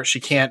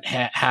she can't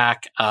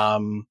hack.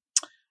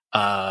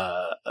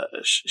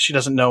 She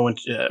doesn't know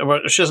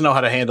she doesn't know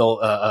how to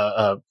handle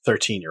a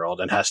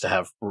 13-year-old and has to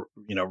have,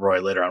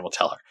 Roy later on will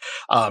tell her.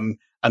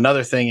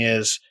 Another thing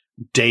is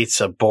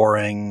dates a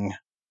boring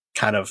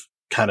kind of,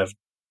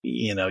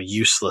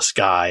 useless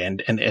guy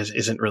and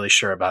isn't really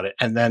sure about it.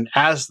 And then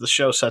as the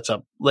show sets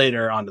up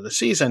later onto the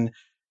season,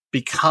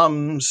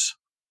 becomes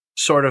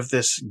sort of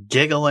this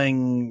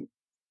giggling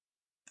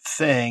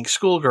thing,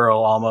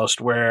 schoolgirl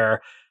almost,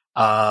 where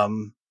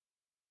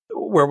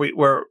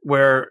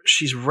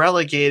she's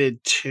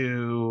relegated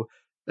to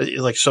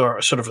like sort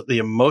of the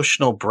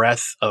emotional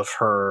breadth of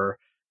her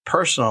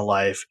personal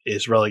life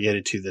is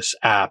relegated to this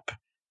app.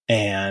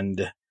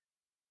 And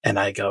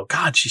I go,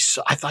 God,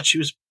 I thought she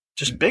was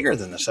just bigger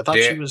than this. I thought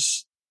she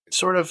was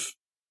sort of,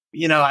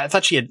 I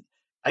thought she had,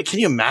 can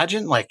you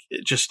imagine like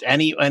just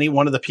any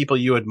one of the people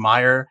you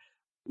admire,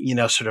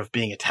 sort of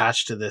being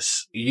attached to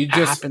this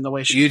app in the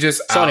way you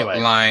just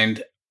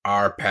outlined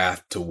our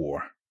path to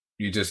war.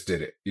 You just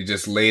did it. You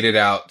just laid it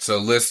out. So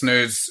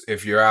listeners,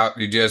 if you're out,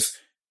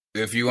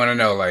 if you want to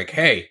know, like,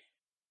 hey,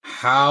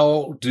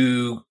 how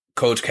do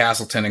Coach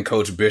Castleton and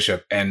Coach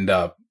Bishop end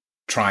up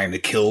trying to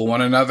kill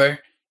one another?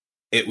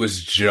 It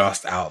was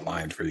just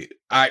outlined for you.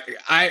 I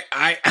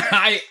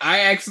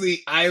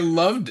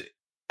loved it.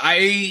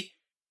 I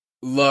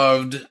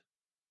loved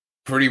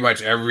pretty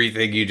much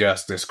everything you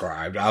just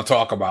described. I'll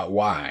talk about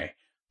why.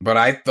 But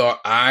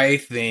I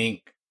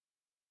think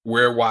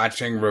we're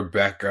watching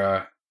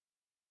Rebecca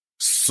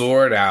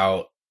sort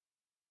out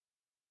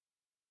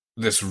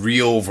this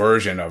real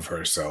version of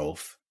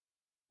herself.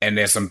 And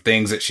there's some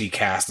things that she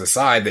cast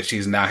aside that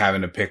she's now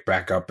having to pick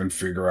back up and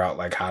figure out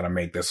like how to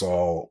make this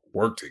all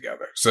work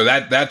together. So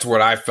that's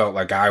what I felt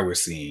like I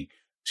was seeing.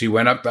 She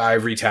went up the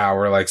ivory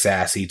tower like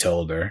Sassy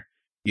told her.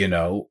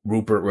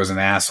 Rupert was an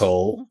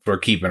asshole for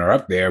keeping her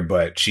up there,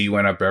 but she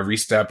went up every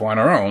step on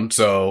her own.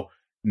 So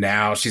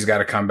now she's got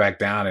to come back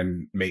down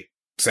and make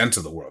sense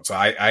of the world. So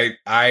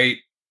I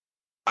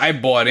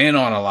bought in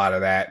on a lot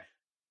of that.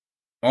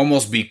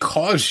 Almost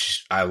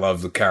because I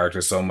love the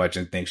character so much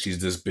and think she's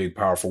this big,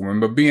 powerful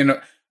woman. But being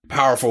a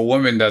powerful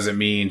woman doesn't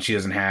mean she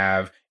doesn't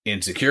have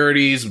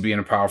insecurities. Being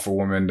a powerful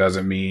woman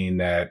doesn't mean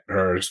that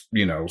her,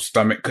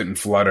 stomach couldn't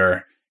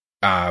flutter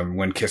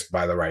when kissed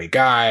by the right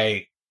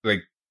guy.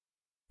 Like,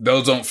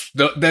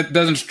 that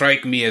doesn't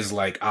strike me as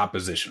like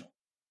oppositional.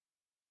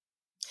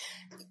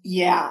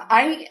 Yeah,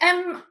 I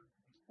am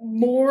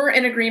more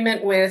in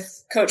agreement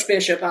with Coach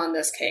Bishop on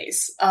this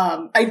case.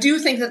 I do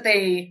think that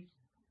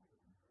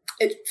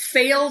it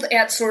failed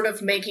at sort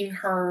of making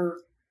her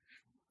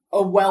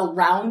a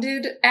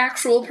well-rounded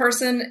actual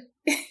person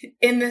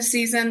in this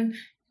season.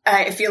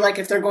 I feel like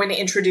if they're going to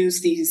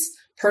introduce these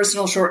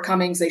personal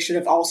shortcomings, they should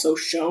have also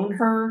shown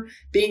her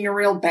being a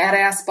real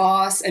badass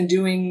boss and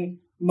doing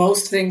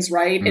most things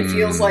right. It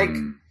feels like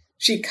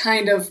she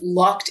kind of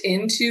lucked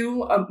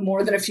into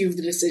more than a few of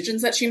the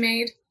decisions that she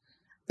made.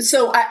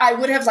 So I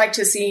would have liked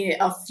to see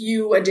a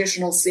few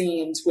additional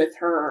scenes with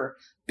her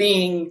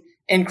being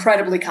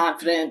incredibly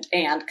confident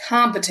and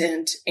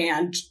competent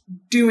and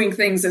doing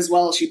things as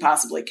well as she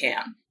possibly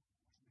can.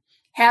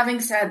 Having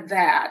said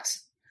that,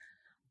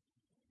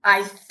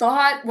 I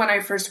thought when I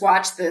first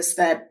watched this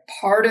that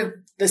part of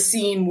the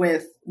scene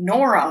with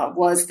Nora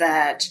was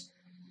that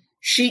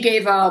she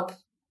gave up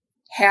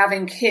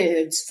having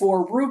kids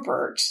for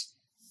Rupert,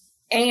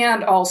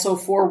 and also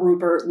for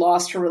Rupert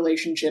lost her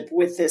relationship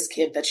with this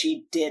kid that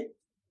she did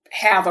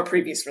have a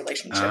previous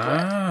relationship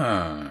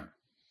with.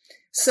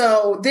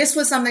 So this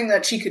was something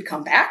that she could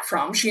come back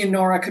from. She and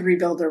Nora could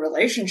rebuild their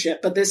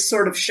relationship, but this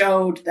sort of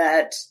showed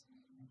that,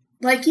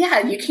 like,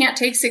 yeah, you can't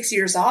take 6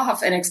 years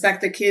off and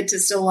expect the kid to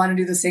still want to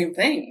do the same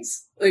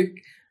things. Like,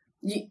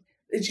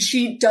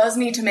 she does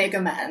need to make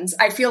amends.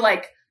 I feel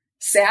like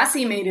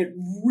Sassy made it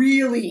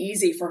really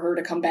easy for her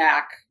to come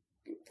back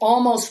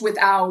almost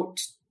without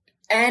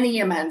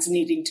any amends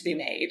needing to be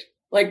made.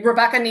 Like,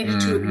 Rebecca needed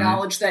to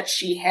acknowledge that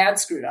she had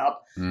screwed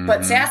up,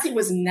 but Sassy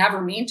was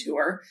never mean to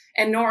her.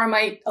 And Nora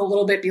might a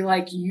little bit be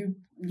like, you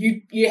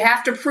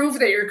have to prove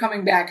that you're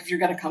coming back if you're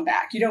going to come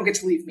back. You don't get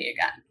to leave me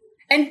again.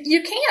 And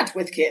you can't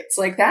with kids.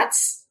 Like,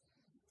 that's,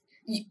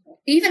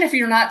 even if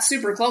you're not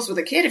super close with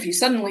a kid, if you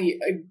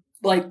suddenly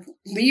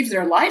leave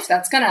their life,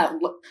 that's going to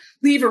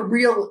leave a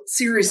real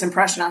serious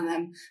impression on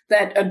them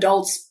that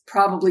adults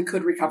probably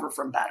could recover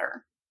from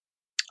better.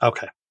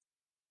 Okay.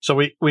 So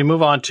we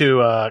move on to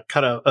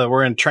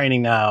we're in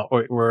training now.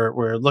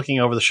 We're looking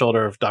over the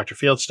shoulder of Dr.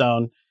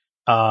 Fieldstone.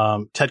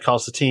 Ted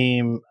calls the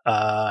team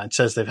and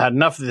says they've had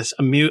enough of this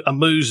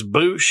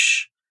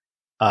amuse-bouche,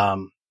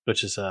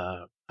 which is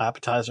a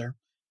appetizer,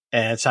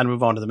 and it's time to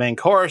move on to the main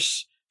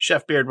course.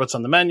 Chef Beard, what's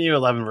on the menu?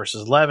 11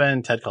 versus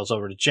 11. Ted calls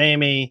over to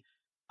Jamie,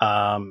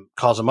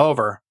 calls him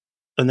over,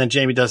 and then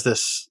Jamie does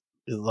this.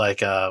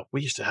 Like,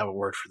 we used to have a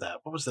word for that.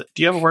 What was that?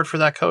 Do you have a word for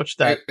that, Coach?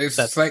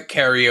 It's like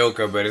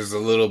karaoke, but it's a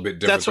little bit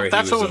different.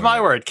 That's what was my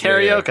word.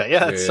 Karaoke.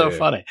 Yeah, it's so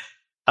funny.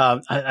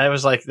 I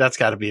was like, that's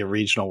got to be a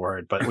regional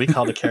word, but we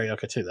called it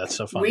karaoke too. That's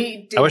so funny.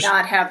 We did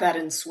not have that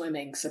in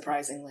swimming,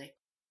 surprisingly.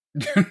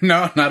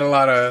 No, not a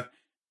lot of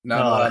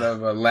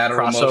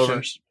lateral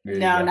crossovers.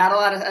 No, not a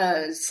lot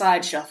of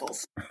side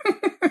shuffles.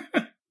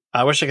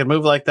 I wish I could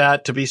move like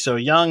that to be so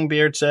young,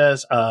 Beard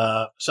says.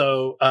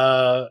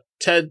 So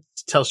Ted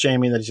tells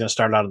Jamie that he's going to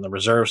start out in the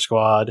reserve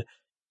squad.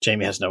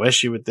 Jamie has no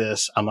issue with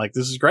this. I'm like,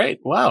 this is great.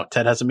 Wow.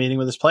 Ted has a meeting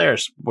with his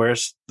players.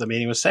 Where's the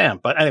meeting with Sam?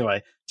 But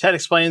anyway, Ted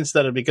explains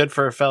that it'd be good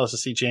for fellas to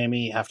see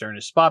Jamie have to earn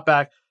his spot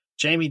back.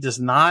 Jamie does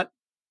not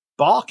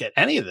balk at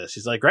any of this.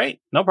 He's like,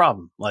 great, no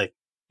problem. Like,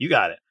 you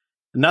got it.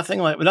 Nothing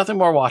more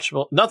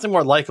watchable, nothing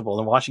more likable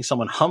than watching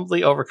someone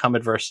humbly overcome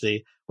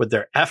adversity with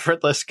their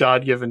effortless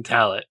God-given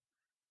talent.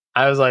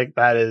 I was like,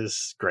 that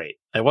is great.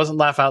 It wasn't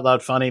laugh out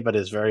loud funny, but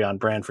it's very on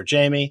brand for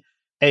Jamie.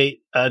 Hey,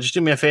 just do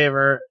me a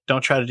favor.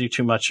 Don't try to do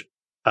too much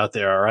out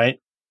there. All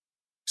right.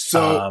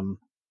 So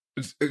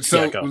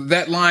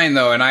that line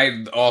though, and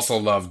I also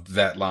loved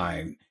that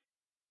line.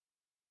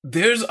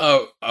 There's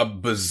a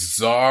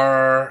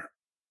bizarre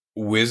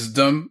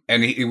wisdom,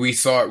 and we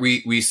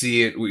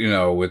see it, you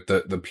know, with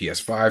the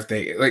PS5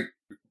 thing. Like,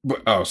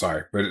 oh,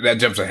 sorry, but that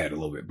jumps ahead a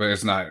little bit, but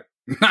it's not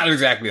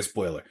exactly a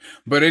spoiler.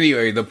 But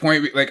anyway, the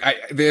point, like,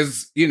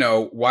 there's, you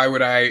know,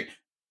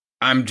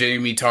 I'm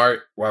Jamie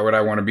Tart. Why would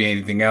I want to be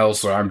anything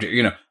else? Or I'm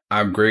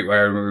great.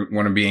 Why would I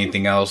want to be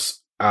anything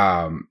else?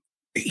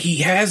 He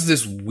has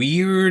this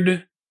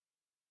weird,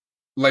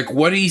 like,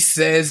 what he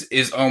says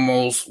is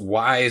almost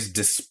wise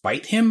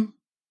despite him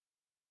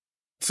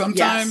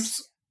sometimes.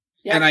 Yes.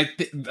 Yep. And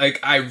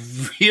I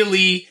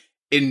really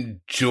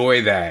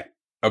enjoy that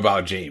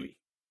about Jamie.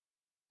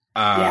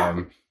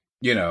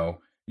 You know,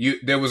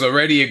 there was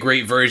already a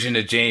great version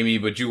of Jamie,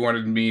 but you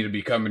wanted me to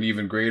become an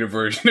even greater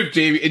version of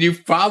Jamie, and you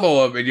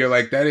follow him and you're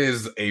like, that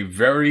is a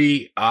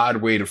very odd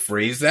way to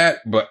phrase that,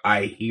 but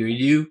I hear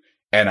you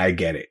and I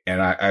get it.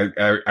 And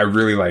I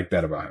really like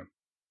that about him.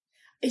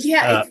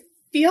 Yeah. It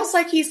feels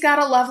like he's got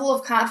a level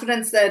of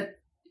confidence that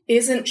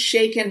isn't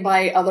shaken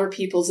by other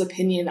people's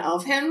opinion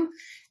of him.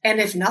 And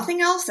if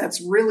nothing else,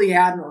 that's really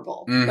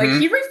admirable. Mm-hmm.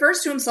 Like, he refers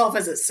to himself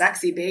as a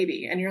sexy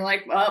baby. And you're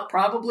like, well,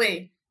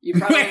 probably. You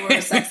probably were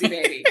a sexy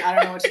baby. I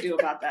don't know what to do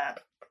about that.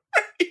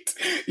 Right.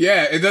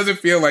 Yeah, it doesn't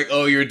feel like,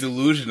 oh, you're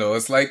delusional.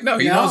 It's like, no,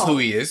 he knows who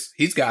he is.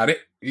 He's got it.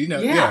 You know,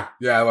 yeah,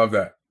 I love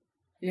that.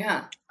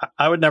 Yeah.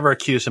 I would never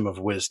accuse him of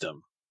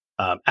wisdom.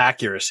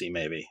 Accuracy,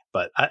 maybe.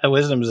 But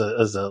wisdom is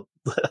a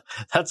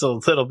that's a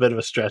little bit of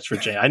a stretch for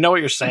Jay. I know what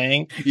you're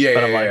saying.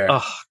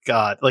 Oh,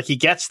 God. Like, he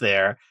gets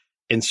there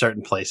in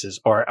certain places,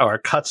 or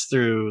cuts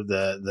through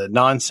the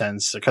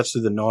nonsense, or cuts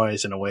through the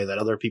noise in a way that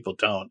other people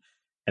don't.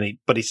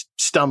 But he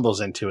stumbles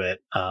into it.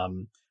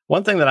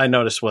 One thing that I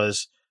noticed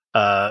was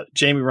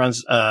Jamie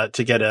runs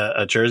to get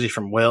a jersey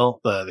from Will,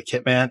 the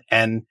kit man,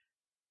 and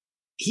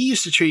he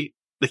used to treat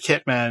the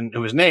kit man,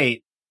 who was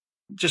Nate,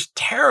 just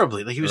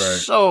terribly. Like, he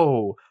was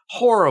so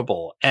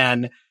horrible.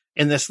 And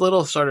in this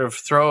little sort of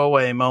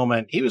throwaway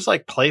moment, he was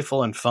like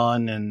playful and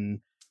fun, and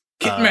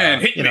kit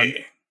man hit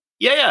me.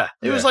 Yeah.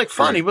 It was like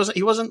fun. He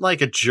wasn't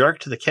like a jerk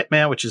to the kit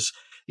man, which is,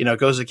 you know,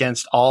 goes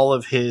against all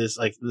of his,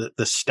 like,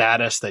 the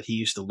status that he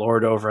used to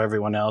lord over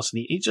everyone else.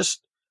 And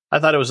I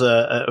thought it was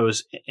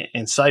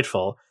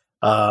insightful.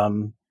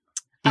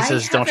 He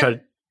says, don't try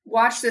to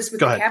watch this with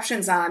the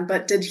captions on,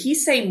 but did he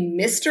say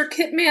Mr.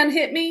 Kitman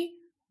hit me?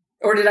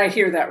 Or did I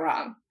hear that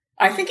wrong?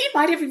 I think he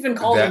might have even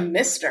called him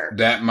Mr.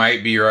 That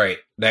might be right.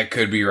 That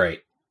could be right.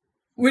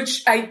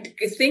 Which I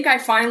think I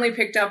finally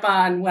picked up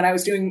on when I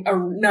was doing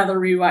another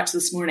rewatch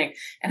this morning.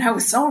 And I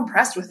was so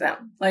impressed with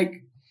them.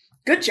 Like,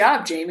 good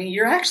job, Jamie.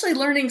 You're actually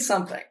learning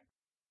something.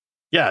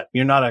 Yeah,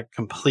 you're not a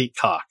complete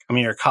cock. I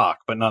mean, you're a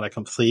cock, but not a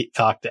complete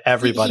cock to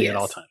everybody at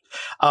all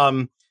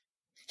times.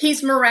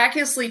 He's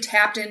miraculously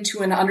tapped into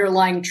an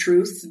underlying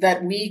truth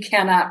that we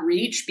cannot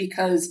reach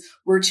because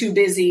we're too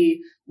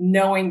busy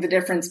knowing the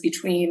difference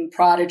between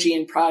prodigy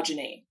and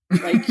progeny.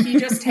 Like, he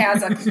just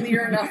has a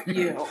clear enough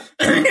view.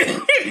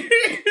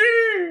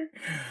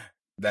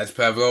 That's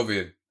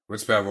Pavlovian.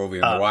 What's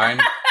Pavlovian? The wine?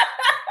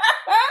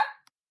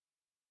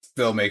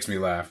 Still makes me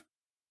laugh.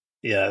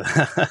 Yeah.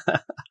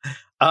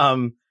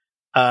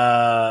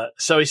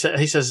 So he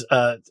says,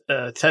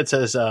 Ted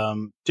says,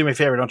 do me a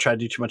favor, don't try to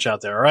do too much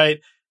out there, all right?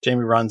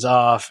 Jamie runs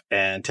off,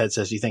 and Ted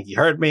says, you think he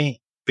heard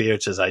me?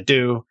 Beard says, I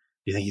do.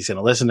 You think he's going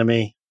to listen to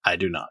me? I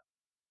do not.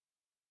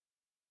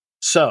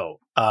 So,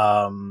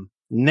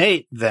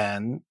 Nate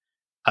then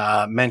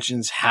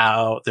mentions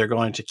how they're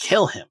going to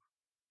kill him.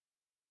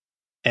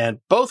 And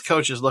both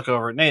coaches look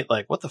over at Nate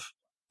like, what the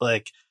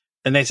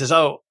and Nate says,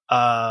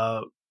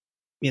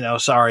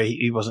 sorry,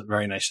 he wasn't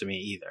very nice to me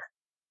either.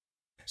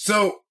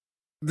 So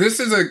this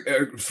is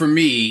for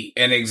me,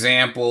 an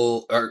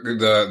example,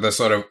 the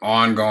sort of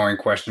ongoing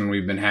question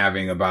we've been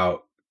having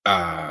about,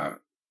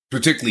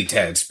 specifically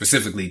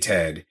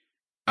Ted,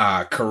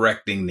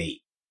 correcting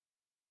Nate.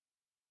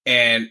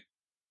 And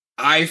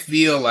I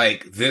feel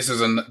like this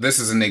is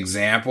an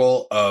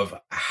example of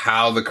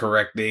how the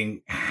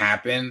correcting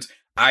happened.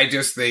 I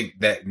just think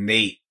that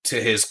Nate,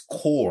 to his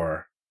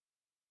core,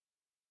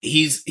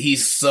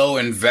 he's so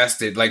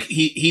invested. Like,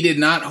 he did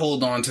not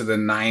hold on to the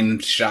 9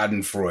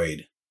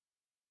 Schadenfreude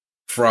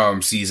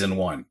from season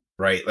 1,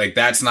 right? Like,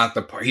 that's not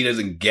the part. He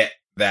doesn't get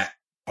that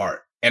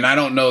part. And I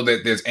don't know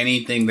that there's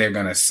anything they're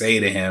going to say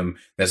to him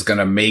that's going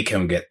to make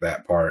him get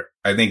that part.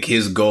 I think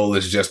his goal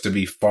is just to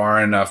be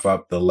far enough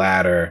up the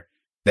ladder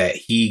that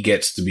he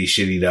gets to be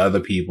shitty to other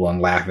people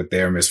and laugh at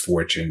their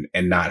misfortune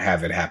and not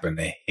have it happen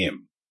to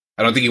him.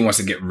 I don't think he wants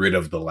to get rid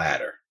of the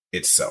ladder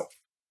itself.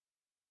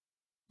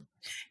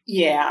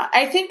 Yeah,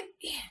 I think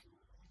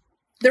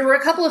there were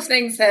a couple of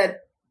things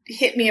that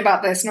hit me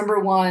about this. Number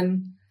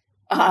one,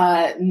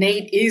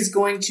 Nate is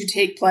going to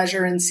take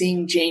pleasure in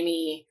seeing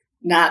Jamie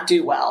not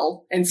do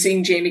well and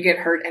seeing Jamie get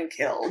hurt and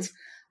killed.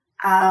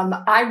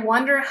 I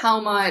wonder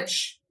how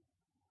much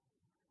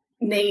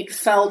Nate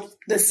felt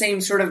the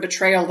same sort of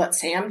betrayal that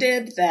Sam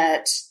did,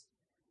 that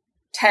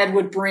Ted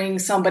would bring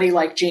somebody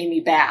like Jamie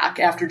back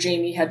after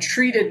Jamie had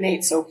treated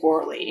Nate so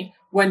poorly,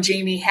 when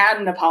Jamie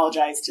hadn't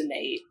apologized to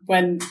Nate,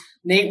 when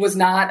Nate was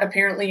not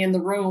apparently in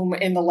the room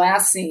in the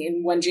last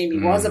scene when Jamie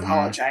was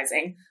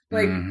apologizing.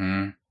 Like,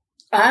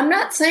 I'm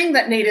not saying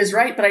that Nate is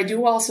right, but I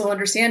do also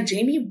understand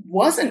Jamie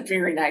wasn't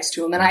very nice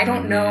to him, and I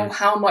don't know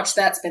how much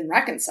that's been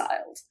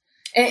reconciled.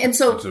 And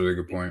so that's a really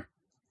good point.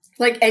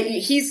 Like,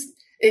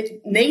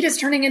 Nate is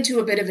turning into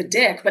a bit of a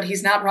dick, but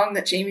he's not wrong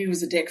that Jamie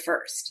was a dick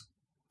first.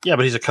 Yeah,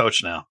 but he's a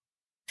coach now.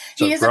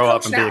 So he is grow a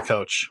coach up and now. Be a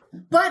coach.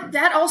 But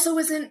that also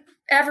isn't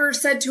ever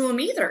said to him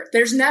either.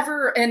 There's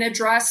never an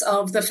address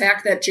of the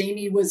fact that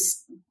Jamie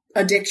was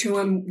a dick to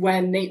him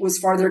when Nate was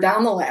farther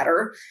down the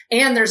ladder.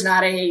 And there's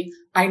not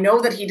I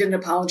know that he didn't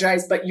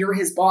apologize, but you're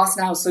his boss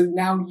now, so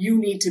now you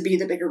need to be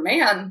the bigger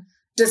man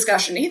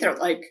discussion either.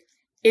 Like,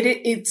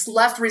 it's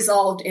left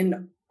resolved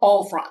in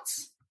all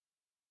fronts.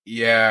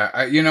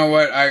 Yeah, you know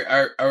what?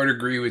 I would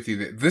agree with you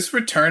that this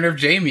return of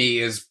Jamie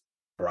is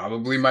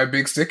probably my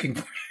big sticking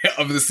point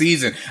of the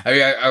season. I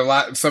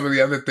mean, some of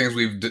the other things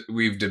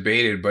we've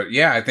debated, but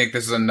yeah, I think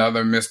this is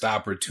another missed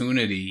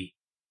opportunity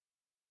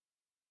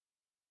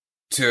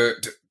to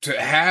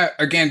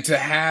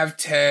have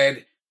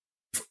Ted.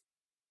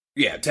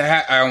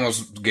 Yeah, I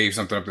almost gave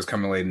something up that's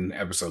coming late in the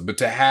episode, but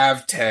to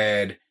have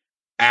Ted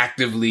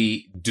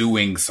actively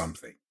doing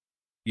something,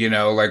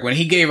 like when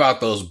he gave out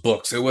those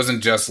books, it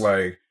wasn't just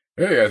like,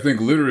 hey, I think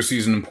literacy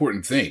is an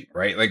important thing,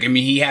 right? Like, I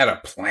mean, he had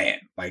a plan.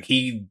 Like,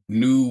 he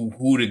knew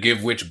who to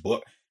give which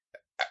book.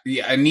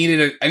 Yeah, I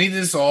needed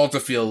this all to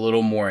feel a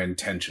little more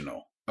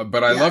intentional.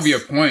 But I love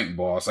your point,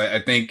 boss. I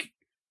think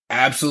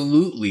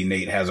absolutely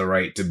Nate has a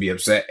right to be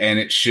upset, and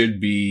it should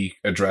be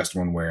addressed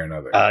one way or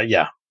another.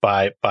 Yeah,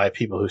 by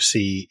people who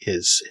see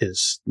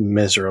his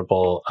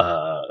miserable,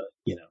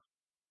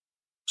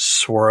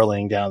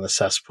 swirling down the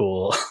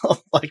cesspool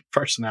like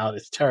personality.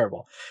 It's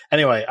terrible.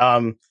 Anyway,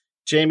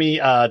 Jamie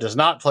does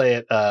not play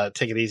it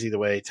take it easy the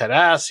way Ted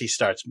asks. He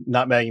starts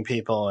nutmegging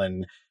people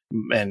and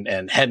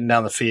heading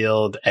down the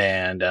field,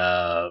 and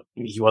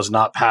he was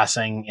not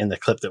passing in the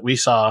clip that we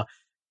saw.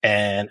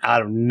 And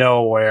out of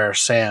nowhere,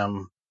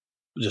 Sam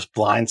just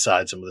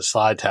blindsides him with a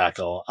slide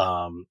tackle.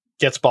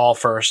 Gets ball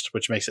first,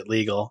 which makes it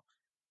legal.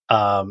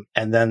 And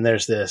then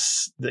there's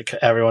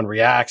everyone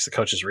reacts, the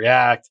coaches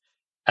react,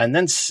 and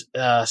then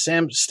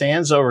Sam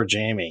stands over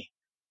Jamie.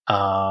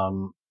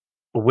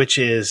 Which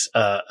is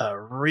a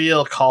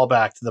real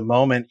callback to the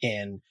moment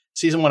in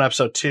season 1,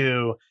 episode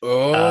 2.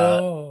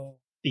 Oh,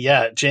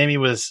 Jamie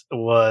was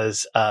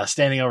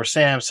standing over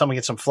Sam. Someone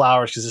get some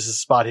flowers because this is a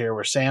spot here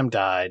where Sam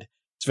died.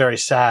 It's very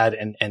sad,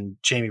 and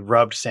Jamie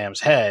rubbed Sam's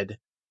head.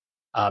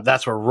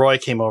 That's where Roy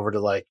came over to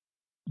like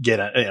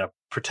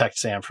protect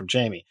Sam from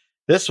Jamie.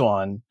 This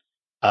one,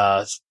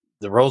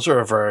 the roles are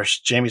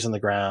reversed. Jamie's on the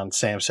ground.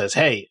 Sam says,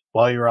 "Hey,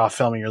 while you were off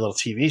filming your little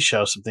TV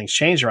show, some things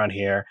changed around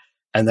here."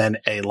 And then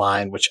a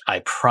line, which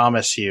I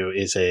promise you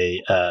is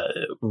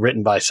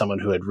written by someone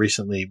who had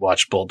recently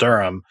watched Bull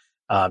Durham.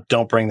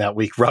 Don't bring that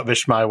weak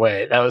rubbish my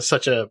way. That was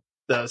such a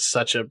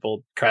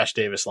Bull Crash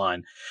Davis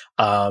line.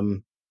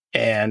 And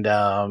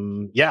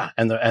then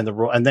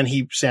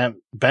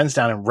Sam bends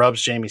down and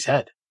rubs Jamie's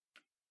head.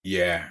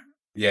 Yeah.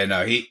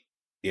 No, he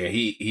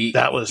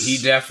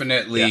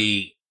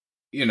definitely,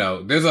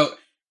 there's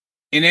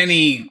in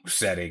any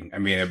setting, I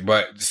mean,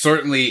 but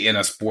certainly in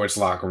a sports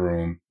locker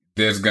room,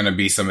 there's going to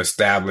be some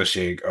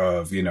establishing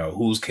of,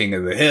 who's king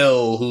of the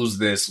hill, who's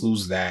this,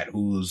 who's that,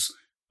 who's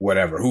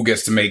whatever, who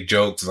gets to make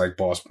jokes, like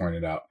Boss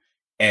pointed out.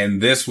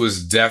 And this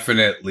was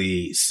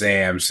definitely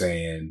Sam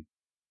saying,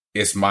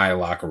 it's my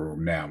locker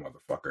room now,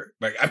 motherfucker.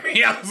 Like, I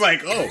mean, I was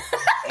like, oh.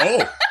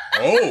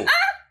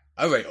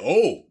 I was like,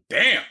 oh,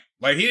 damn.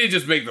 Like, he didn't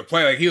just make the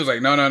play. Like, he was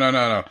like,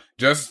 no.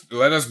 Just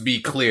let us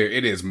be clear.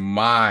 It is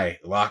my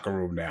locker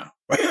room now.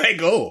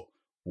 Like, oh,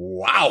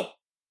 wow.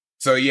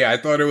 So, yeah, I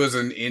thought it was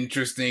an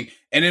interesting,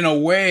 and in a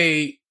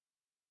way,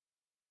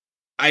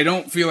 I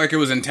don't feel like it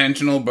was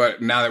intentional,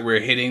 but now that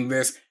we're hitting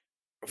this,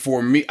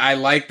 for me, I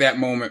like that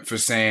moment for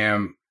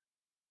Sam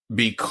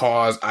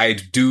because I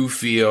do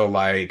feel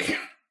like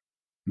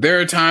there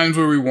are times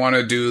where we want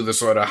to do the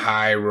sort of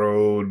high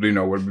road, we've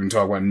been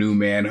talking about new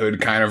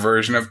manhood kind of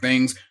version of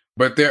things,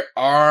 but there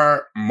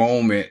are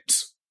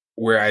moments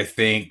where I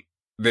think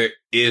there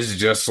is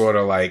just sort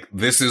of like,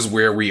 this is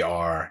where we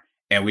are.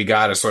 And we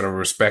got to sort of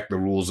respect the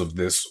rules of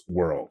this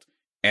world.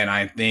 And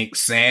I think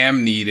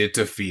Sam needed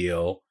to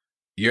feel,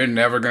 you're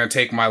never going to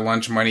take my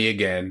lunch money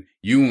again.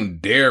 You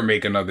won't dare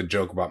make another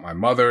joke about my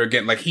mother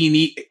again. Like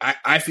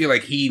I feel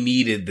like he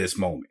needed this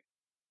moment.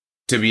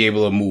 to be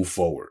able to move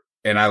forward.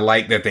 And I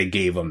like that they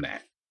gave him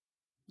that.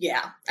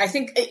 Yeah, I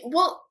think,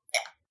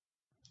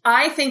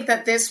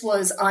 that this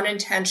was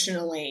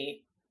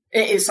unintentionally,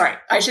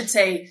 I should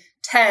say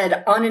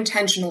Ted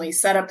unintentionally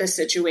set up this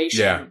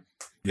situation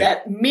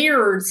that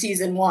mirrored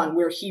season 1,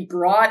 where he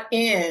brought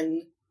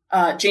in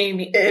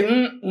Danny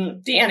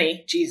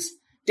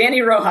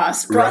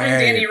Rojas, brought in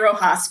Danny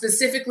Rojas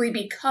specifically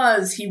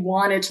because he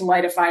wanted to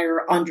light a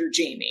fire under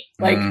Jamie.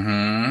 Like,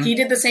 he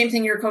did the same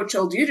thing your coach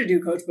told you to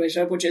do, Coach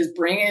Bishop, which is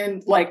bring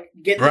in,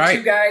 get the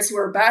two guys who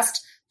are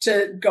best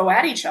to go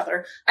at each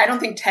other. I don't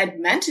think Ted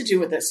meant to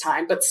do it this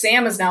time, but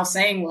Sam is now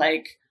saying,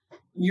 I'm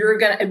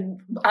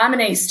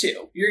an ace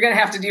too. You're going to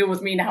have to deal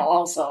with me now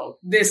also.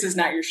 This is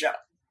not your show.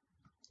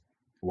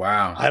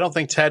 Wow. I don't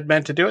think Ted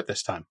meant to do it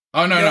this time.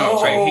 Oh, no.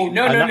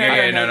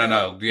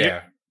 No.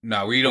 Yeah.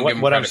 No, we don't give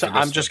him what credit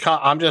I'm for this.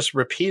 I'm just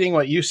repeating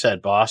what you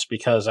said, boss,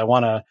 because I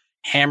want to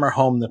hammer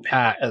home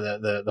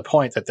the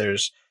point that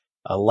there's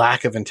a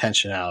lack of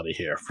intentionality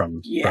here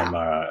from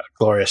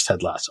glorious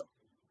Ted Lasso.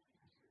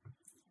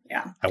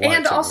 Yeah. I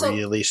want it to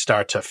really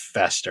start to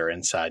fester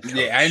inside Coach.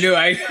 Yeah, I knew.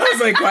 I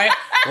was like,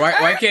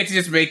 why can't you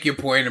just make your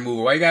point and move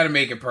it? Why you got to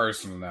make it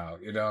personal now,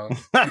 you know?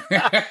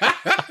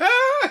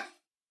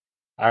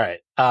 All right.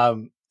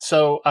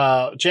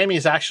 So Jamie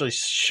is actually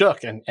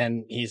shook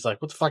and he's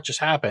like, what the fuck just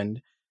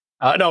happened?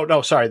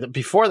 No, sorry.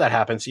 Before that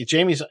happens,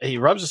 he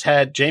rubs his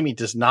head. Jamie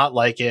does not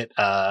like it.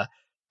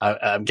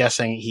 I'm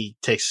guessing he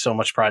takes so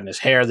much pride in his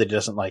hair that he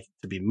doesn't like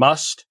to be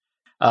mussed.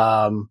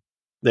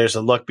 There's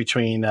a look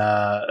between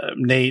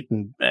Nate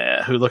and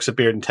who looks at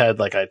Beard and Ted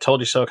like I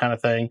told you so kind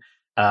of thing.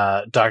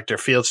 Dr.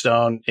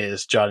 Fieldstone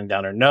is jotting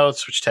down her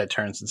notes, which Ted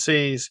turns and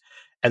sees.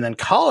 And then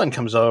Colin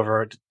comes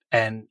over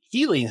and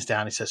he leans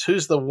down. He says,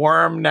 "Who's the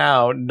worm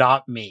now?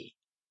 Not me."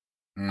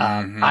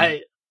 Mm-hmm.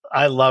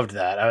 I loved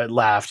that. I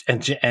laughed.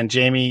 And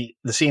Jamie,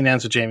 the scene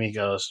ends with Jamie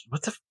goes,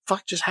 "What the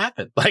fuck just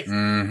happened?" Like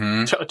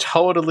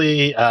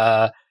totally,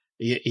 I'm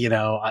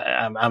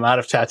out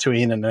of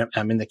Tatooine and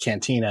I'm in the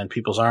cantina and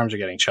people's arms are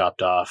getting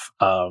chopped off.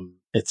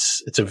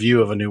 It's a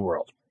view of a new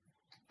world.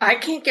 I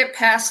can't get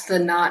past the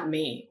 "not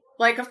me."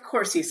 Like, of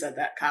course you said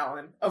that,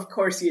 Colin. Of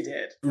course you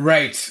did.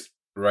 Right.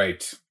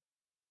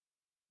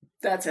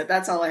 That's it.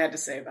 That's all I had to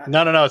say about it.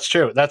 No, it's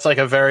true. That's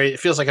it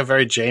feels like a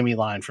very Jamie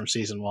line from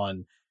season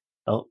 1.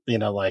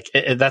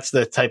 That's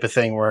the type of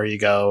thing where you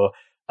go,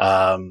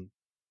 what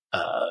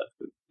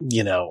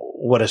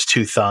is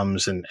 2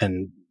 thumbs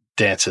and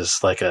dances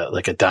like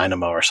a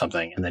dynamo or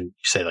something. And then you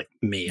say like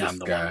me, this I'm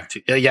the guy.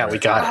 One. Yeah, we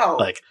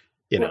got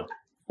it.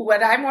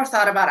 What I more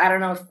thought about, I don't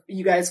know if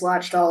you guys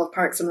watched all of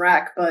Parks and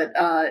Rec, but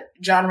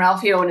John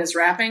Ralphio and his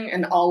rapping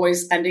and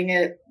always ending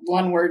it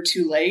one word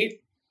too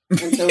late.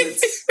 And so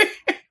it's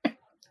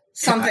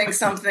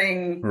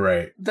something,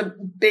 right. The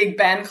Big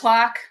Ben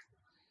clock.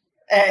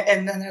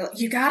 And then they're like,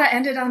 you got to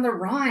end it on the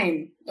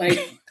rhyme.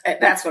 Like,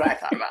 that's what I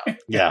thought about.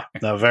 Yeah,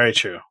 no, very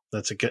true.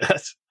 That's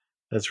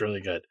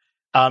really good.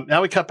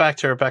 Now we cut back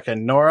to Rebecca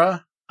and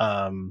Nora.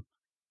 I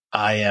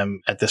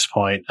am at this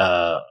point,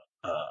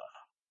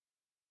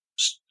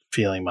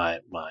 feeling my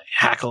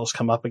hackles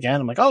come up again.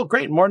 I'm like, oh,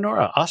 great. More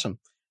Nora. Awesome.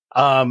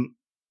 And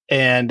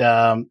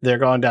they're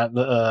going down,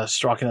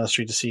 walking down the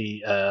street to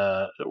see,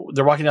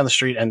 they're walking down the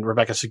street and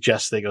Rebecca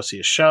suggests they go see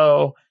a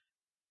show.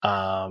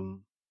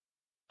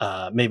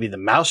 Maybe the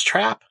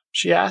Mousetrap,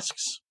 she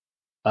asks.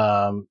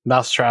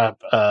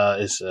 Mousetrap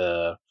is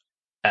a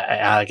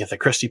Agatha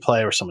Christie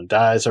play where someone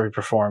dies every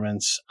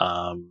performance.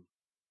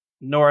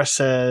 Nora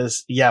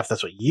says, yeah, if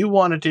that's what you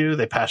want to do.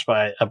 They pass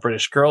by a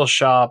British girls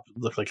shop.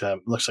 Looks like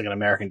an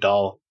American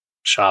Doll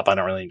shop.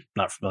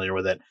 Not familiar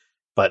with it.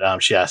 But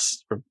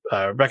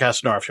Rebecca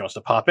asks Nora if she wants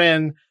to pop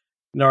in.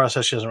 Nora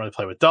says she doesn't really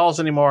play with dolls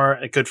anymore.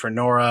 Good for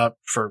Nora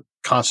for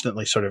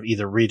constantly sort of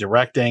either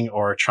redirecting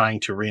or trying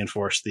to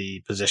reinforce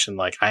the position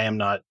like, I am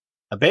not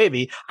a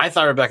baby. I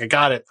thought Rebecca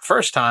got it the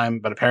first time,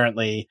 but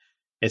apparently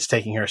it's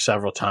taking her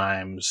several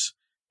times,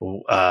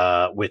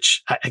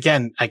 which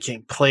again, I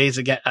can't plays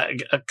again.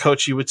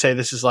 Coach, you would say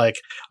this is like,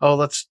 oh,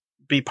 let's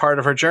be part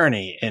of her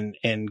journey and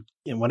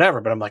whatever.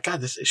 But I'm like,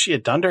 God, is she a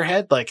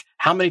dunderhead? Like,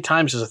 how many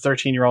times does a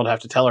 13-year-old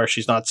have to tell her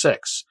she's not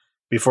 6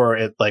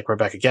 before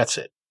Rebecca gets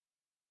it?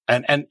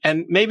 And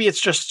maybe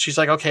it's just, she's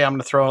like, okay, I'm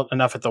going to throw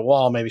enough at the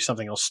wall. Maybe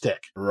something will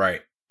stick.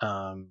 Right.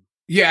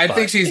 I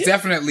think she's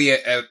definitely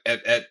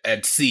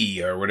at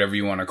sea or whatever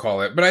you want to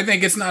call it. But I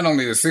think it's not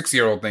only the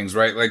 6-year-old things,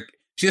 right? Like,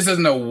 she just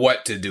doesn't know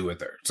what to do with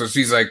her. So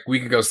she's like, we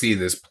can go see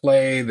this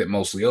play that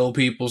mostly old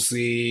people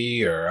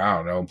see, or I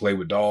don't know, play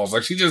with dolls.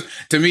 Like,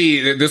 to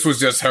me, this was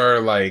just her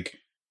like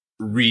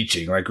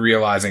reaching, like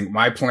realizing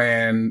my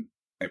plan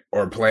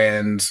or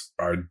plans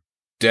are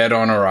dead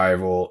on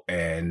arrival,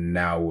 and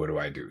now what do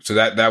I do? So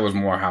that was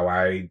more how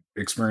I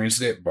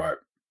experienced it. But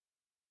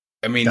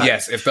I mean,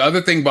 yes, if the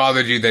other thing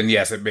bothered you, then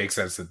yes, it makes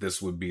sense that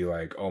this would be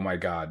like, oh my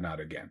God, not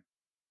again.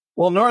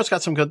 Well, Nora's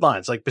got some good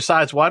lines. Like,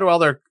 besides, why do all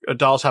their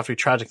dolls have to be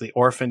tragically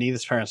orphaned?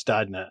 Edith's parents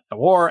died in a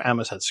war.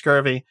 Emma's had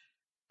scurvy.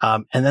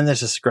 And then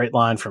there's this great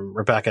line from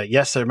Rebecca.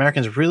 Yes, the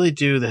Americans really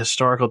do the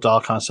historical doll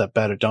concept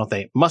better, don't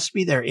they? Must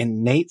be their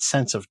innate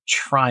sense of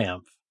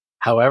triumph,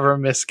 however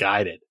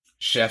misguided.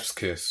 Chef's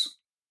kiss.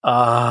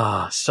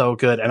 So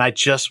good. And I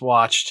just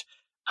watched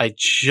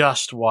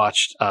last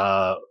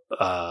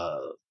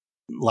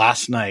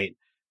night,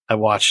 I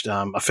watched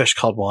A Fish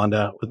Called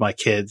Wanda with my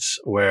kids,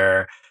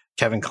 where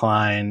Kevin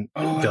Kline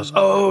goes,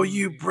 "Oh,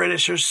 you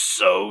British are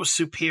so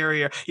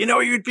superior. You know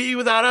where you'd be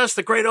without us?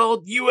 The great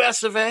old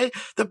US of A,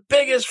 the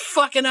biggest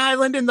fucking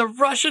island in the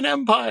Russian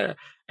Empire."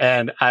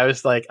 And I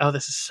was like, oh,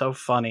 this is so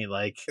funny.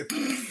 Like,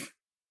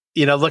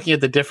 you know, looking at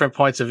the different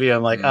points of view,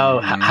 I'm like,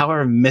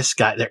 however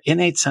misguided, their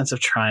innate sense of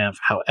triumph,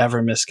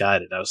 however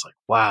misguided. I was like,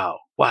 wow.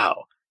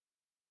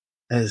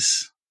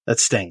 That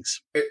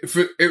stings.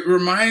 It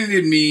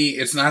reminded me.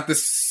 It's not the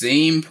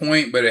same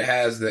point, but it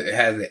has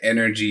the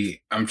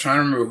energy. I'm trying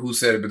to remember who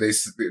said it, but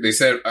they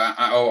said,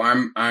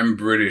 I'm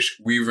British.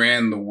 We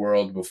ran the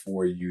world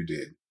before you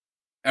did."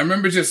 I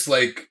remember just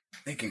like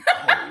thinking,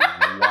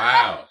 oh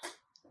wow.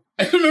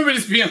 I remember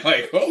just being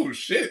like, oh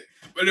shit.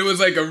 But it was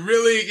like a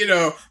really, you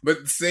know,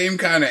 but the same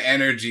kind of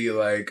energy.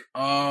 Like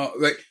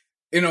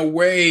in a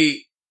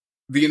way,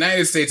 the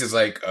United States is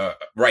like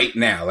right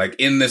now, like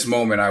in this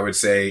moment, I would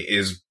say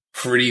is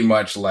pretty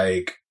much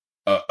like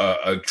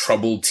a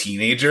troubled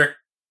teenager.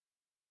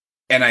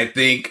 And I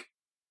think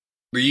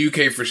the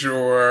UK for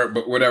sure,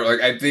 but whatever,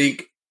 like I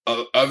think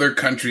other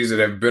countries that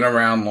have been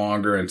around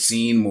longer and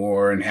seen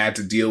more and had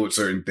to deal with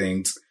certain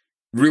things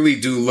really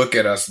do look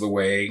at us the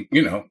way,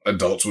 you know,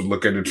 adults would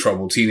look at a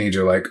troubled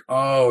teenager, like,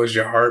 oh, is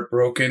your heart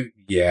broken?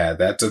 Yeah,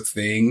 that's a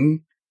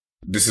thing.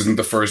 This isn't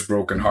the first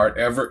broken heart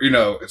ever, you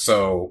know.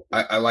 So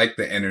I like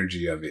the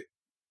energy of it,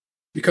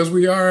 because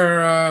we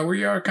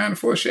are kind of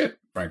full of shit,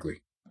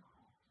 frankly.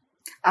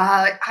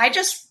 I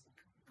just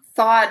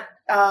thought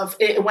of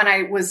it when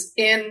I was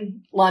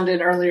in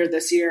London earlier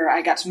this year.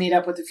 I got to meet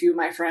up with a few of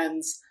my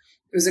friends.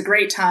 It was a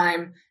great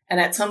time. And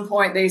at some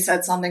point they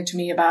said something to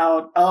me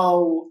about,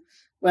 oh,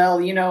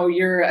 well, you know,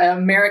 you're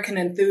American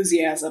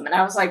enthusiasm. And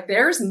I was like,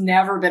 there's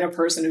never been a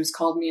person who's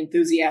called me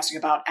enthusiastic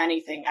about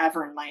anything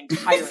ever in my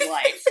entire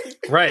life.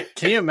 Right.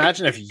 Can you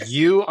imagine if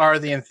you are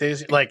the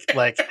enthusiast? Like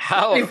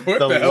how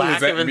the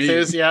lack of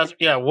enthusiasm.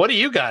 Yeah. What do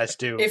you guys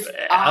do if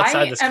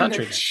outside this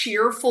country? I am the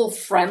cheerful,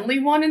 friendly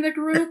one in the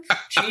group.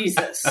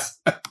 Jesus.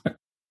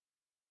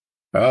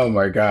 Oh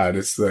my God.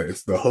 It's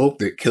the hope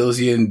that kills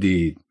you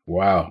indeed.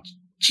 Wow.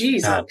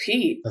 Jeez,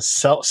 Pete. The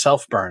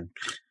self burn.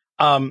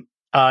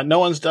 No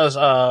one does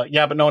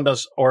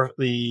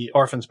the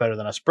orphans better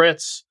than us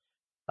Brits.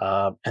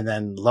 And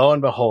then lo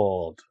and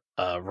behold,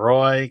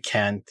 Roy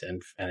Kent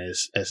and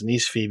his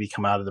niece Phoebe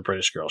come out of the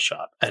British girl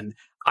shop. And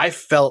I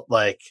felt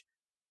like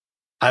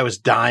I was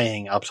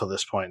dying up till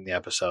this point in the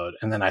episode.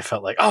 And then I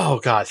felt like,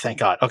 oh God, thank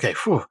God. Okay.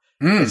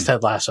 It's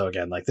Ted Lasso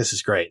again. Like, this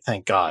is great.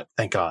 Thank God.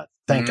 Thank God.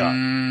 Thank God.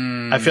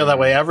 I feel that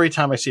way every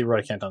time I see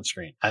Roy Kent on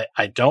screen.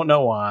 I don't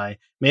know why.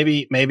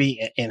 Maybe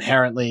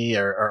inherently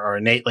or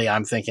innately,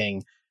 I'm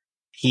thinking,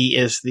 he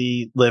is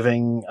the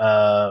living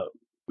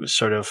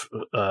sort of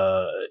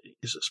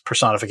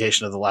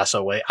personification of the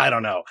Lasso way. I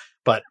don't know,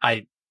 but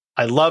I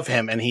love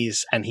him, and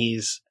he's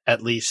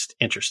at least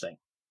interesting.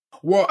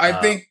 Well, I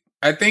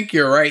think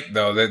you're right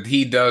though, that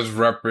he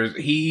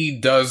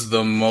does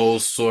the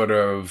most sort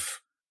of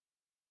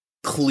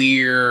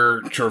clear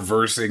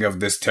traversing of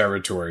this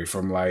territory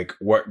from like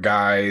what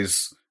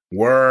guys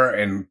were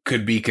and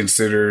could be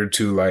considered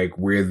to like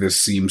where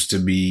this seems to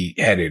be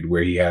headed,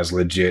 where he has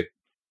legit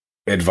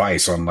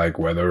advice on like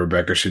whether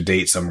Rebecca should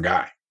date some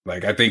guy.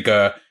 Like, I think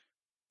a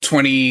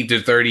 20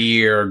 to 30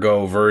 year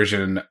ago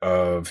version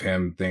of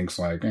him thinks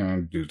like,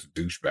 dude's a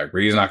douchebag,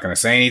 but he's not going to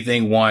say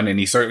anything, and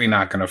he's certainly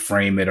not going to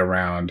frame it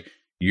around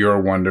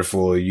 "you're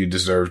wonderful, you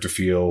deserve to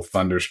feel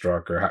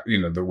thunderstruck," or,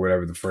 you know,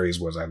 whatever the phrase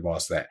was. I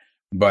lost that.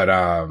 But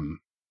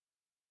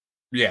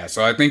yeah,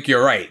 so I think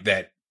you're right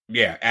that,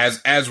 yeah,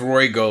 as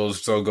Roy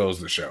goes, so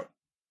goes the show.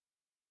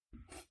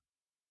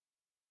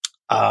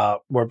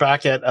 We're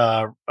back at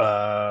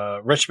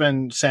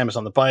Richmond. Sam is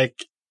on the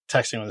bike,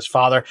 texting with his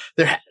father.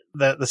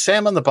 The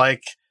Sam on the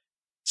bike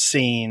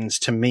scenes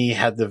to me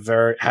had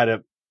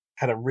a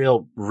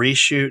real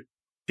reshoot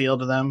feel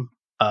to them.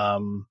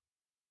 And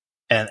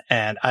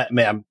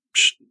I'm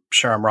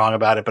sure I'm wrong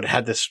about it, but it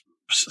had this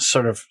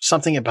sort of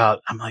something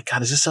about, I'm like,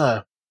 God, is this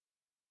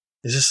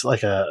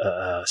like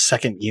a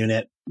second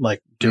unit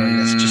like doing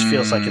this? It just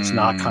feels like it's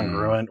not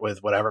congruent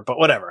with whatever, but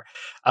whatever.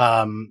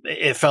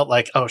 It felt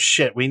like, oh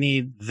shit, we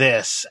need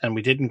this and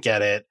we didn't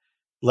get it.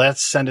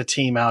 Let's send a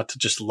team out to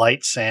just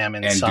light Sam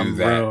in some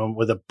room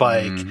with a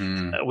bike.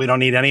 Mm-hmm. We don't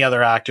need any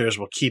other actors.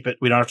 We'll keep it.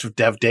 We don't have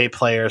to have day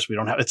players.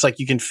 It's like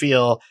you can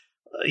feel,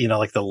 you know,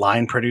 like the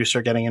line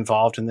producer getting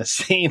involved in this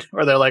scene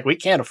where they're like, we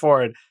can't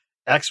afford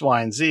X,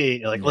 Y, and Z.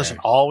 You're like, listen,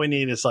 all we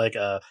need is like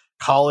a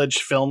college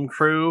film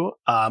crew.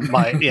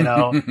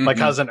 My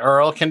cousin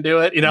Earl can do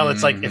it. You know,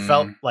 it's like, it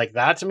felt like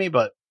that to me,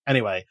 but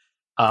anyway,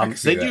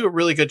 they do a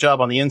really good job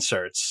on the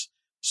inserts.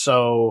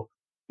 So,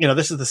 you know,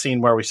 this is the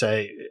scene where we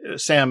say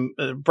Sam,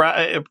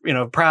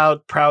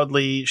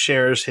 proudly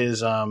shares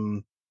his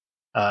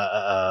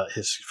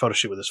his photo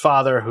shoot with his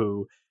father,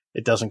 who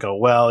it doesn't go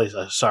well. He's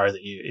sorry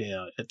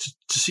that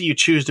to see you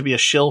choose to be a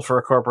shill for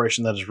a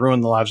corporation that has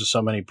ruined the lives of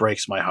so many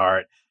breaks my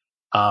heart.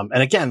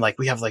 And again, like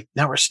we have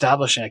now we're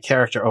establishing a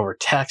character over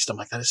text. I'm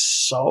like, that is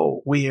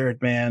so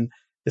weird, man.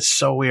 It's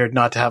so weird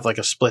not to have like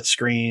a split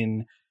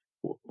screen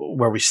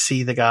where we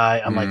see the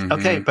guy. I'm like,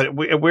 okay, but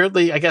it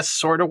weirdly, I guess,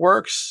 sort of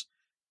works.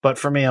 But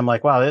for me, I'm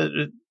like, wow,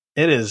 that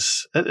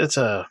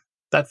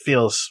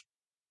feels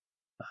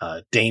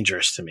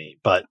dangerous to me.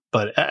 But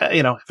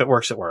if it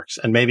works, it works.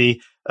 And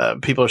maybe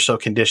people are so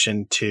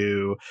conditioned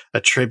to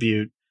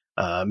attribute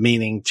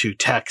meaning to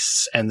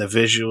texts and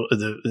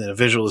the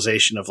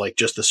visualization of like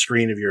just the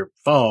screen of your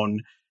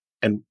phone.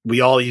 And we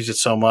all use it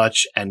so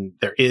much, and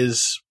there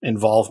is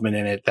involvement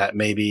in it that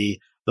maybe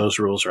those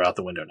rules are out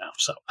the window now.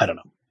 So I don't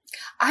know.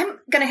 I'm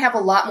going to have a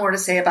lot more to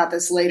say about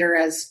this later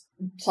as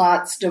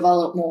plots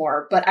develop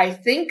more, but I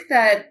think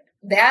that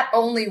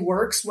only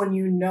works when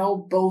you know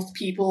both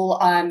people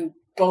on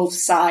both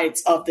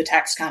sides of the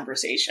text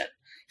conversation.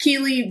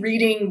 Keely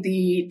reading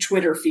the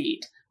Twitter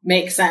feed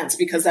makes sense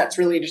because that's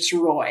related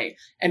to Roy,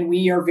 and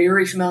we are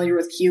very familiar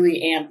with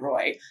Keely and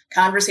Roy.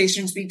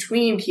 Conversations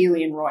between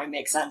Keely and Roy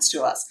make sense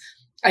to us.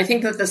 I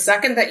think that the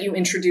second that you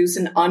introduce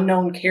an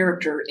unknown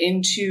character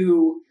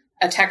into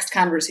a text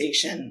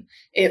conversation,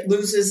 it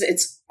loses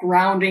its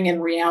grounding in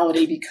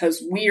reality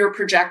because we are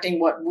projecting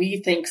what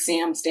we think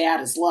Sam's dad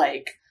is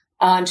like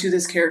onto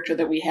this character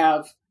that we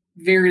have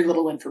very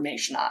little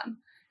information on.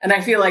 And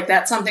I feel like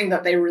that's something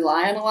that they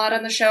rely on a lot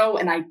on the show,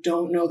 and I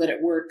don't know that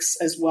it works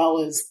as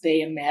well as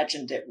they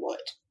imagined it would.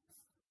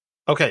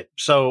 Okay,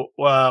 so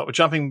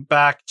jumping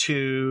back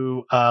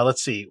to,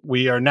 let's see.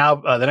 We are now,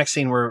 the next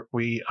scene where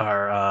we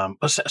are,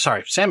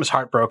 Sam is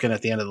heartbroken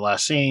at the end of the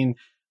last scene.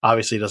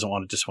 Obviously, he doesn't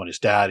want to disappoint his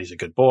dad. He's a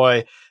good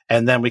boy.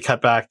 And then we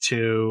cut back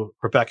to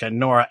Rebecca and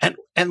Nora.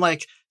 And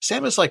like,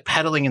 Sam is like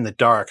pedaling in the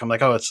dark. I'm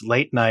like, oh, it's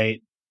late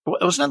night.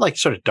 Wasn't it like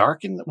sort of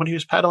dark when he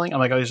was pedaling? I'm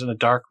like, oh, he's in a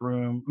dark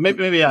room.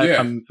 Maybe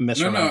I'm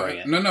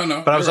misremembering it.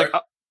 No. But I was like,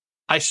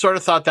 I sort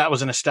of thought that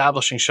was an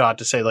establishing shot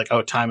to say like,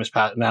 oh, time has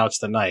passed. Now it's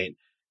the night.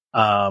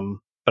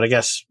 But I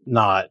guess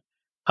not.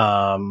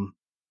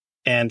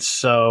 And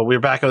so we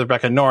were back with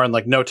Rebecca and Nora, and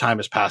like no time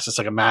has passed. It's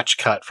like a match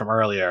cut from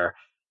earlier.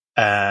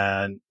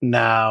 And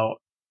now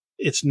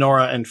it's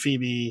Nora and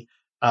Phoebe,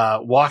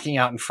 walking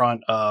out in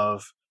front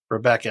of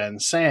Rebecca and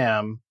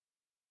Sam.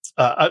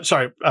 I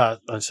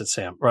said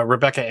Sam,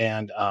 Rebecca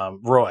and,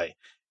 Roy.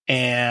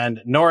 And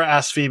Nora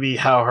asked Phoebe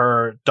how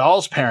her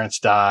doll's parents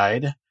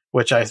died,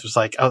 which I was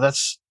like, oh,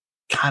 that's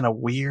kind of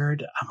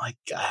weird. I'm like,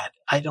 God,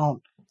 I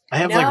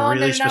have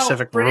really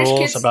specific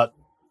rules about.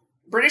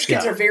 British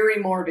kids are very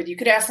morbid. You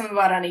could ask them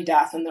about any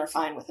death and they're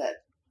fine with it.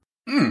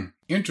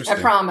 Interesting. I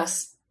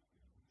promise.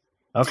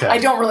 Okay. I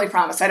don't really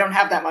promise. I don't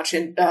have that much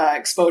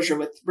exposure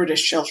with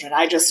British children.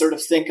 I just sort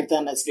of think of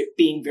them as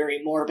being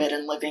very morbid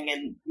and living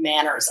in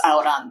manors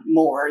out on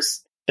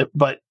moors.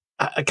 But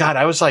God,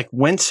 I was like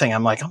wincing.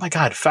 I'm like, oh my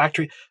God,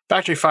 factory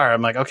fire.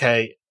 I'm like,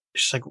 okay.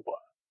 She's like,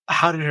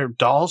 how did her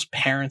doll's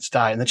parents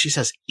die? And then she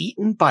says,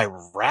 eaten by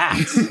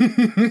rats.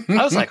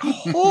 I was like,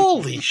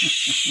 holy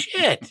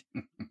shit.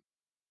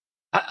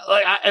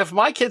 If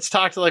my kids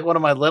talk to like one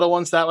of my little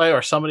ones that way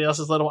or somebody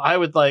else's little, I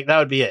would like, that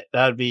would be it.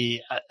 That would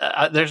be,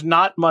 there's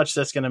not much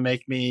that's going to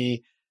make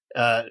me,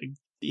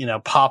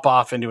 pop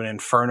off into an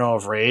inferno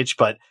of rage.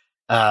 But,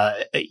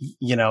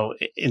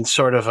 in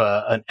sort of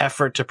an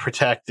effort to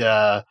protect,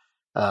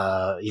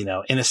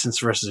 innocence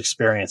versus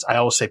experience, I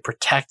always say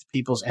protect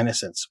people's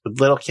innocence. With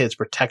little kids,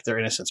 protect their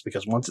innocence,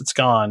 because once it's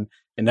gone,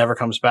 it never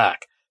comes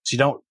back. So you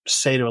don't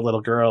say to a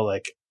little girl,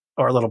 like,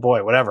 or a little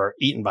boy, whatever,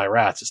 eaten by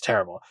rats is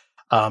terrible.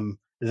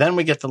 Then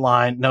we get the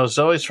line, no,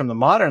 Zoe's from the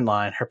modern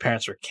line. Her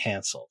parents were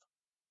canceled.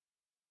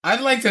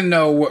 I'd like to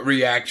know what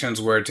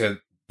reactions were to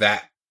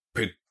that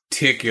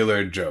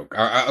particular joke.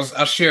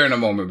 I'll share in a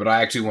moment, but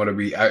I actually want to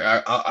be,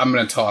 I'm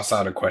going to toss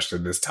out a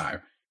question this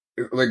time.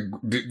 Like,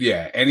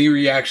 any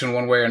reaction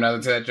one way or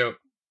another to that joke?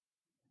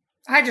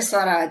 I just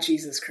thought,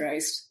 Jesus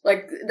Christ.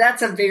 Like,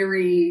 that's a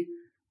very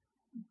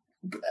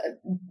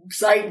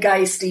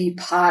zeitgeisty,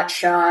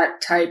 potshot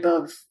type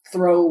of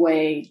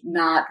throwaway,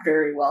 not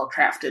very well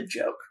crafted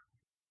joke.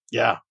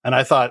 Yeah. And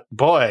I thought,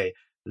 boy,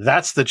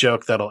 that's the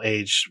joke that'll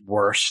age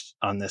worst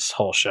on this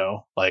whole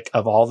show. Like,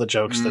 of all the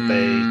jokes that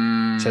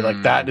they say,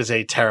 like, that is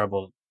a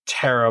terrible,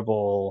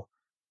 terrible,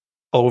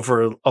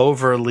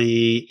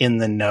 overly in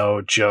the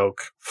know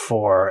joke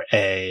for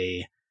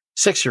a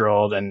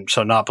 6-year-old. And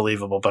so not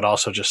believable, but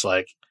also just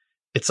like,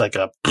 it's like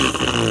a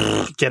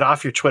get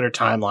off your Twitter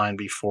timeline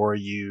before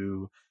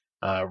you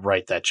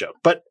write that joke.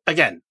 But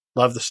again,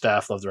 love the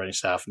staff, love the writing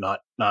staff.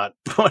 Not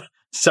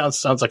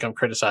sounds like I'm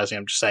criticizing.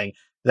 I'm just saying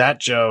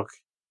that joke.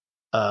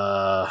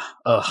 Man,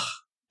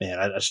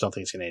 I just don't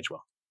think it's gonna age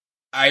well.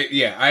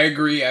 I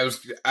agree.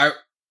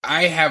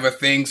 I have a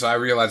thing, so I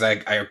realize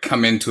I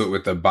come into it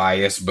with a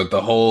bias, but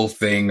the whole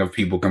thing of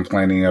people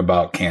complaining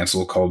about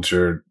cancel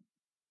culture,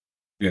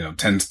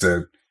 tends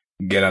to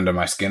get under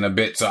my skin a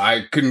bit. So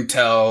I couldn't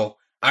tell.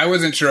 I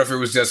wasn't sure if it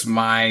was just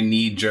my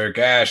knee jerk,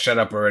 shut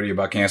up already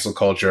about cancel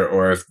culture,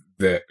 or if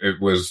that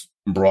it was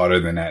broader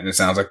than that. And it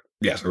sounds like,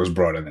 yes, it was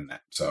broader than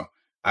that. So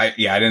I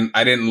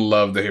didn't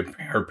love the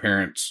her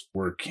parents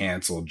were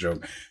canceled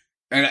joke.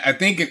 And I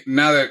think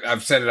now that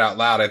I've said it out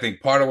loud, I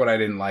think part of what I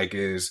didn't like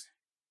is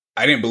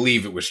I didn't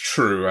believe it was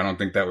true. I don't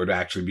think that would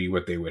actually be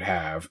what they would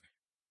have.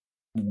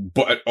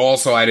 But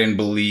also I didn't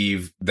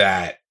believe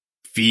that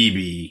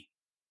Phoebe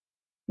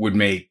would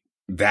make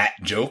that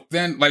joke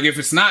then. Like, if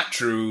it's not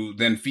true,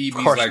 then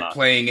Phoebe's like not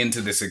playing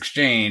into this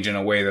exchange in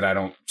a way that I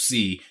don't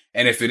see.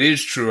 And if it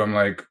is true, I'm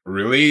like,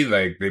 really?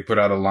 Like, they put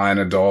out a line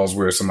of dolls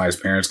where somebody's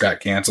parents got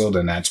canceled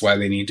and that's why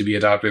they need to be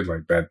adopted?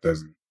 Like, that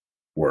doesn't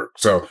work.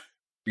 So,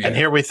 yeah. And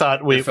here we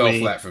thought it fell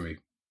flat for me.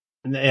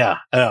 Yeah.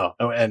 Oh,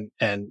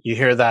 and you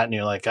hear that and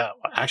you're like, oh,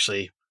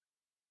 actually,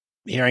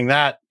 hearing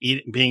that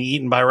being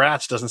eaten by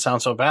rats doesn't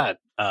sound so bad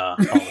all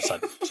of a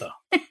sudden.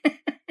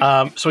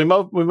 So we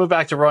move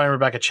back to Roy and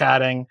Rebecca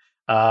chatting.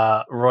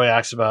 Roy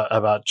asks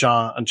about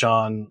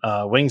John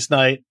Wings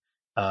Night.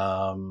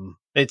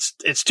 It's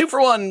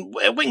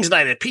 2-for-1 Wings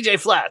Night at PJ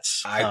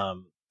Flats. I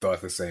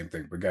thought the same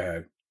thing, but go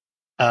ahead.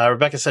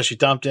 Rebecca says she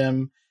dumped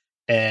him,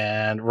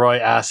 and Roy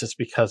asks it's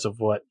because of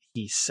what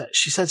he said.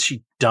 She said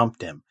she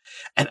dumped him,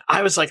 and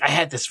I was like, I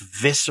had this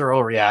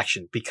visceral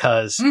reaction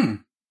because oh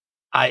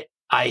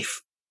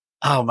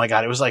my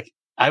God, it was like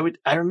I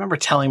remember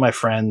telling my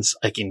friends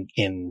like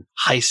in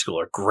high school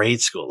or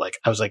grade school, like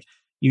I was like,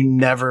 you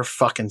never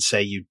fucking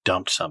say you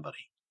dumped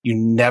somebody. You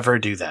never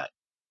do that.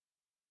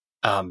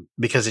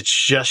 Because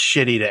it's just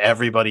shitty to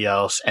everybody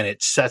else and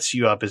it sets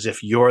you up as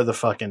if you're the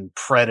fucking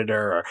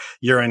predator or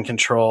you're in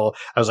control.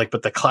 I was like,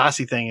 but the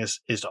classy thing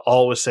is to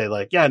always say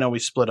like, yeah, no, we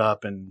split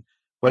up and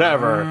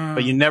whatever,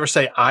 but you never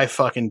say I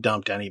fucking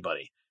dumped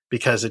anybody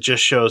because it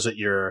just shows that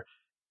you're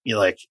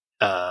like,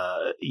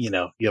 you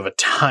have a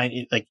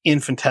tiny, like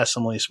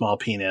infinitesimally small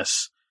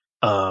penis.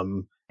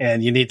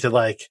 And you need to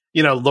like,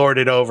 lord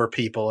it over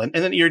people. And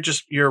then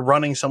you're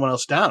running someone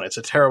else down. It's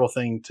a terrible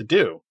thing to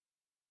do.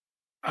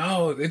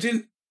 Oh, it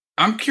didn't.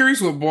 I'm curious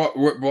what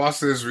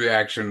Boss's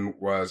reaction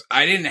was.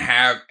 I didn't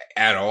have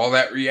at all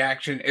that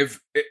reaction. If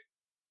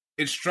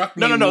it struck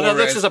me. No.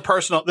 This is a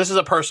personal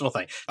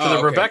thing. So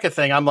the Rebecca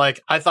thing, I'm like,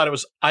 I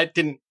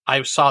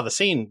saw the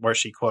scene where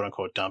she quote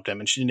unquote dumped him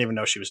and she didn't even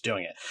know she was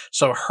doing it.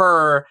 So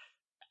her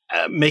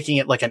making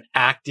it like an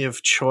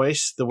active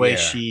choice, the way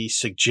she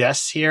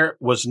suggests here,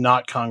 was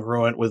not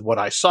congruent with what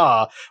I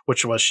saw,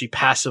 which was she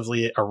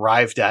passively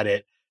arrived at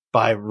it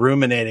by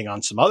ruminating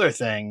on some other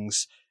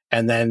things.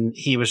 And then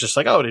he was just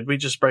like, oh, did we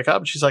just break up?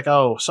 And she's like,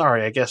 oh,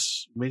 sorry, I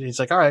guess he's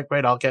like, all right,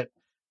 great. I'll get,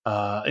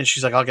 and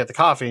she's like, I'll get the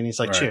coffee. And he's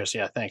like, cheers.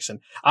 Yeah, thanks. And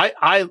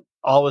I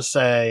always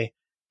say,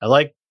 I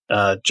like,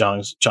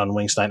 John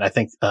Wingstein. I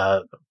think,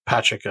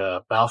 Patrick,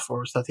 Balfour,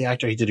 was that the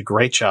actor? He did a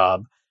great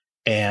job.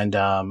 And,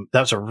 that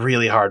was a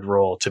really hard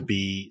role to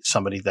be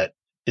somebody that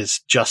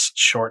is just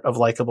short of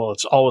likable.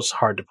 It's always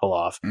hard to pull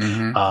off.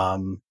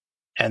 Mm-hmm.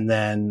 And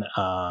then,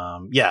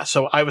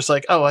 so I was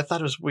like, oh, I thought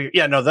it was weird.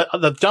 Yeah, no,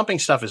 the dumping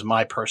stuff is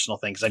my personal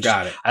thing. Cause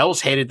I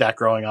always hated that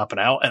growing up and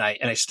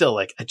I still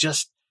like,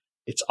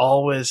 it's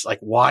always like,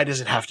 why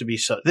does it have to be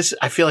so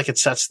I feel like it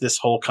sets this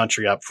whole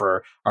country up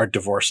for our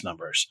divorce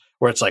numbers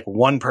where it's like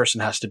one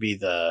person has to be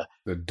the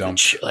dump.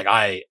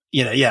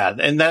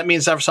 And that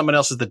means that someone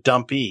else is the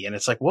dumpee. And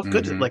it's like, what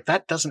good? Like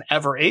that doesn't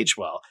ever age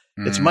well.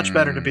 It's much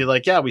better to be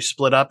like, yeah, we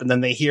split up. And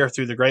then they hear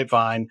through the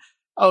grapevine,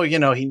 oh,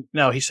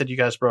 he said you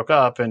guys broke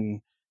up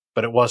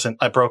but it wasn't,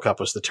 I broke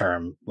up was the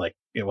term. Like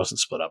it wasn't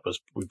split up,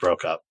 we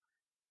broke up.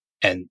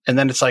 And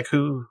then it's like,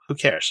 who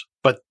cares?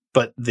 But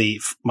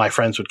my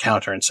friends would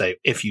counter and say,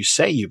 if you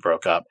say you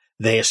broke up,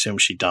 they assume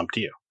she dumped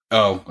you.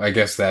 Oh, I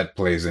guess that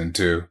plays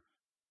into.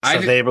 So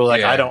they were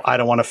like, I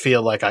don't want to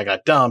feel like I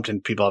got dumped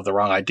and people have the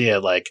wrong idea,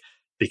 like,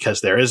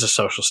 because there is a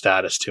social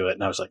status to it.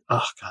 And I was like,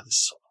 oh God, this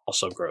is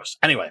also gross.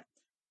 Anyway.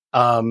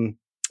 I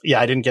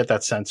didn't get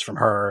that sense from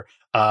her.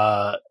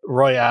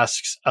 Roy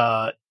asks,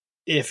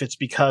 if it's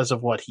because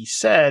of what he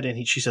said,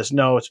 and she says,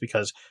 no, it's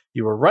because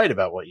you were right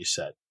about what you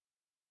said.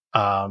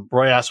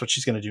 Roy asks what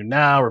she's going to do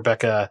now.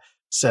 Rebecca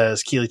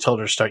says Keely told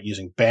her to start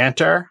using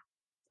Banter,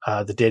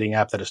 the dating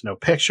app that has no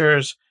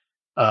pictures.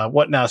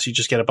 What now? So you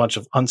just get a bunch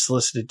of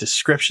unsolicited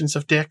descriptions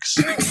of dicks.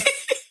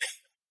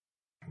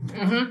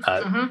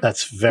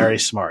 That's very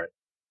smart.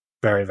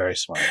 Very, very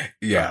smart.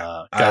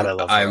 Yeah.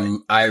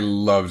 I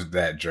loved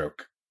that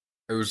joke.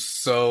 It was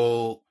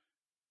so,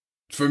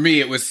 for me,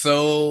 it was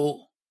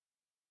so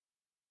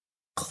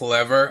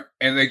clever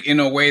and like in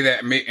a way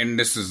that and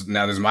this is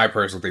my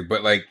personal thing,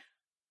 but like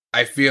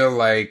I feel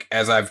like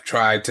as I've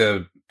tried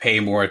to pay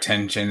more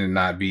attention and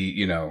not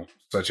be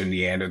such a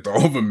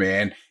Neanderthal of a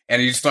man,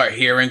 and you start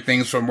hearing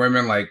things from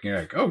women like you're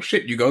like, oh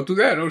shit, you go through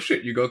that, oh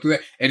shit, you go through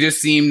that. It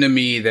just seemed to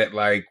me that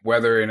like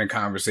whether in a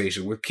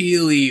conversation with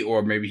Keely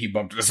or maybe he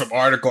bumped into some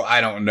article,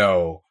 I don't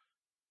know,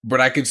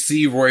 but I could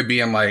see Roy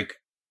being like,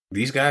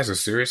 these guys are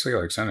seriously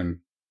like sending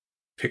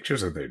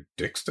pictures of their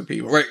dicks to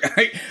people. Like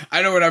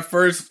I know when I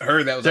first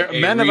heard that was like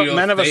men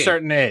of a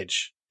certain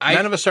age.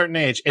 Men of a certain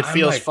age, it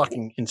feels like,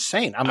 fucking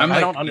insane. I'm like,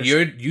 I don't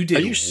understand. You did.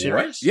 Are you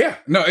serious? What? Yeah.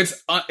 No,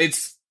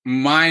 it's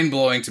mind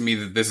blowing to me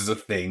that this is a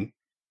thing.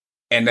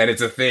 and that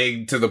it's a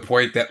thing to the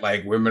point that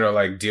like women are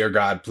like, dear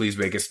God, please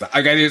make it stop.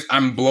 Like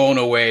I'm blown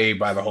away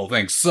by the whole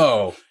thing.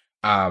 So,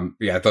 I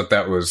thought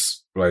that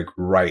was like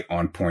right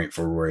on point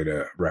for Roy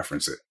to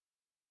reference it.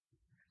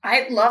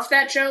 I love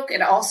that joke.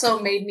 It also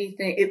made me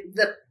think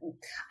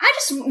I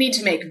just need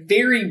to make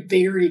very,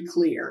 very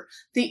clear.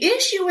 The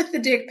issue with the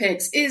dick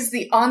pics is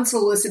the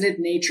unsolicited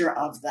nature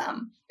of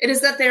them. It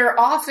is that they're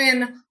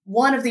often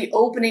one of the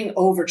opening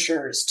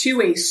overtures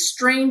to a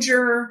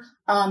stranger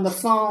on the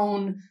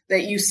phone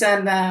that you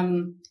send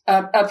them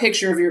a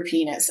picture of your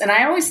penis. And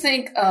I always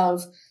think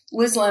of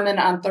Liz Lemon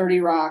on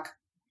 30 Rock,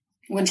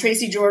 when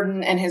Tracy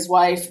Jordan and his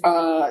wife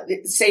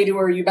say to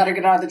her, you better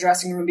get out of the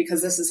dressing room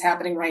because this is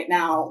happening right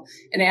now.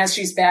 And as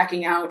she's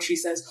backing out, she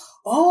says,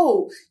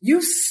 oh,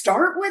 you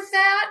start with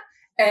that?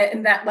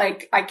 And that,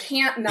 like, I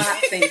can't not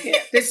think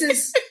it.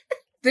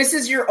 This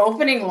is your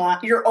opening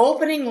line. Your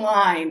opening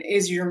line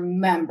is your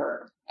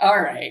member.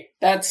 All right.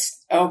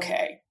 That's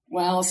okay.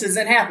 Well, this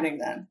isn't happening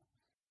then.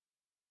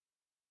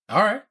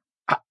 All right.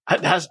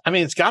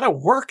 It's got to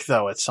work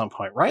though at some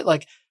point, right?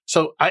 Like,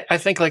 so I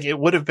think like it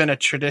would have been a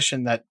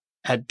tradition that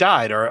had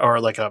died, or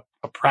like a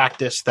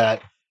practice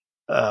that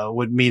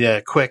would meet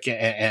a quick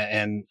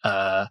and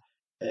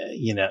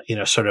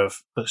sort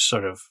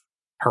of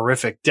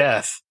horrific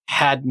death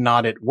had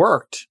not it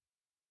worked.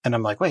 And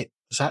I'm like, wait,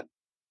 will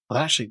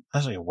that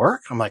actually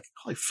work? I'm like,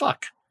 holy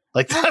fuck!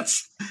 Like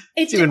it's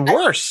even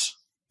worse.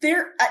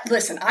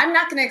 Listen, I'm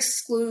not going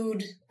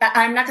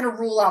to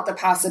rule out the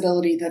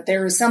possibility that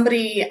there is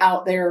somebody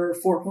out there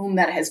for whom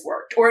that has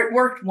worked, or it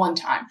worked one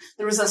time.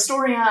 There was a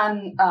story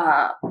on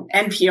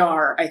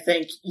NPR, I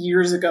think,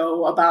 years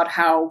ago about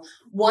how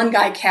one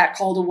guy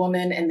catcalled a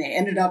woman and they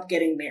ended up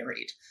getting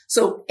married.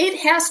 So it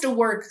has to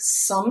work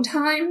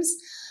sometimes.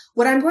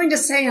 What I'm going to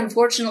say,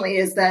 unfortunately,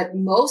 is that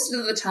most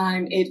of the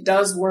time it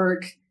does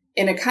work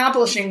in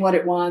accomplishing what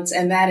it wants,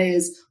 and that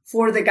is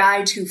for the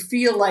guy to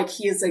feel like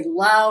he is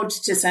allowed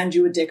to send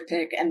you a dick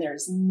pic and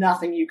there's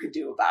nothing you could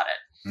do about it.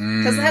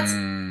 Because that's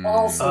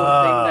also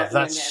a thing that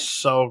that's women...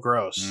 so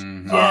gross.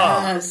 Mm-hmm.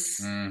 Yes.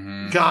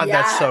 Mm-hmm. God,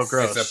 yes. That's so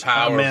gross. It's a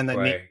power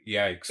play.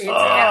 Yikes. It's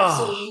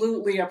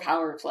absolutely a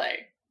power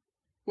play.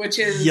 Which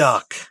is...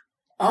 Yuck.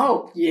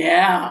 Oh,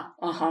 yeah.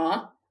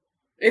 Uh-huh.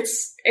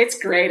 It's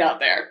great out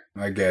there.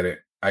 I get it.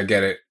 I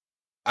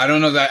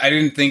don't know that I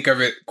didn't think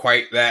of it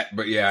quite that,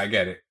 but yeah, I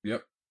get it.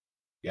 Yep.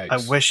 Yikes.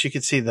 I wish you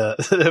could see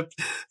the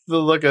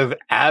look of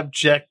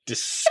abject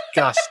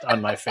disgust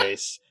on my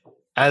face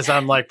as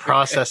I'm like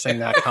processing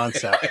that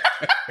concept.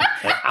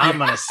 Like, I'm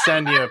gonna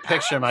send you a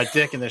picture of my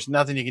dick, and there's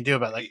nothing you can do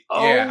about it. Like,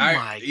 I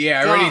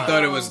already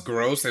thought it was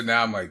gross, and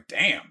now I'm like,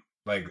 damn,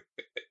 like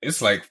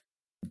it's like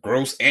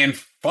gross and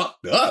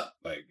fucked up,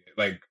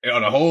 like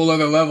on a whole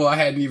other level I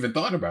hadn't even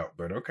thought about.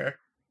 But okay.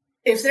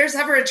 If there's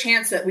ever a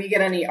chance that we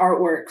get any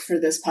artwork for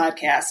this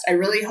podcast, I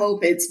really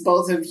hope it's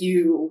both of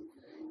you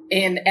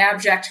in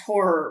abject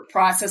horror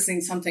processing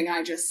something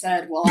I just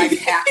said while I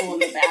cackle in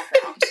the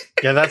background.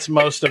 Yeah, that's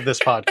most of this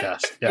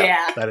podcast.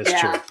 Yeah, that is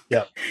true.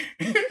 Yep.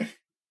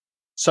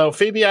 So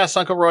Phoebe asks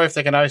Uncle Roy if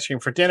they can ice cream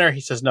for dinner. He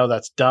says, no,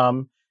 that's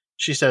dumb.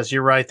 She says,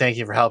 you're right. Thank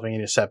you for helping me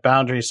to set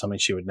boundaries. Something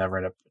she would never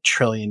in a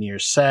trillion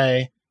years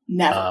say.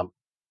 Never.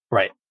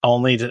 Right.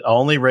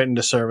 Only written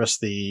to service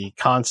the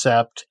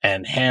concept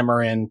and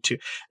hammer into.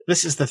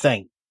 This is the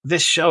thing.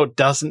 This show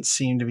doesn't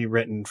seem to be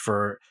written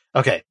for.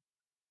 Okay.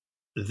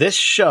 This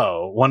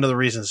show, one of the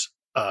reasons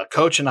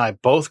Coach and I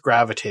both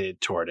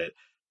gravitated toward it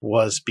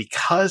was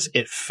because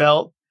it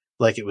felt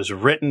like it was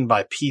written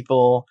by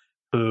people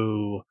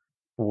who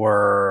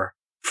were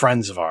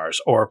friends of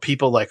ours, or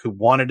people like who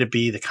wanted to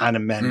be the kind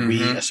of men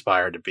we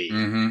aspire to be.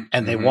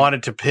 And they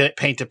wanted to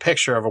paint a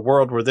picture of a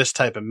world where this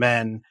type of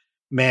man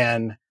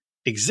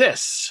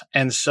exists.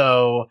 And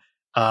so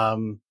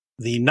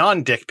the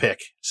non-dick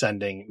pic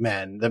sending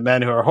men, the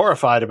men who are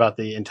horrified about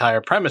the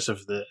entire premise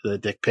of the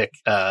dick pic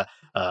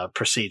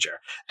procedure.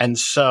 And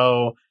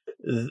so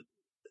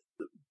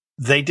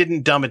they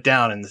didn't dumb it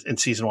down in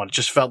season one. It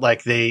just felt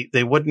like they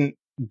wouldn't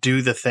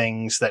do the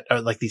things that are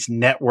like these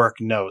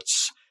network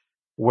notes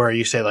where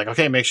you say like,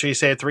 okay, make sure you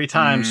say it 3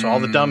 times so all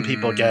the dumb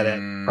people get it,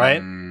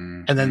 right?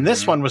 And then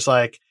this one was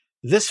like,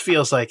 this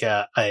feels like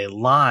a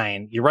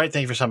line. You're right.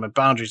 Thank you for some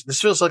boundaries. This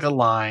feels like a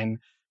line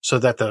so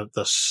that the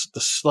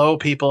slow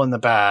people in the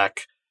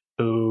back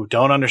who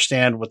don't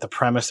understand what the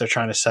premise they're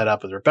trying to set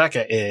up with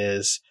Rebecca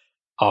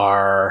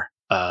are,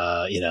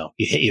 you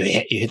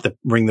hit the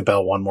ring the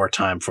bell one more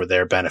time for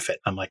their benefit.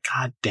 I'm like,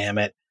 God damn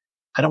it.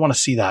 I don't want to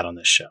see that on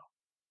this show.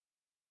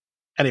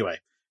 Anyway,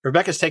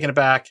 Rebecca's taken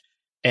aback,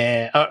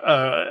 and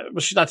well,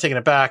 she's not taken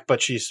aback,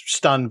 but she's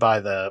stunned by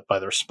the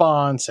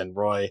response. And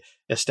Roy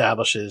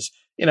establishes,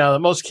 that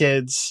most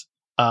kids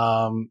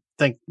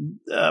think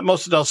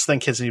most adults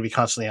think kids need to be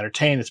constantly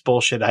entertained. It's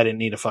bullshit. I didn't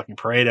need a fucking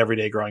parade every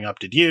day growing up.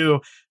 Did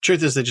you?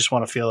 Truth is, they just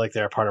want to feel like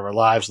they're a part of our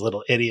lives.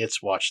 Little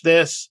idiots. Watch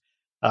this.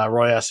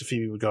 Roy asks if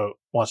Phoebe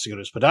wants to go to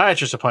his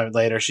podiatrist appointment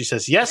later. She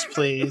says, yes,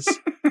 please.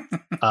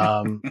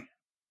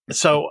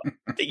 So,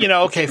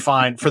 okay,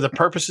 fine. For the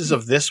purposes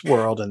of this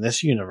world and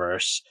this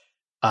universe,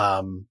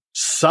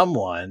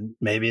 someone,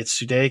 maybe it's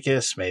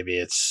Sudeikis, maybe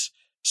it's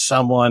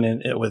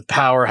someone with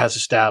power, has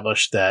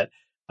established that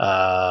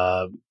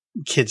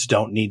kids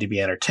don't need to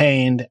be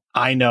entertained.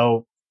 I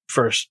know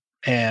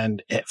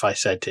firsthand, if I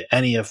said to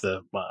any of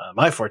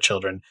my 4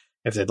 children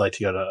if they'd like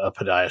to go to a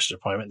podiatrist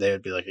appointment, they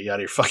would be like, "Are you out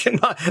of your fucking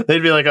mind?"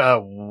 They'd be like,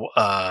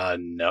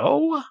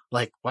 no.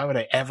 Like, why would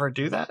I ever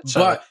do that?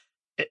 So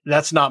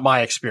that's not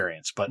my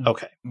experience, but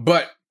okay.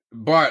 But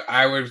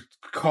I would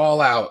call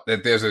out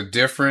that there's a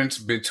difference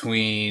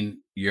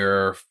between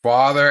your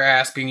father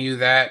asking you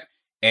that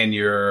and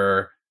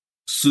your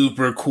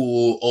super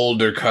cool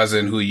older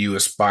cousin who you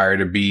aspire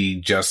to be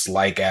just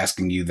like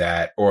asking you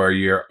that, or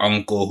your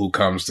uncle who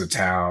comes to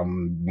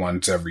town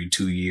once every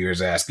 2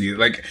 years asking you,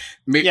 like,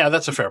 yeah,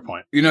 that's a fair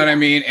point. You know what I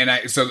mean? And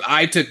I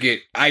took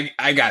it,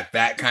 I got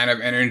that kind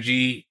of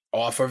energy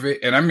off of it.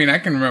 And I mean, I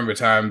can remember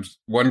times,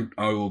 one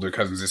older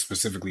cousin that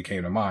specifically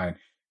came to mind,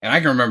 and I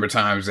can remember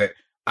times that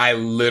I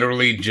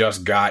literally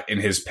just got in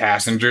his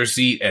passenger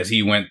seat as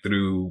he went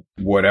through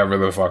whatever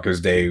the fuck his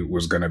day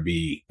was going to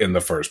be in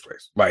the first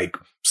place. Like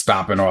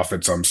stopping off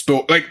at some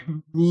store, like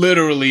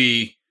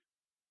literally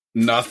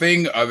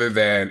nothing other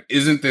than,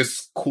 isn't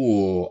this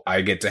cool?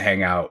 I get to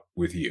hang out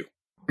with you.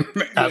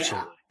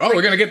 Absolutely. Oh,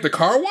 we're going to get the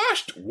car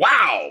washed?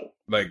 Wow.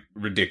 Like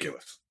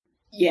ridiculous.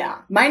 Yeah.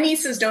 My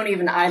nieces don't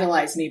even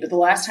idolize me, but the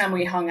last time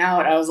we hung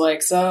out, I was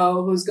like,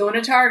 "So who's going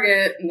to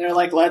Target?" And they're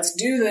like, "Let's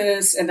do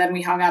this." And then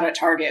we hung out at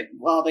Target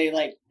while they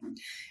like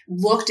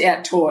looked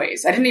at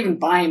toys. I didn't even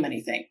buy them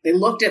anything. They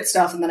looked at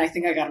stuff, and then I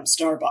think I got them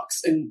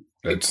Starbucks. And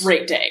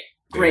great day.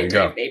 Great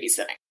day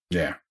babysitting.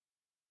 Yeah.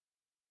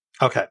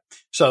 Okay.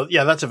 So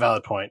yeah, that's a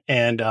valid point.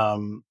 And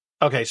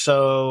okay,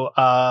 so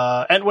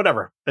and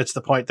whatever. It's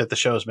the point that the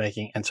show is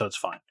making, and so it's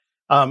fine.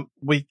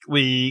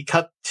 We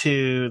cut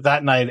to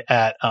that night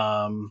at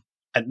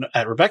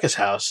Rebecca's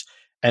house,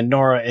 and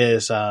Nora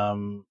is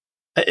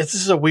this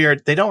is a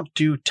weird, they don't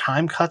do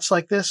time cuts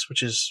like this,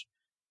 which is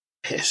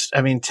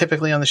I mean,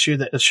 typically on the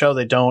show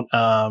they don't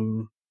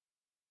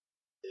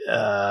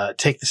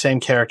take the same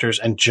characters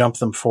and jump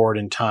them forward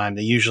in time.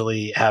 They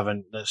usually have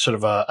a sort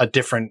of a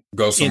different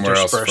go somewhere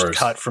else first.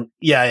 Cut from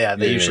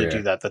they usually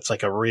do that. That's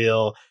like a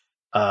real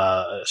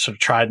sort of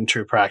tried and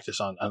true practice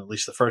on at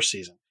least the first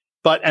season.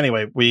 But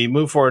anyway, we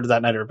move forward to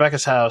that night at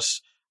Rebecca's house.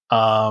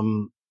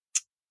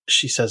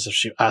 She says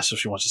she asks if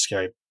she wants a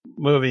scary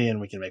movie and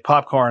we can make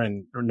popcorn.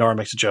 And Nora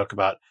makes a joke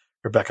about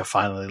Rebecca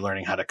finally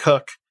learning how to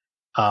cook.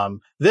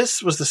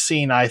 This was the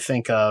scene I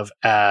think of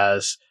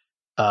as,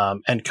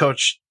 and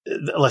Coach,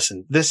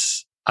 listen,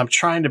 I'm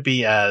trying to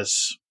be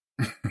as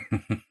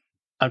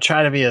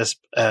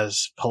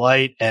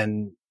polite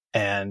and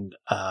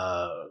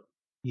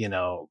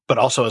but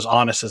also as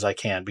honest as I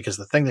can, because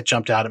the thing that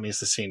jumped out at me is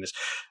the scene is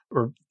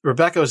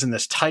Rebecca was in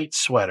this tight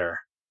sweater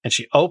and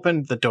she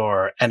opened the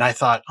door and I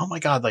thought, oh my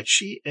God, like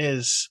she's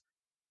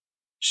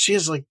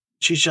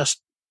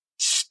just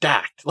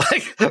stacked.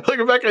 Like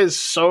Rebecca is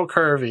so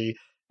curvy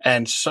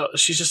and so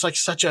she's just like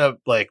such a,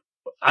 like,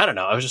 I don't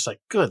know. I was just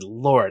like, good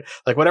Lord.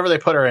 Like whatever they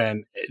put her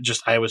in,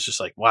 I was just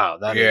like, wow,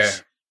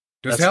 that's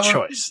a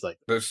choice. Like,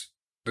 does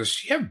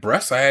she have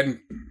breasts? I hadn't.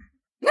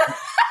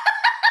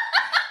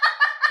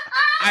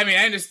 I mean,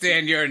 I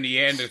understand you're a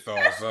Neanderthal,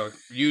 so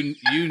you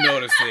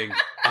noticing.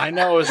 I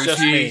know it's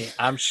just me.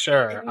 I'm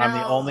sure. No. I'm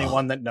the only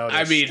one that noticed.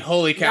 I mean,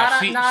 holy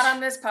cow. Not on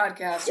this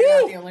podcast.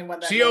 You're not the only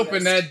one that noticed.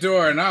 Opened that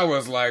door and I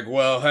was like,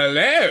 well,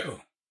 hello.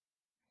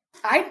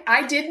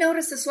 I did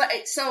notice the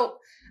sweat. So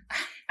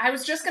I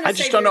was just going to say. I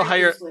just don't know how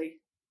you're.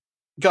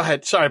 Go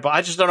ahead. Sorry, but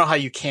I just don't know how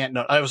you can't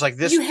know. I was like,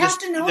 this. You have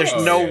to notice.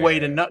 There's no way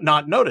to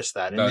not notice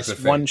that in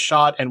this one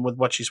shot and with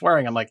what she's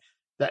wearing. I'm like,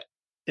 that.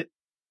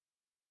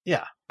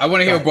 Yeah. I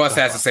want to hear what Boss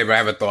has to say, but I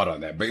haven't thought on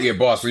that. But yeah,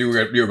 Boss, you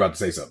were about to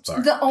say something.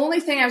 Sorry. The only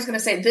thing I was going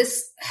to say,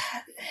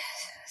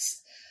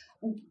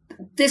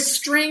 this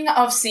string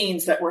of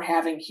scenes that we're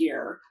having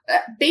here,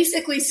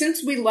 basically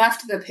since we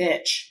left the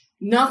pitch,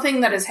 nothing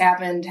that has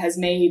happened has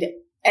made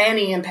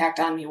any impact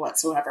on me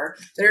whatsoever.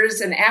 There's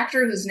an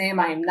actor whose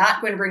name I am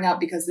not going to bring up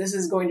because this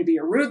is going to be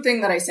a rude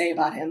thing that I say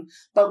about him.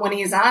 But when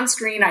he's on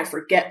screen, I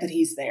forget that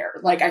he's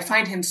there. Like, I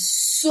find him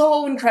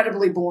so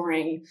incredibly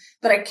boring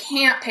that I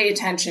can't pay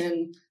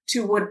attention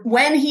to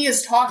when he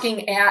is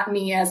talking at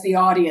me as the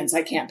audience,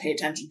 I can't pay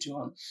attention to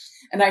him.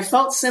 And I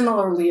felt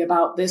similarly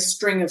about this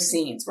string of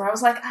scenes where I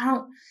was like, I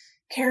don't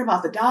care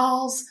about the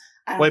dolls.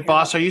 Wait,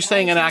 Boss, are you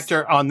saying an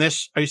actor on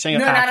this? Are you saying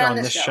an actor on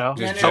this show?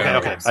 No,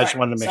 okay. I just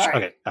wanted to make sure.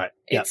 Okay, all right.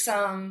 Yeah. It's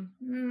I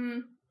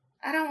don't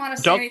want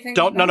to say anything.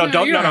 Don't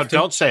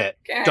say it.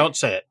 Okay. Don't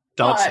say it.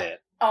 Don't say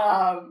it.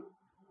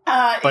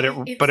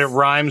 But it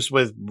rhymes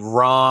with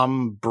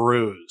Rom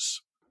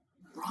Bruise.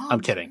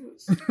 I'm kidding.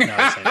 No,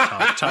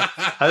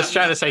 I was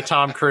trying to say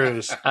Tom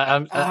Cruise. I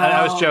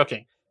was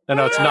joking.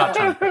 No, it's not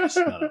Tom Cruise.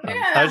 No.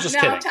 I was just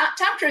kidding.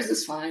 Tom Cruise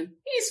is fine.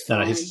 He's fine.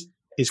 No, he's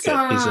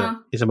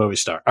good. He's a movie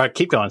star. All right,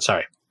 keep going.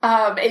 Sorry.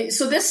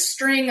 So this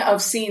string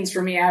of scenes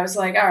for me, I was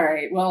like, all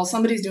right, well,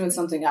 somebody's doing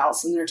something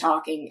else and they're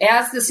talking.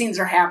 As the scenes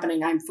are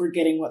happening, I'm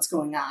forgetting what's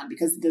going on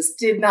because this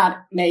did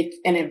not make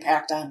an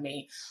impact on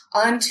me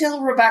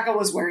until Rebecca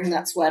was wearing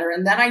that sweater.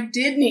 And then I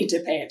did need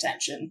to pay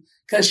attention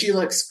because she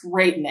looks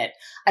great in it.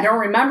 I don't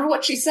remember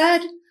what she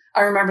said.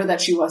 I remember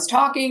that she was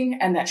talking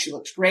and that she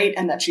looked great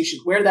and that she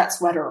should wear that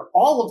sweater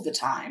all of the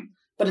time.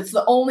 But it's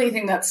the only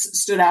thing that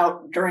stood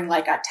out during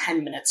like a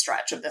 10-minute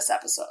stretch of this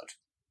episode.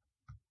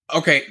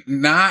 Okay,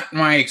 not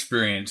my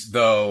experience,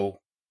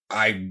 though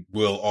I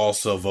will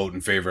also vote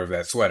in favor of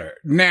that sweater.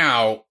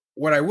 Now,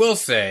 what I will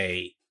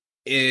say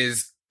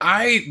is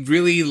I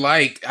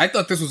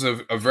thought this was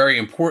a very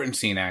important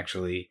scene,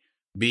 actually,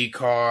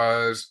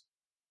 because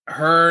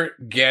her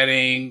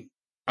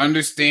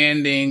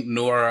understanding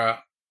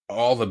Nora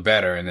all the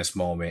better in this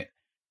moment.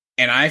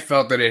 And I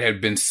felt that it had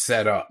been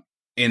set up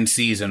in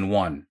season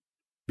 1.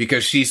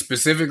 Because she's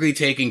specifically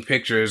taking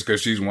pictures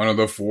because she's one of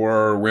the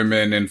 4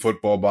 women in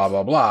football, blah,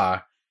 blah,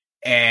 blah.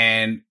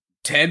 And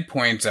Ted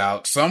points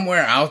out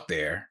somewhere out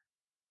there,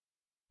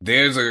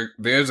 there's a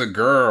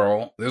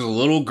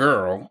little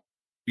girl,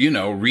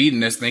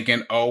 reading this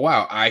thinking, oh,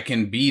 wow, I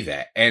can be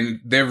that.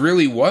 And there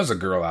really was a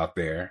girl out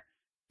there.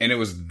 And it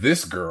was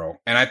this girl.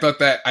 And I thought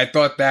that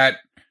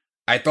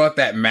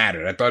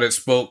mattered. I thought it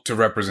spoke to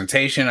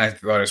representation. I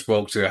thought it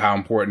spoke to how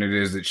important it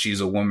is that she's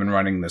a woman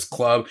running this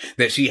club,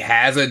 that she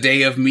has a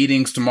day of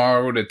meetings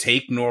tomorrow to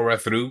take Nora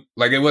through.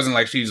 Like, it wasn't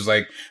like she's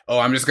like, oh,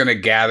 I'm just going to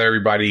gather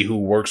everybody who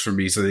works for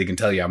me so they can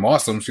tell you I'm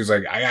awesome. She's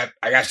like, I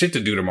got shit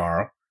to do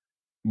tomorrow,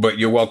 but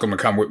you're welcome to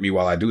come with me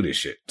while I do this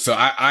shit. So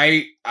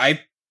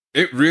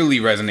it really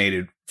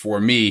resonated for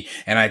me.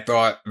 And I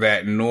thought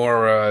that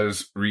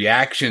Nora's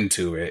reaction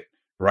to it,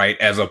 right,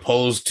 as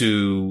opposed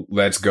to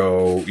let's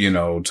go,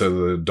 to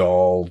the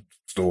doll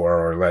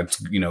store or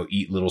let's,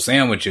 eat little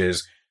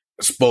sandwiches,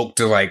 spoke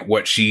to like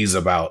what she's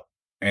about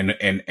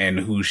and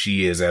who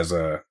she is as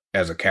a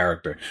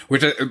character,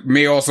 which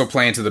may also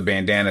play into the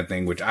bandana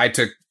thing, which I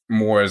took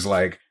more as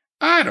like,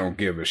 I don't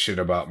give a shit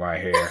about my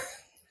hair.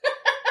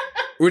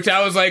 Which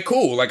I was like,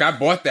 cool. Like, I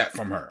bought that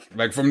from her.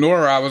 Like, from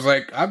Nora, I was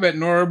like, I bet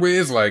Nora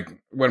is like,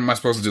 what am I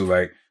supposed to do?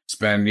 Like,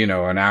 spend,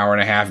 an hour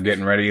and a half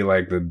getting ready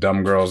like the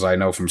dumb girls I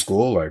know from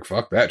school? Like,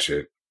 fuck that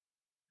shit.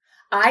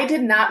 I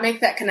did not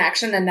make that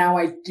connection, and now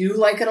I do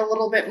like it a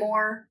little bit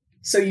more.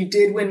 So you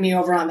did win me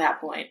over on that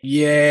point.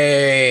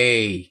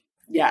 Yay.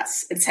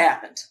 Yes, it's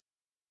happened.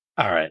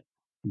 All right.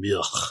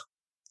 Did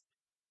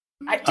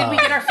we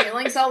get our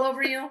feelings all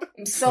over you?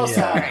 I'm so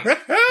sorry.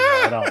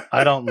 Yeah,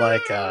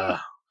 I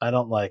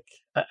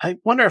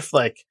wonder if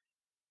like,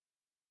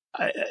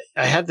 I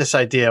had this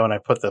idea when I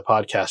put the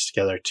podcast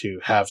together to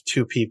have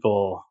 2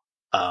 people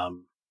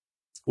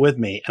with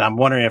me, and I'm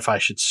wondering if I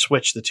should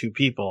switch the 2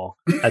 people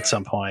at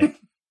some point.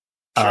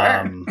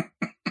 Sure.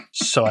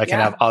 So I can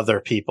have other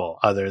people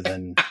other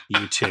than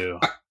you 2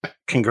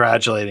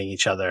 congratulating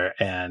each other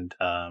and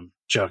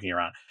joking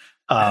around.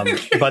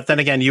 But then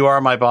again, you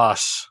are my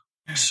boss,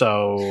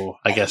 so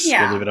I guess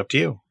we'll leave it up to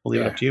you. We'll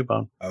leave it up to you,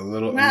 Bone. A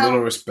little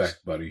respect,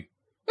 buddy.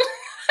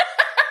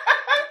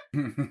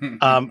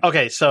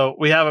 Okay, so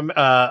we have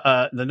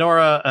the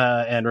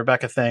Nora and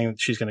Rebecca thing.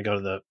 She's going to go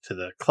to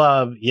the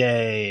club.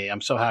 Yay!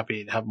 I'm so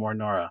happy to have more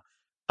Nora.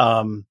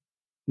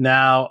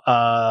 Now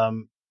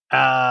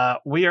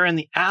we are in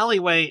the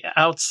alleyway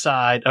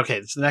outside. Okay,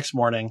 it's the next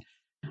morning.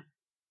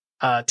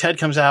 Ted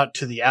comes out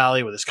to the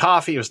alley with his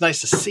coffee. It was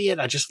nice to see it.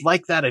 I just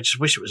like that. I just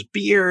wish it was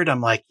beard.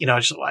 I'm like,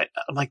 I'm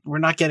like, we're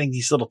not getting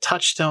these little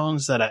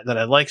touchstones that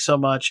I like so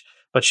much.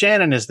 But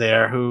Shannon is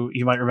there, who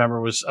you might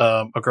remember was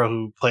a girl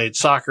who played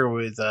soccer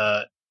with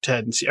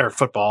Ted, or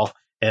football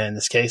in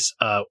this case.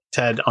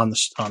 Ted on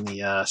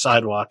the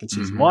sidewalk in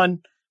season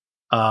 1,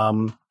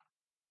 and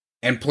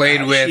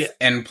played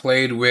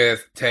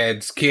with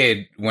Ted's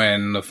kid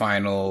when the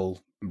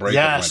final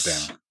breakup went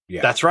down.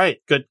 Yeah, that's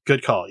right.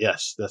 Good call.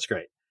 Yes, that's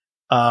great.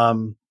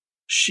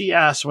 She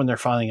asks when they're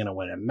finally going to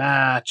win a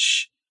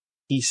match.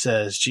 He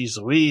says, "Geez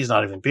Louise,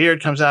 not even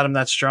beard comes at him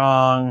that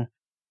strong."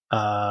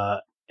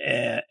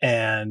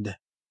 And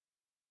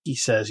he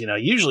says,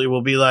 usually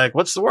we'll be like,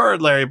 what's the word,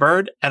 Larry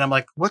Bird? And I'm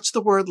like, what's the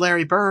word,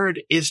 Larry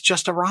Bird is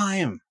just a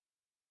rhyme.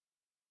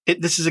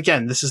 It's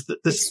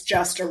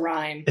just a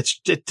rhyme.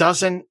 It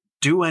doesn't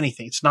do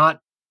anything. It's not,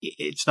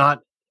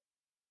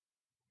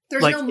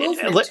 there's like, no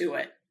movement to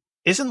it.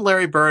 Isn't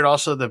Larry Bird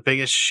also the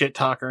biggest shit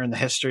talker in the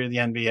history of the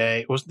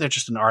NBA? Wasn't there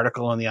just an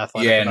article in the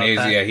Athletic? Yeah, about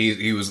that?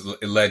 he was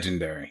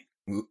legendary.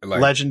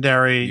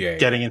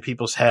 Getting in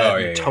people's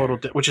head,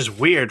 which is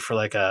weird for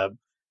like a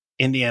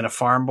Indiana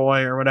farm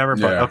boy or whatever,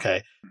 but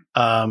okay.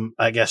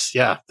 I guess,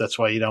 that's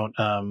why you don't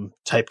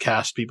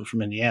typecast people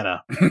from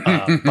Indiana.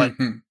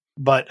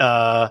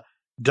 But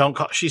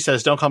she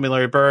says, don't call me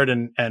Larry Bird,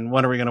 and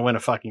when are we going to win a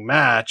fucking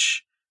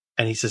match?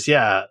 And he says,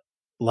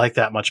 like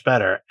that much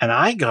better. And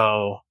I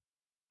go,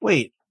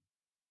 wait,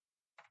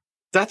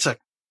 that's a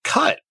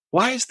cut.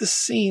 Why is this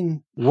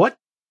scene? What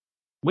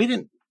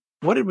did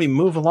we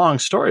move along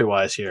story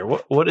wise here?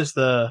 What is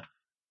the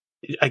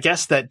I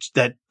guess that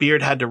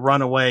Beard had to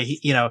run away,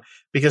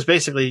 because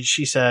basically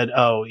she said,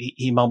 oh,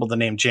 he mumbled the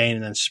name Jane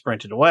and then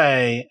sprinted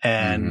away.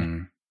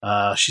 And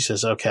she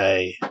says,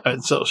 okay.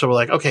 So we're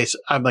like, okay. So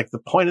I'm like, the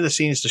point of the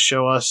scene is to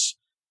show us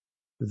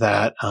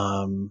that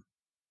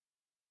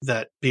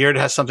that Beard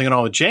has something going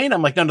on with Jane.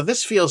 I'm like, no,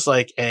 this feels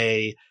like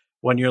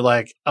when you're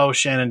like, oh,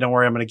 Shannon, don't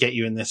worry, I'm going to get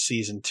you in this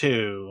season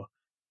too.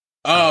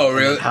 Oh,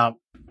 really?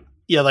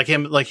 Yeah, like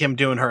him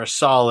doing her a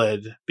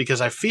solid,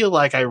 because I feel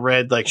like I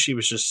read like she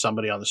was just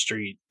somebody on the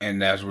street,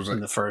 and that was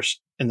in the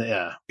first,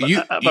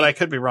 but I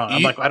could be wrong.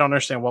 I'm like, I don't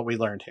understand what we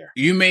learned here.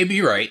 You may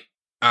be right.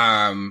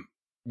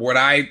 What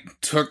I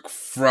took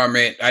from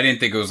it, I didn't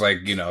think it was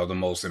like the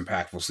most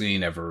impactful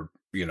scene ever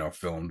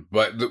filmed,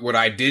 but what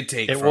I did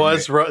take it from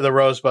was the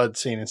Rosebud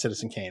scene in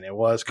Citizen Kane. It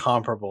was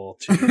comparable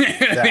to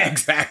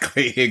that.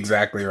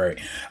 exactly right.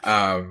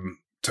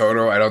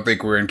 Toto, I don't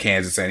think we're in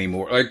Kansas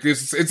anymore. Like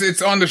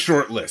it's on the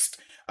short list.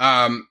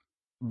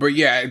 But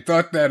yeah, I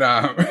thought that,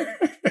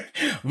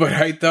 but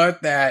I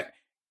thought that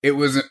it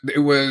was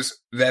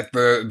that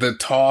the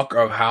talk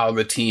of how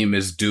the team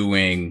is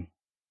doing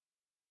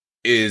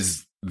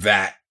is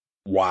that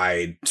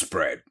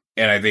widespread.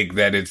 And I think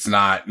that it's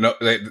not,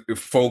 that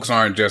folks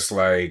aren't just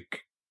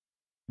like,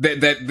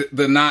 that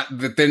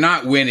they're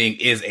not winning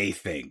is a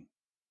thing.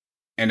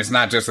 And it's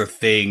not just a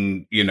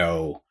thing,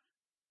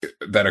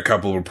 that a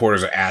couple of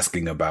reporters are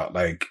asking about,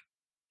 like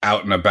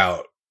out and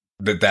about,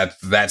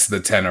 that's the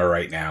tenor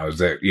right now, is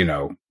that,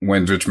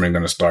 when's Richmond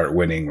going to start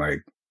winning?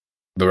 Like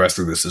the rest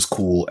of this is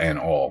cool and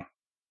all.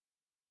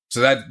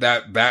 So that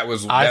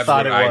was, that's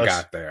what I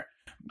got there.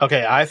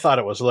 Okay. I thought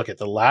it was, look at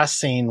the last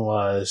scene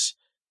was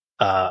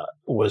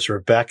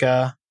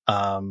Rebecca,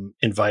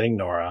 inviting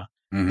Nora.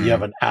 Mm-hmm. You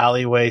have an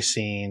alleyway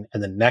scene,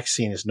 and the next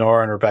scene is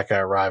Nora and Rebecca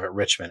arrive at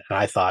Richmond. And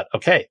I thought,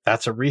 okay,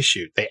 that's a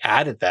reshoot. They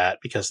added that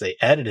because they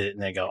edited it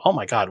and they go, oh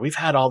my God, we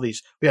have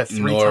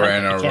 3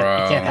 Nora times. You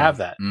can't have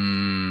that.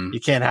 You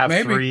can't have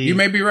maybe 3. You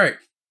may be right.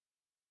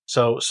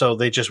 So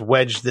they just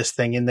wedged this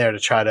thing in there to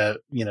try to,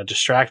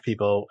 distract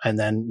people. And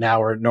then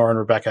now we're Nora and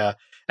Rebecca.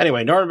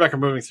 Anyway, Nora and Rebecca are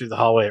moving through the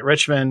hallway at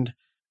Richmond.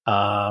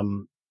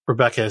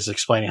 Rebecca is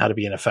explaining how to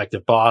be an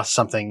effective boss,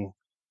 something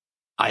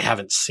I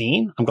haven't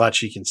seen. I'm glad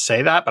she can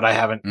say that, but I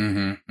haven't.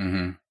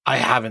 I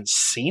haven't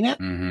seen it.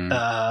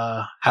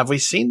 Have we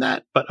seen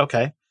that? But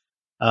okay,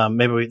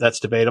 maybe that's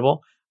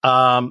debatable.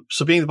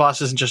 So being the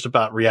boss isn't just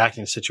about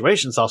reacting to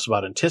situations; it's also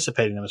about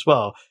anticipating them as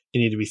well.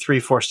 You need to be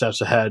 3-4 steps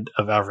ahead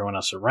of everyone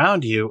else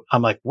around you.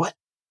 I'm like, what?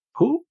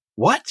 Who?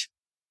 What?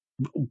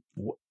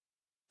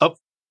 Oh,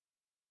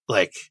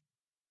 like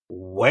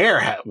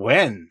where?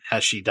 When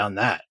has she done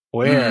that?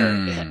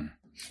 Where?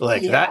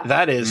 Like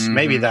that is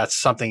maybe that's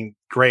something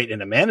great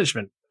in a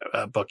management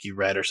book you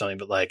read or something,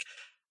 but like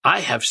I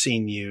have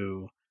seen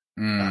you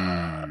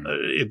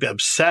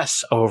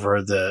obsess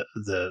over the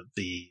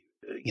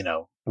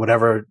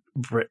whatever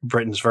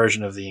Britain's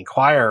version of the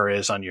Inquirer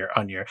is on your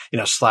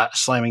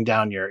slamming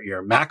down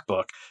your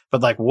MacBook.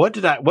 But like, what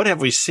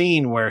have we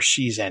seen where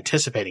she's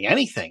anticipating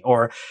anything?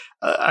 Or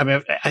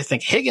I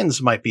think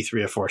Higgins might be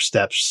 3 or 4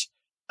 steps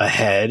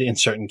ahead in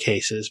certain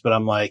cases, but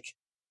I'm like,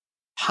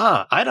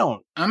 I'm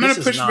going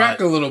to push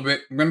back a little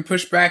bit. I'm going to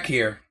push back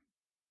here.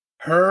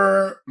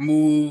 Her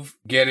move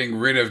getting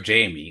rid of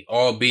Jamie,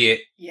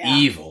 albeit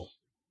evil.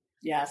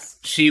 Yes.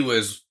 She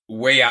was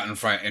way out in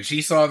front, and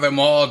she saw them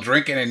all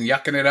drinking and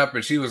yucking it up,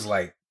 and she was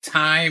like,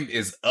 time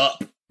is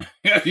up.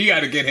 You got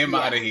to get him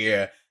out of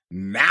here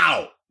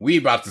now. We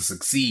about to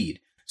succeed.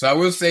 So I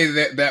will say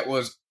that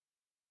was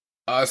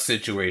a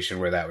situation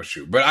where that was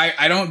true. But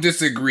I don't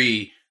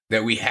disagree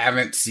that we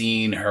haven't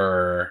seen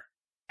her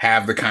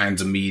have the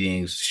kinds of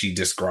meetings she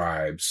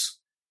describes,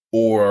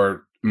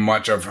 or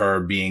much of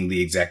her being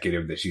the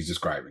executive that she's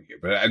describing here.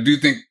 But I do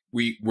think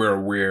we're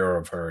aware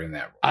of her in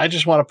that role. I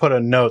just want to put a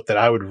note that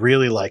I would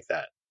really like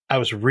that. I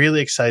was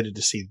really excited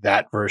to see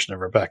that version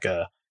of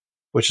Rebecca,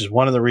 which is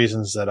one of the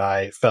reasons that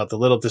I felt a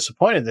little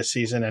disappointed this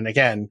season. And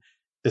again,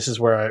 this is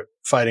where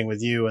fighting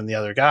with you and the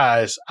other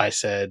guys, I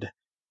said,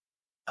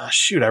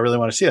 shoot, I really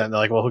want to see that. And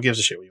they're like, well, who gives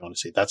a shit what you want to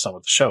see? That's not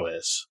what the show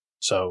is.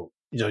 So,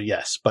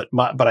 yes, but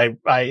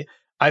I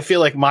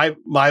feel like my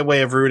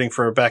way of rooting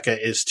for Rebecca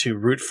is to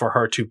root for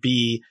her to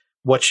be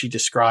what she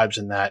describes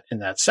in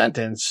that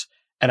sentence.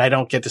 And I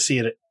don't get to see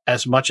it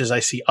as much as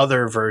I see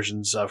other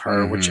versions of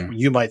her, which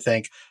you might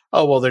think,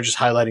 oh, well, they're just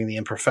highlighting the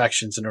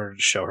imperfections in order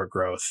to show her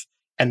growth.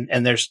 And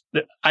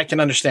I can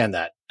understand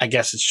that. I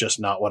guess it's just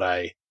not what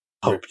I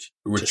hoped.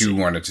 What you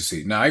wanted to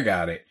see. No, I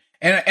got it.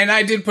 And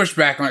I did push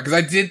back on it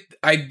because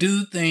I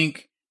do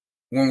think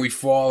when we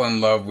fall in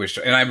love with,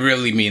 and I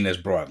really mean this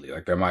broadly,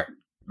 like I'm not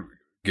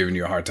giving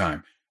you a hard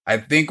time. I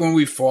think when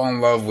we fall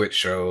in love with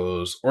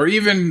shows, or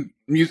even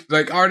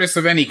like artists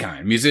of any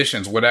kind,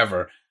 musicians,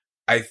 whatever,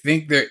 I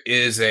think there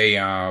is I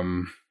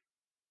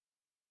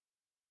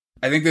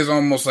think there's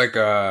almost like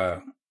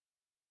a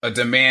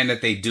demand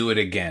that they do it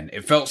again.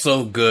 It felt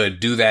so good,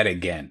 do that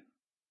again.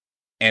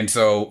 And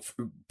so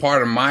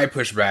part of my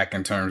pushback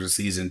in terms of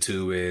season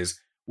 2 is,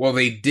 well,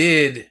 they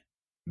did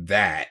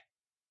that.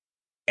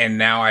 And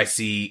now I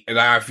see, and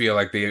I feel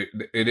like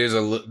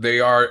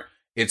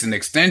it's an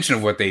extension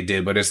of what they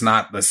did, but it's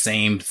not the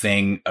same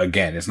thing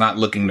again. It's not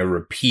looking to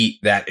repeat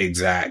that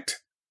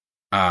exact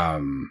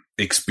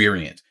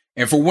experience.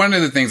 And for one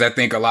of the things, I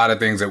think a lot of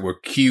things that were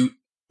cute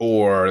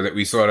or that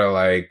we sort of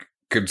like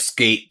could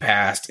skate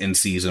past in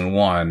season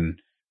 1,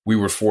 we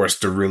were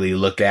forced to really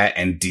look at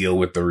and deal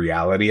with the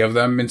reality of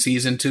them in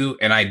season 2.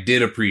 And I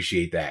did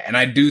appreciate that. And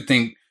I do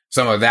think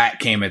some of that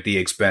came at the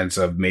expense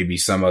of maybe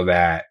some of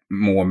that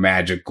more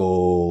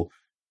magical,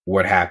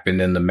 what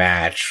happened in the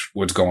match,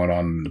 what's going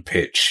on in the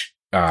pitch.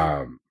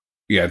 I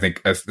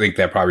think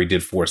that probably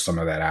did force some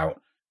of that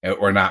out,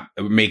 or not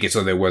make it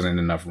so there wasn't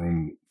enough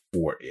room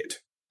for it.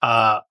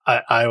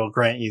 I will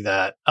grant you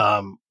that.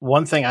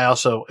 One thing I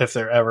also, if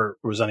there ever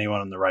was anyone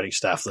on the writing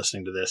staff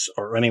listening to this,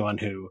 or anyone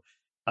who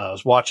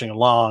was watching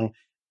along,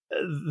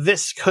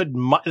 this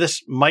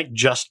might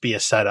just be a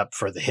setup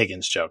for the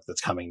Higgins joke that's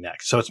coming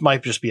next. So it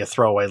might just be a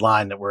throwaway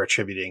line that we're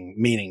attributing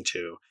meaning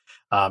to.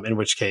 In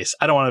which case,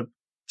 I don't want to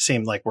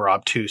seem like we're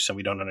obtuse and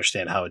we don't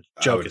understand how a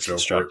joke is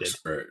constructed.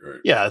 Right.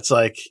 Yeah, it's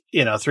like,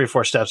 3 or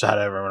 4 steps ahead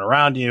of everyone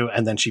around you,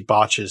 and then she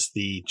botches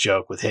the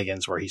joke with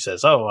Higgins where he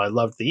says, "Oh, I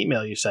loved the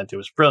email you sent. It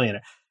was brilliant."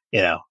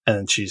 And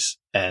then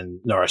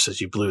Nora says,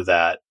 "You blew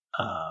that,"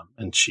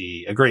 and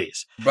she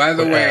agrees. By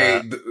the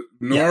way,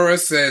 Nora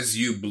says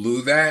you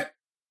blew that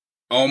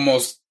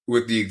almost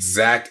with the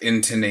exact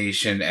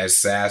intonation as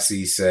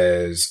Sassy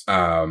says,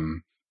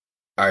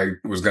 I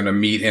was going to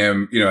meet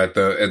him,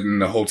 in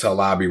the hotel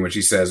lobby when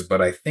she says,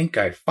 "But I think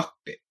I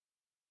fucked it."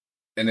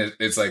 And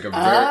it's like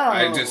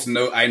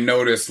I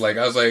noticed, like,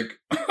 I was like,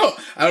 oh,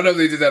 I don't know if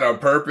they did that on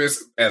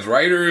purpose as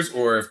writers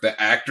or if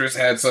the actress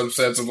had some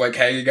sense of like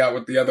hanging out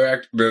with the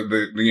other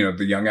the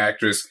young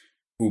actress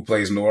who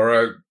plays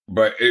Nora.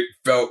 But it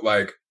felt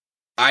like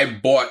I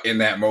bought in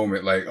that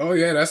moment, like, oh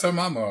yeah, that's her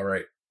mama, all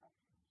right.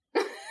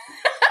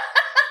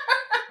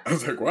 I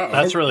was like, wow,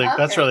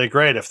 that's really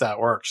great if that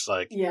works.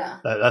 Like, yeah,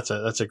 that's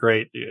a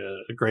great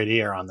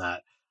ear on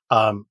that.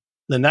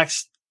 The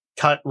next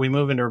cut, we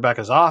move into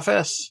Rebecca's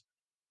office.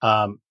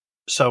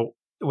 So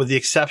with the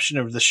exception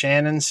of the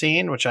Shannon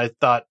scene, which I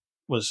thought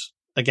was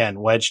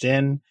again wedged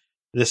in,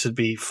 this would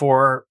be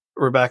 4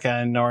 Rebecca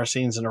and Nora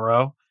scenes in a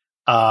row.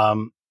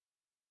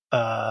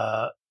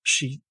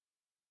 She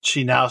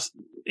now,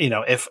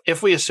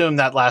 if we assume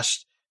that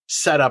last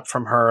setup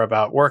from her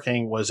about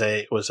working was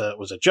a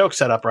joke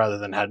setup rather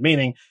than had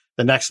meaning,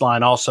 the next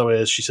line also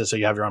is, she says, "So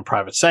you have your own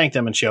private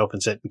sanctum," and she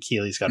opens it and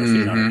Keely's got her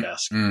feet on her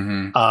desk.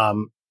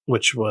 Mm-hmm.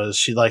 Which was,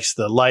 she likes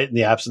the light and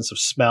the absence of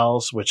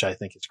smells, which I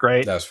think is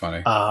great. That's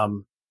funny.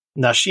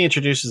 Now she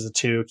introduces the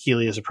two.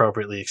 Keely is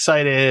appropriately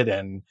excited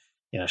and,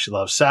 she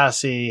loves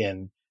Sassy.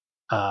 And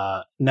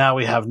now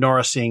we have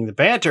Nora seeing the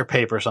banter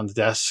papers on the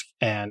desk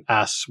and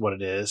asks what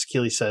it is.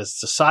 Keely says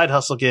it's a side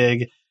hustle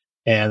gig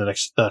and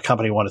the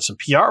company wanted some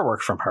PR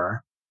work from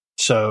her.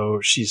 So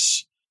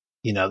she's,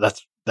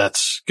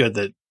 that's good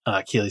that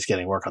Keely's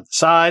getting work on the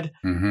side.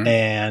 Mm-hmm.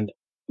 And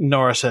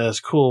Nora says,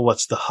 "Cool,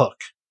 what's the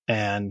hook?"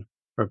 And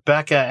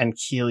Rebecca and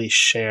Keely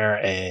share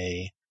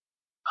a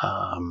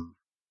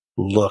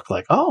look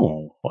like,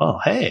 "Oh,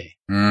 well, hey."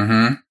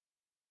 Mm-hmm.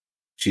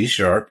 She's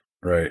sharp.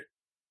 Right.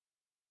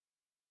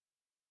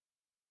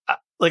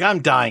 Like,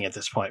 I'm dying at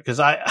this point because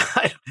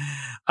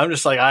I'm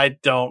just like, I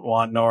don't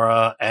want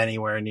Nora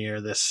anywhere near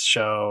this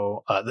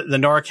show. The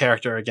Nora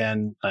character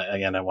again,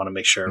 I want to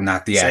make sure,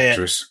 not the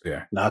actress,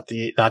 not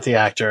the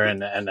actor,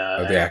 and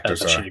the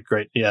actress. She did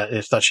great. Yeah,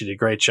 I thought she did a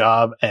great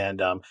job,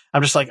 and I'm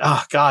just like,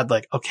 oh God,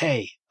 like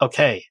okay,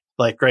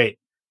 like great.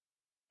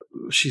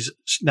 She's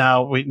she's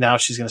going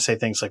to say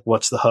things like,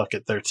 "What's the hook?"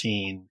 at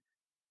 13,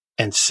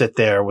 and sit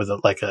there with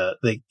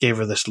they gave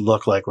her this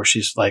look like where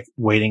she's like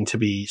waiting to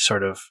be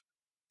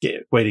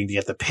waiting to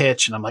get the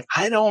pitch. And I'm like,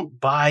 I don't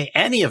buy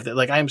any of that.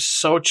 Like, I'm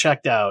so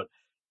checked out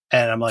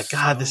and I'm like,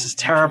 God, this is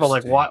terrible.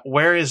 Like,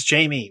 where is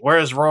Jamie? Where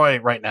is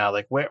Roy right now?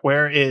 Like,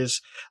 where is,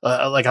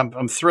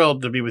 I'm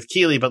thrilled to be with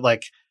Keely, but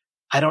like,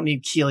 I don't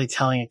need Keely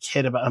telling a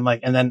kid about, I'm like,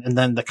 and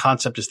then the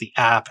concept is the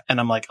app. And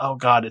I'm like, oh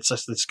God, it's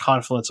just this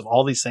confluence of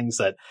all these things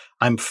that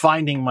I'm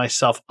finding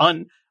myself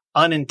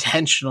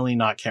unintentionally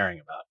not caring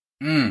about.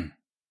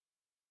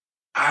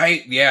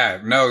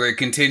 It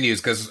continues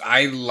because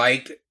I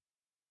liked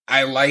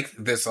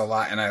this a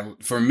lot,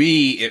 and for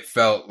me it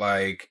felt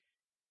like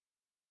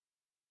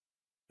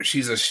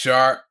she's a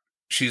sharp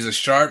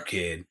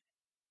kid,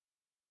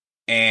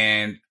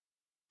 and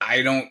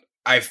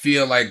I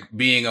feel like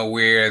being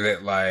aware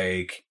that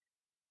like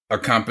a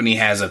company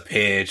has a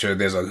pitch or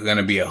there's going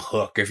to be a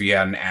hook if you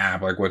had an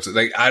app, like what's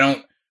like, I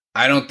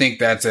don't think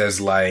that's as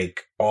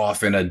like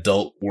off in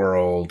adult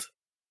world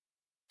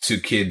to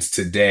kids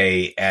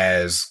today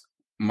as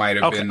might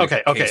have been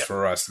the case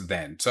for us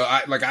then. So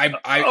I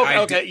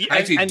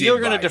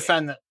you're going to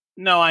defend that.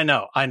 No, I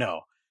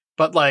know.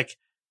 But like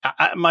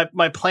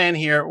my plan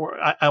here,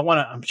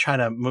 I'm trying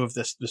to move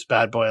this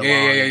bad boy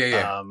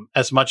along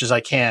as much as I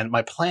can.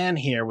 My plan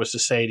here was to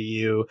say to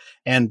you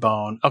and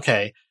Bone,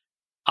 okay,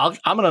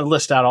 I'm going to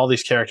list out all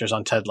these characters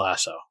on Ted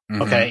Lasso.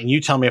 Mhm. Okay. And you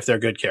tell me if they're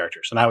good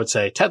characters. And I would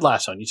say Ted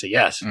Lasso. And you'd say,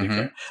 yes. Good Mhm.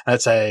 character. And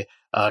I'd say,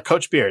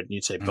 Coach Beard. And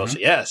you'd say, both Mhm.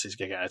 say, yes, he's a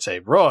good guy. I'd say,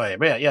 Roy.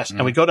 Yeah, yes. Mhm.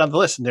 And we go down the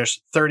list and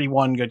there's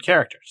 31 good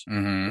characters.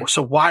 Mhm.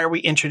 So why are we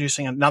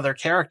introducing another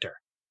character?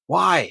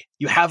 Why?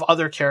 You have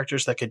other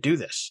characters that could do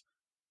this.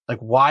 Like,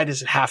 why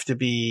does it have to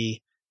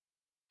be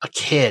a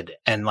kid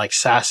and like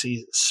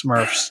sassy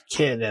Smurfs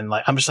kid? And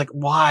like, I'm just like,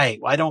 why?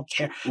 I don't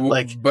care.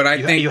 Like, but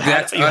I think you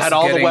that's had us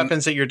all getting- the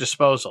weapons at your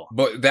disposal.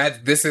 But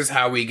this is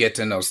how we get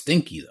to know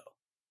Stinky, though.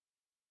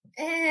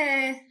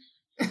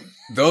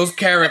 Those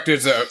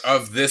characters are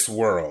of this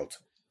world.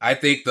 I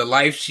think the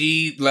life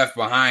she left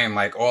behind,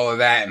 like all of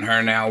that, and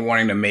her now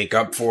wanting to make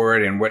up for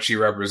it, and what she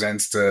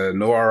represents to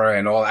Nora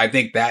and all. I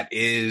think that's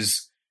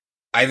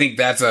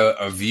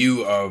a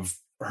view of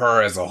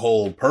her as a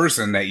whole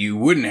person that you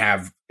wouldn't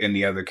have in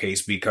the other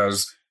case,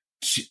 because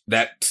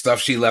that stuff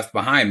she left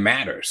behind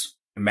matters.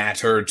 It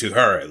mattered to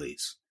her, at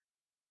least.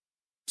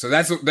 So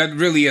that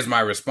really is my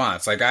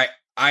response. Like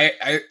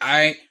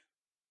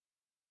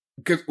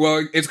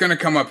well, it's going to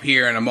come up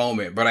here in a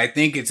moment, but I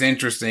think it's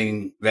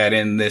interesting that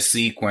in this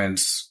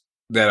sequence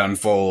that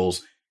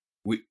unfolds,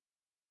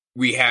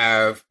 we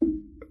have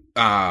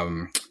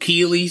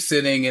Keely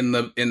sitting in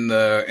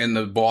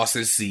the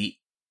boss's seat.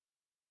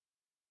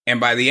 And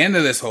by the end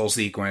of this whole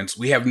sequence,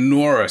 we have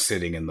Nora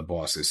sitting in the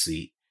boss's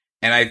seat.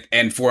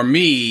 And for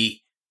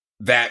me,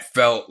 that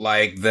felt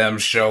like them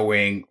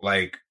showing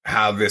like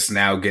how this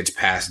now gets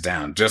passed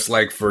down. Just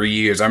like for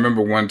years, I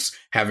remember once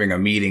having a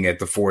meeting at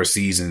the Four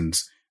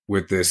Seasons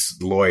with this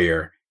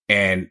lawyer,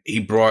 and he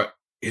brought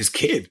his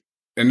kid.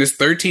 And this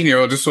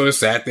 13-year-old just sort of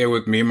sat there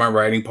with me and my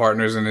writing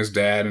partners and his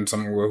dad and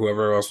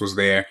whoever else was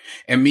there.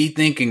 And me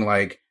thinking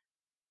like,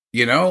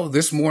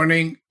 this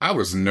morning I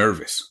was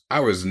nervous. I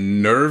was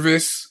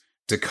nervous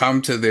to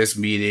come to this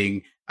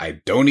meeting.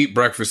 I don't eat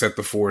breakfast at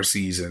the Four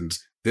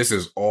Seasons. This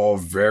is all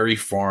very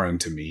foreign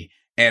to me.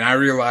 And I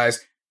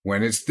realized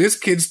when it's this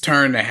kid's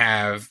turn to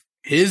have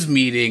his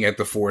meeting at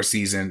the Four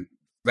Seasons,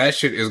 that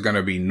shit is going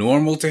to be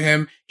normal to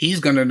him.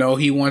 He's going to know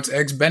he wants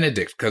Eggs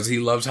Benedict because he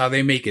loves how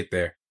they make it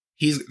there.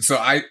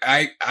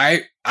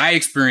 I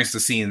experienced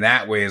the scene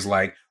that way as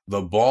like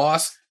the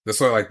boss, the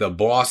sort of like the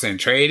boss in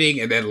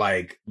trading, and then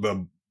like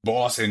the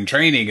boss in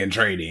training and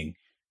trading,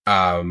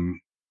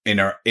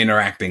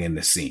 interacting in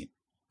the scene.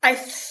 I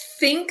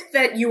think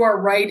that you are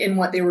right in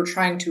what they were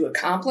trying to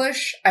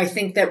accomplish. I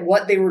think that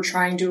what they were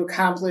trying to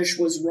accomplish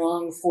was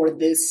wrong for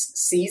this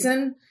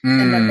season,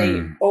 and that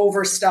they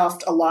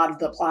overstuffed a lot of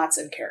the plots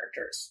and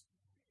characters.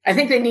 I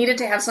think they needed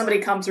to have somebody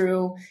come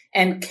through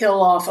and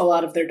kill off a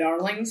lot of their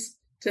darlings,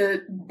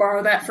 to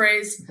borrow that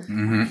phrase,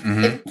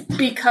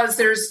 because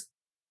there's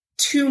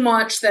too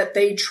much that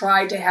they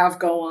tried to have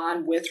go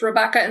on with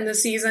Rebecca in the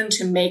season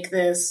to make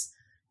this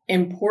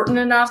important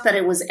enough that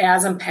it was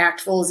as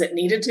impactful as it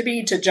needed to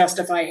be to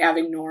justify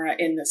having Nora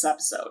in this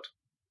episode.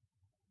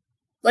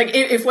 Like,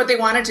 if what they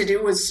wanted to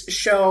do was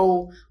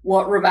show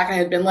what Rebecca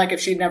had been like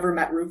if she'd never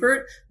met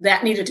Rupert,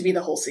 that needed to be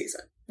the whole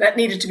season. That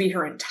needed to be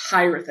her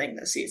entire thing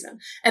this season.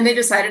 And they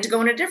decided to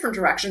go in a different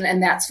direction,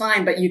 and that's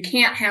fine, but you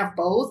can't have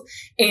both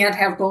and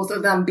have both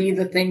of them be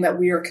the thing that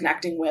we are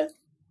connecting with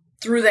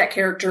through that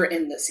character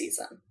in this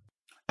season.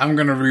 I'm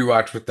going to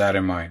rewatch with that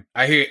in mind.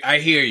 I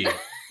hear you.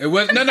 It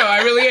was no,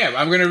 I really am.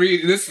 I'm going to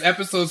read this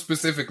episode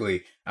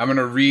specifically. I'm going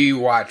to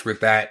rewatch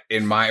with that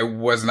in mind. It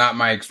was not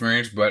my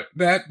experience, but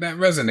that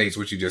resonates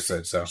what you just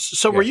said. So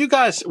yeah. Were you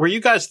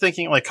guys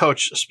thinking, like,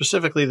 Coach,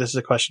 specifically, this is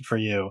a question for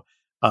you,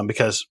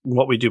 because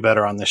what we do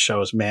better on this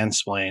show is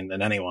mansplain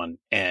than anyone.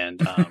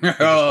 And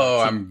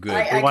I'm good.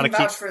 I can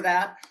vouch for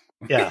that.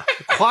 Yeah.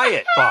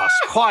 Quiet, boss.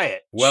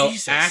 Quiet. Well,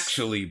 Jesus.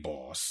 actually,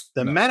 boss.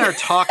 Men are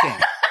talking.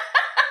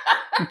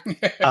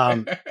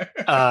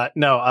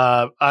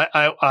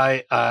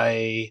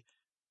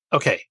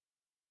 Okay.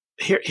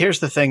 Here's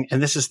the thing.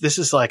 And this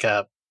is like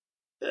oh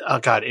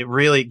God, it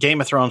really,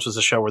 Game of Thrones was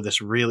a show where this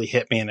really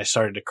hit me and I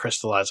started to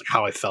crystallize like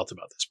how I felt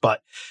about this.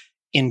 But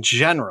in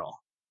general,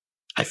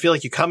 I feel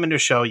like you come into a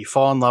show, you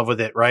fall in love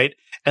with it, right?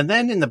 And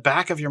then in the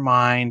back of your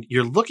mind,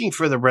 you're looking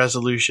for the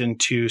resolution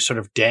to sort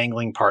of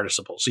dangling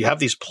participles. So you have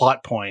these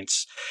plot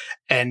points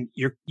and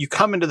you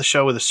come into the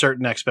show with a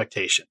certain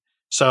expectation.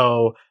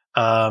 So,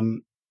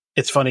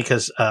 it's funny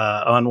because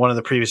on one of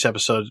the previous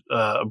episodes,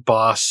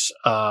 Boss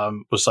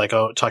was like,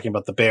 talking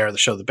about the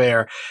show The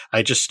Bear.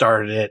 I just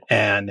started it,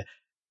 and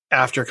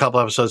after a couple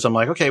episodes, I'm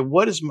like, okay,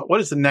 what is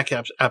the next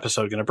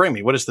episode going to bring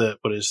me? What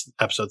is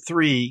episode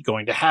 3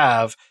 going to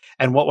have?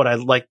 And what would I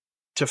like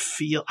to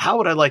feel? How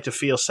would I like to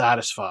feel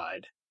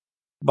satisfied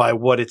by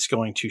what it's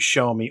going to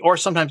show me? Or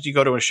sometimes you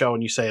go to a show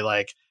and you say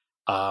like,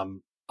 I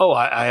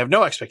have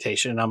no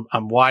expectation, and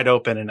I'm wide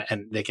open,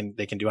 and they can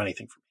do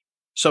anything for me.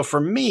 So for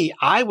me,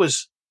 I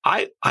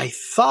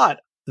thought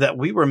that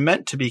we were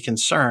meant to be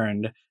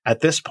concerned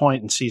at this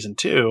point in season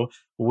 2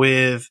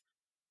 with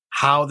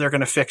how they're going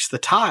to fix the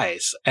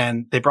ties.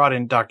 And they brought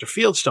in Dr.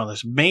 Fieldstone,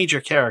 this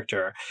major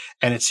character.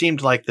 And it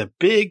seemed like the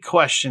big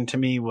question to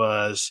me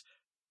was,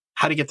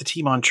 how to get the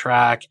team on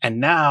track. And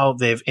now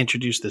they've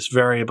introduced this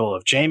variable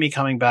of Jamie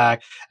coming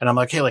back. And I'm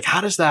like, hey, like,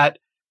 how does that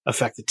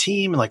affect the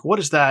team? And like, what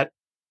is that?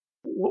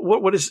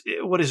 What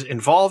is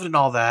involved in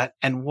all that?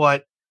 And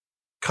what,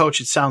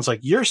 Coach, it sounds like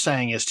you're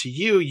saying is to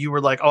you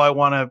were like, oh, I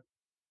want to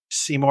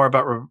see more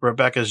about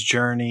Rebecca's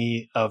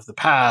journey of the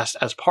past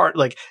as part,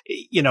 like,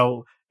 you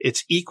know,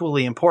 it's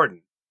equally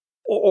important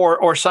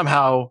or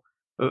somehow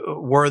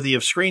worthy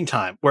of screen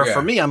time. Where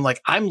for me, I'm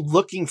like, I'm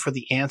looking for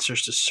the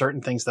answers to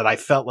certain things that I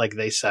felt like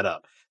they set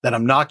up that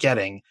I'm not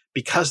getting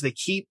because they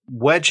keep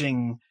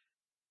wedging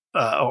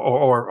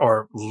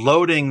or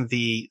loading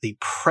the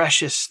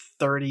precious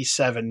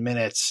 37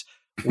 minutes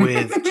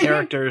with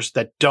characters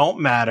that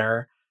don't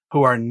matter,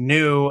 who are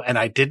new and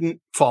I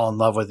didn't fall in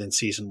love with in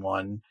season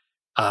 1.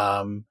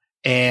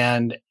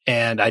 And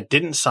I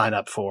didn't sign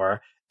up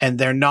for, and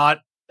they're not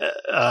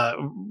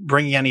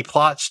bringing any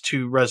plots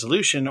to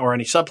resolution or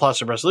any subplots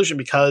to resolution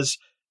because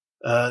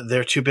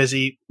they're too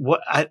busy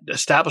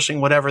establishing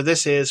whatever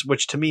this is,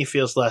 which to me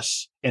feels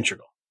less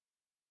integral.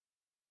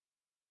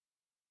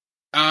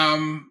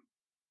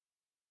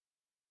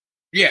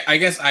 Yeah, I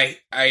guess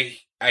I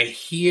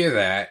hear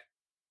that.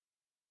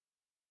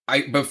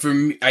 But for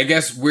me, I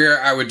guess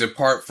where I would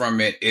depart from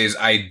it is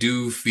I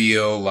do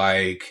feel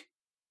like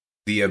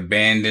the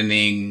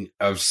abandoning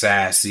of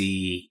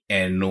Sassy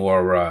and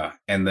Nora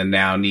and the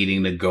now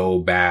needing to go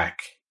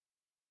back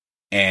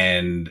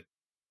and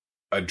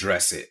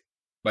address it.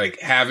 Like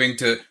having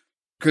to,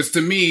 because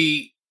to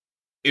me,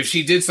 if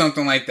she did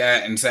something like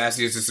that and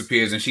Sassy just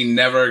disappears and she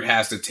never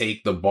has to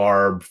take the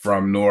barb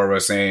from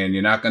Nora saying,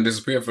 you're not going to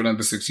disappear for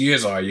another 6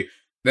 years, are you?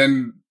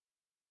 Then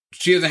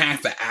she doesn't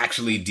have to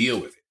actually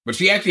deal with it. But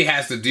she actually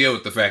has to deal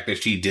with the fact that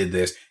she did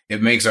this.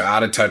 It makes her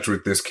out of touch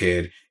with this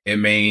kid. It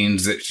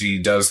means that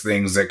she does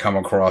things that come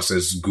across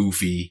as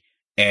goofy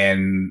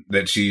and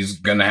that she's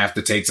going to have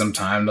to take some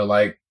time to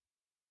like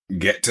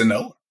get to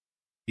know her,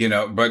 you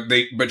know,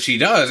 but she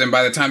does. And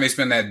by the time they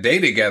spend that day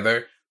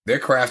together, they're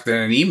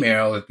crafting an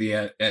email at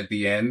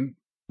the end,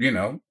 you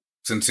know,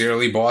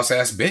 sincerely boss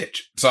ass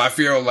bitch. So I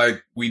feel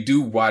like we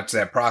do watch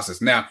that process.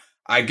 Now,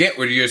 I get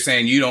what you're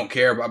saying. You don't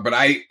care about, but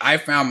I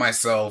found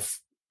myself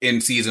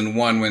in season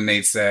 1 when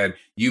they said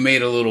you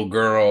made a little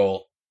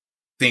girl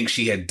think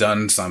she had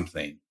done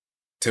something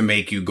to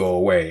make you go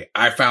away.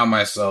 I found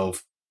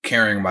myself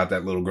caring about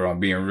that little girl and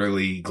being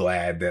really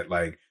glad that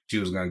like she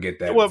was going to get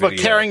that. Well, video.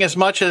 but caring as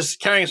much as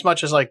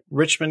like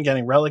Richmond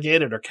getting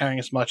relegated, or caring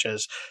as much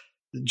as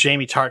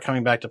Jamie Tart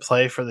coming back to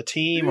play for the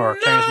team, or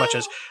caring as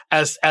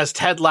much as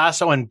Ted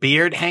Lasso and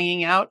Beard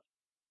hanging out.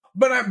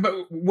 But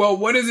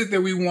what is it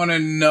that we want to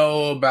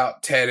know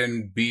about Ted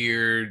and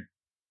Beard?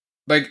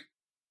 Like,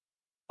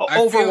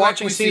 over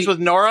watching scenes with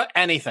Nora,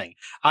 anything.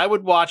 I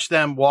would watch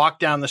them walk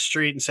down the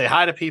street and say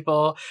hi to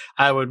people.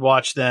 I would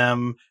watch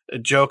them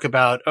joke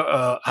about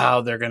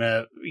how they're going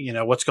to, you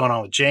know, what's going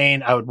on with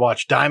Jane. I would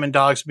watch Diamond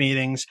Dog's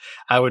meetings.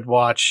 I would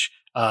watch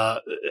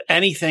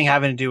anything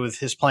having to do with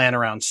his plan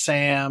around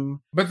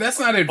Sam. But that's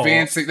not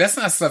advancing. That's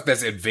not stuff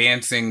that's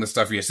advancing the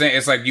stuff you're saying.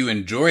 It's like you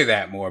enjoy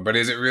that more. But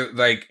is it really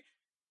like,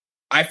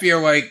 I feel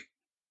like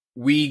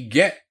we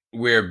get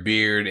where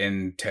Beard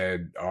and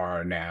Ted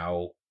are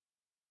now.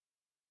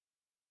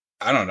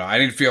 I don't know. I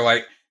didn't feel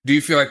like, do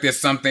you feel like there's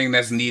something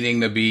that's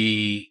needing to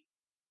be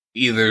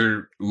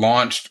either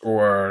launched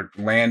or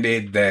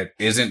landed that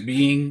isn't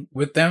being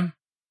with them?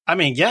 I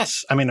mean,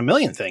 yes. I mean, a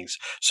million things.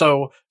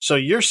 So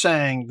you're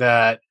saying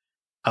that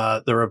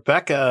the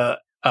Rebecca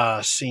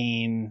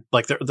scene,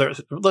 like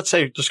let's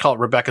say, just call it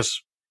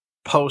Rebecca's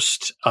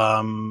post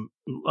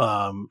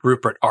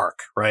Rupert arc,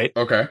 right?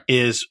 Okay.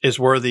 Is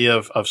worthy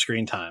of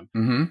screen time.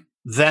 Mm-hmm.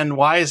 Then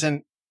why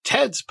isn't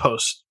Ted's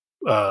post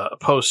what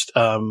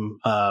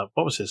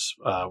was his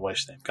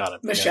wife's name? Got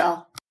it.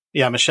 Michelle.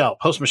 Yeah, Michelle.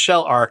 Post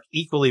Michelle arc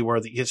equally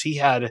worthy because he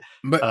had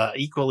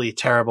equally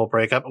terrible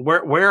breakup.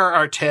 Where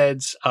are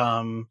Ted's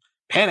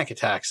panic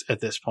attacks at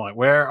this point?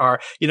 Where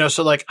are, you know,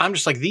 so like I'm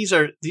just like these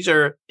are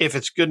if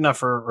it's good enough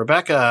for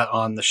Rebecca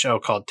on the show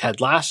called Ted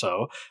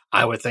Lasso,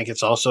 I would think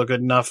it's also good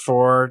enough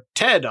for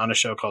Ted on a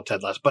show called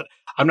Ted Lasso. But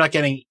I'm not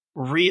getting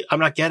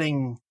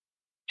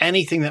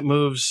anything that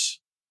moves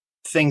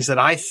things that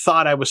I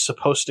thought I was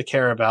supposed to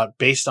care about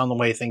based on the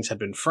way things had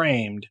been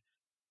framed.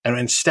 And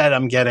instead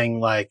I'm getting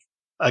like,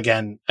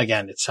 again,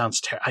 it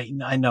sounds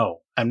terrible. I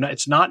know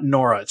it's not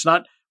Nora. It's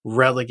not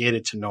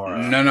relegated to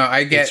Nora. No,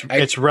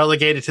 it's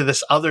relegated to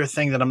this other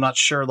thing that I'm not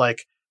sure,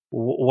 like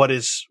what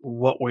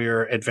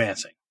we're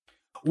advancing.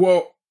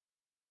 Well,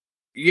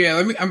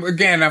 yeah,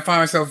 I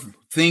find myself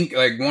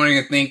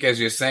wanting to think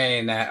as you're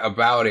saying that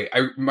about it.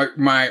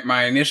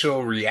 My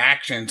initial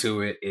reaction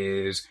to it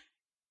is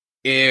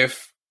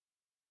if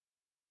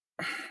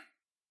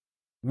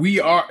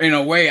we are, in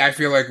a way, I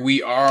feel like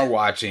we are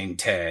watching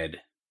Ted.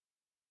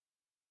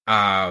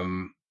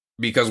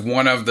 Because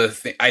one of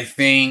the I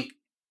think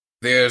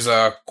there's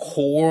a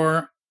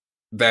core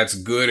that's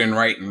good and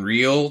right and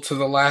real to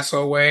the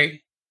Lasso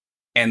way.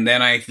 And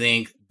then I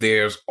think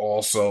there's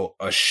also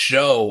a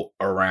show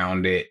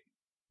around it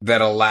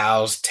that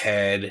allows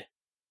Ted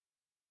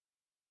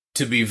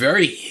to be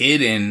very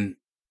hidden,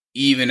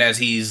 even as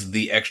he's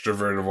the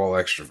extrovert of all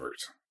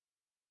extroverts.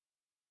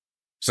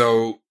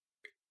 So,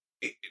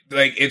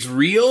 like, it's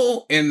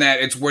real in that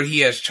it's what he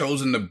has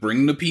chosen to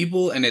bring to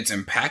people, and it's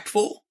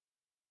impactful.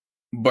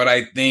 But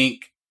I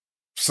think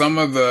some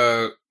of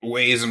the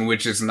ways in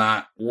which it's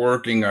not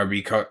working are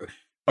because,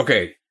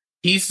 okay,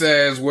 he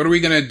says, what are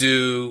we going to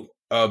do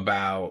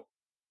about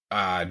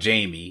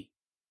Jamie?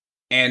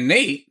 And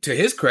Nate, to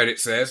his credit,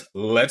 says,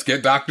 let's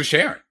get Dr.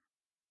 Sharon.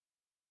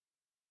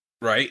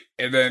 Right?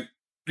 And then,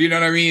 you know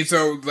what I mean?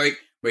 So, like,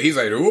 but he's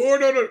like, oh,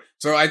 no.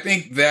 So I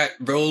think that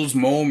those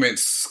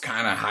moments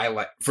kind of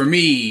highlight, for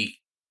me,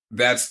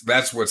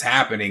 that's what's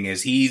happening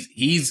is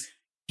he's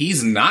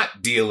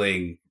not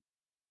dealing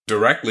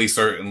directly,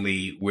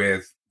 certainly,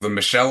 with the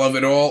Michelle of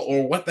it all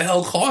or what the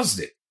hell caused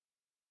it.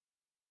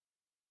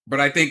 But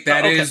I think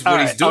that is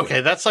what he's doing.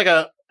 Okay, that's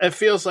it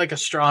feels like a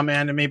straw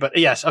man to me, but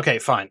yes, okay,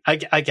 fine. I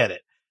get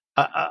it.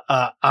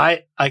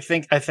 I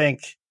think,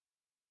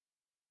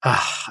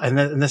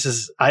 and this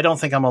is, I don't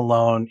think I'm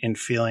alone in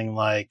feeling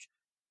like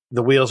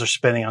the wheels are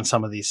spinning on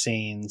some of these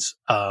scenes.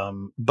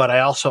 But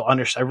I also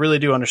I really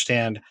do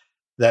understand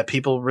that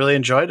people really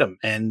enjoyed them.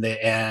 And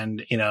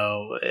you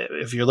know,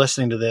 if you're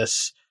listening to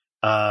this,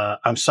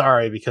 I'm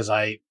sorry, because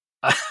I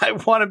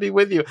want to be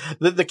with you.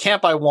 The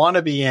camp I want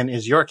to be in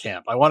is your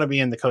camp. I want to be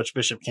in the Coach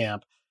Bishop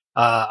camp.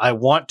 I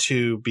want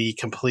to be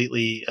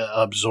completely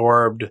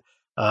absorbed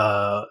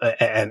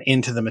and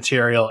into the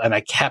material. And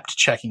I kept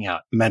checking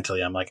out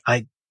mentally. I'm like,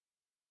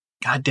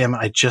 God damn it,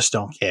 I just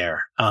don't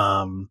care.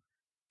 And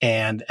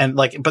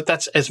like, but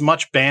that's as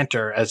much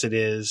banter as it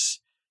is,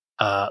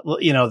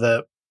 you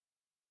know,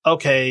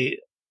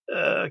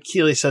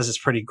 Keeley says it's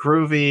pretty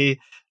groovy.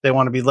 They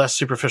want to be less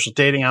superficial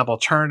dating app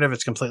alternative.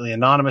 It's completely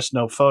anonymous,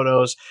 no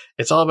photos.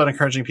 It's all about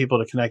encouraging people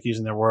to connect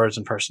using their words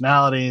and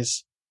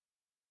personalities.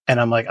 And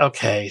I'm like,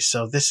 okay,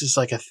 so this is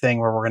like a thing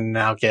where we're going to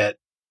now get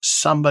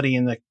somebody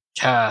in the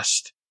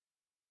cast,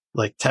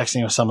 like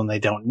texting with someone they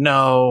don't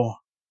know.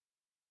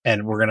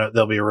 And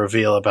there'll be a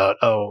reveal about,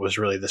 oh, it was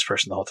really this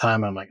person the whole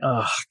time. And I'm like,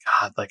 oh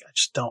God, like, I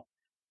just don't,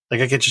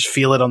 like, I could just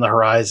feel it on the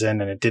horizon,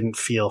 and it didn't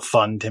feel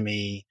fun to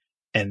me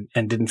and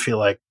didn't feel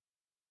like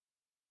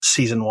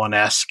season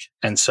 1-esque.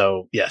 And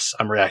so, yes,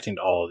 I'm reacting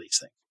to all of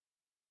these things.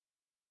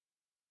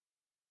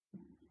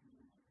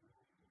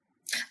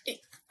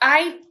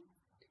 I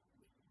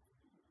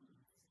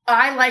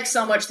like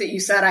so much that you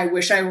said, I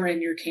wish I were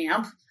in your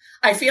camp.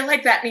 I feel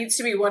like that needs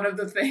to be one of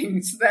the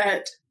things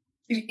that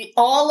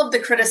all of the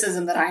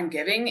criticism that I'm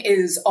giving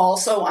is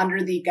also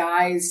under the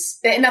guise,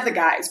 not the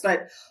guise,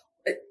 but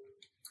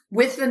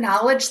with the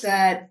knowledge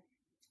that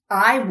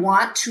I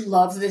want to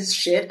love this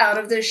shit out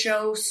of this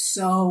show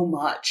so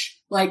much.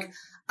 Like,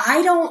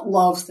 I don't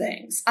love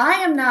things.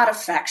 I am not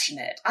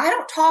affectionate. I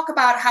don't talk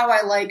about how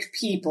I like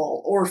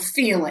people or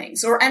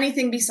feelings or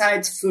anything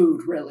besides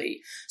food,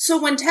 really.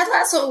 So when Ted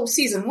Lasso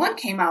season 1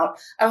 came out,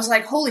 I was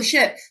like, holy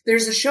shit,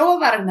 there's a show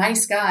about a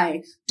nice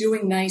guy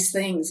doing nice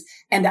things.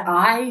 And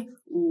I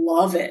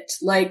love it.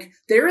 Like,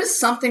 there is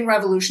something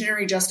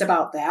revolutionary just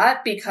about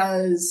that,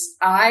 because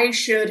I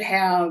should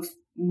have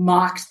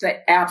mocked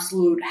the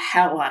absolute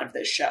hell out of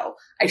this show.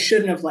 I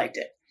shouldn't have liked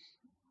it.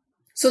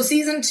 So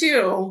season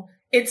 2,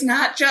 it's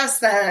not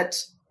just that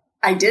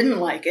I didn't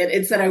like it.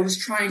 It's that I was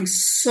trying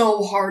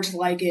so hard to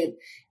like it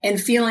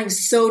and feeling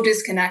so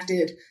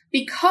disconnected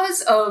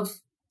because of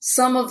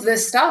some of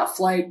this stuff.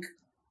 Like,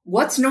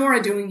 what's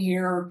Nora doing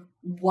here?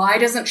 Why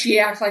doesn't she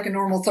act like a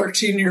normal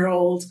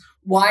 13-year-old?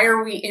 Why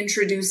are we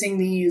introducing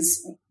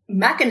these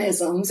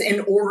mechanisms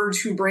in order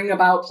to bring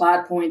about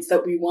plot points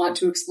that we want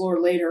to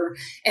explore later,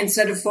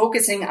 instead of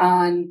focusing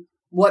on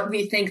what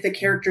we think the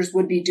characters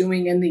would be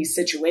doing in these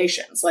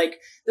situations? Like,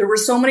 there were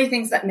so many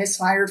things that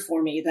misfired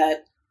for me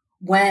that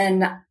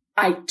when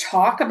I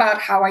talk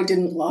about how I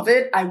didn't love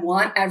it, I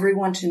want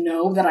everyone to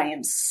know that I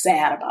am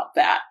sad about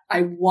that.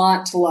 I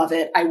want to love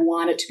it. I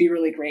want it to be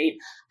really great.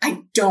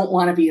 I don't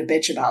want to be a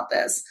bitch about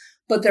this.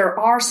 But there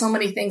are so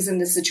many things in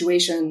this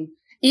situation.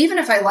 Even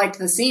if I liked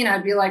the scene,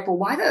 I'd be like, well,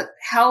 why the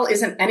hell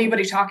isn't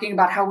anybody talking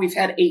about how we've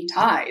had 8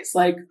 ties?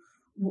 Like,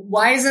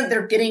 why isn't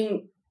there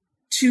getting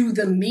to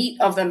the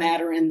meat of the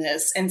matter in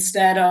this,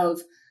 instead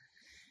of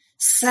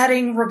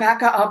setting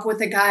Rebecca up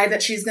with a guy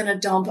that she's going to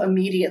dump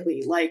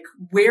immediately? Like,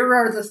 where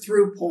are the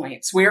through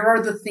points? Where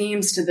are the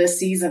themes to this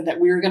season that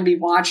we're going to be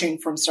watching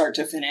from start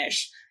to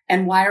finish?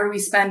 And why are we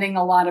spending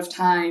a lot of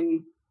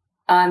time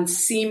on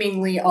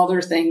seemingly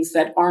other things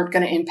that aren't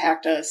going to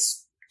impact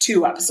us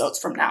 2 episodes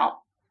from now?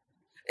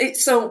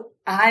 It's not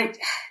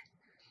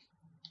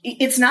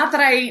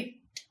that I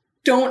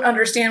don't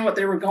understand what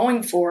they were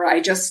going for.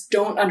 I just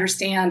don't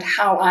understand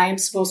how I'm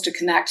supposed to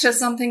connect to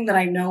something that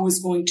I know is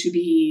going to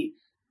be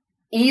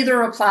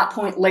either a plot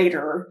point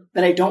later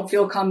that I don't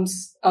feel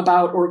comes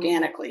about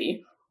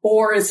organically,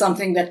 or is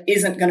something that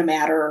isn't going to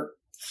matter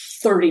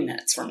 30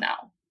 minutes from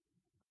now.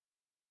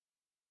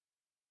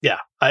 Yeah,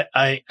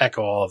 I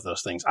echo all of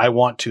those things. I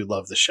want to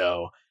love the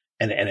show,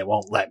 and it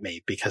won't let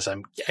me, because I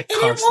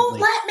constantly... It won't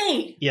let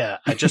me! Yeah,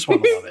 I just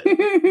want to love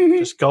it.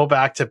 Just go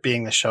back to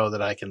being the show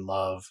that I can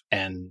love,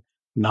 and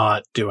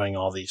not doing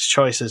all these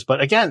choices.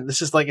 But again,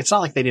 this is like, it's not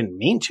like they didn't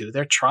mean to.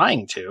 They're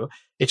trying to.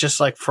 It's just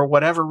like, for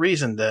whatever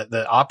reason,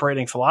 the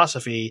operating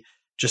philosophy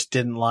just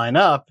didn't line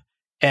up.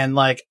 And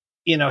like,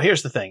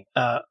 here's the thing.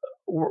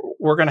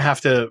 We're going to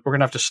have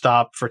to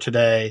stop for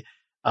today.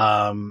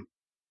 And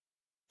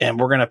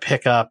we're going to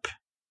pick up,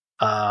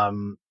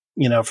 from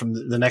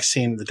the next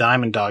scene, the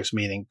Diamond Dogs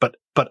meeting, but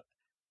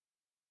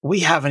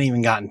we haven't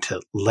even gotten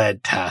to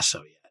Lead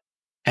Tasso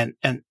yet.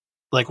 And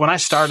like when I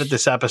started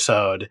this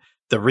episode,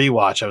 the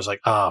rewatch, I was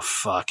like, oh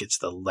fuck, it's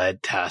the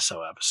Lead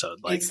Tasso episode.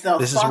 Like, it's the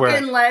this fucking is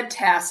where, Lead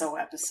Tasso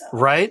episode.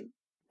 right?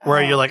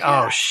 Where you're like,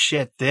 yeah. oh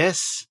shit,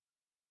 this?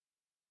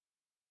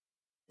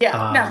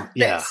 Yeah,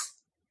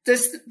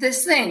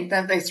 this thing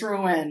that they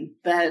threw in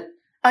that,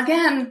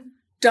 again,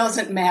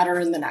 doesn't matter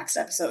in the next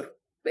episode.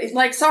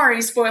 Like,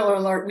 sorry, spoiler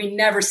alert, we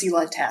never see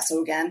Lead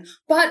Tasso again,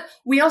 but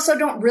we also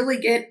don't really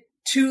get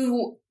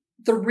to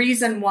the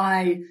reason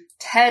why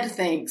Ted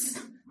thinks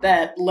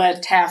that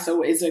Lead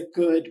Tasso is a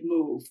good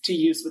move to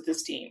use with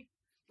his team.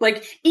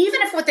 Like,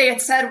 even if what they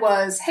had said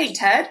was, hey,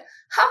 Ted,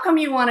 how come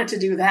you wanted to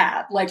do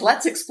that? Like,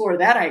 let's explore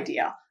that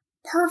idea.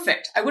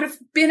 Perfect. I would have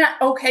been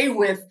okay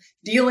with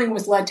dealing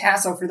with Lead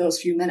Tasso for those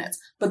few minutes,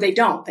 but they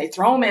don't. They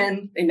throw him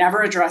in, they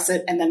never address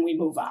it, and then we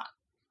move on.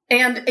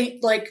 And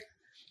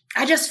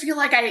I just feel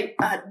like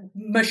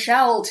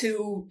Michelle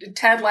to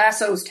Ted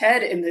Lasso's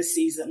Ted in this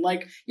season.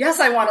 Like,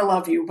 yes, I want to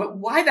love you, but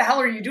why the hell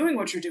are you doing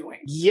what you're doing?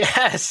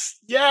 Yes.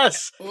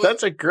 That's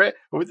a great,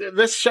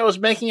 this show is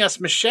making us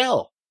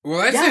Michelle.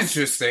 Well, that's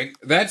interesting.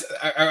 I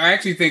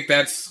actually think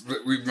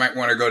we might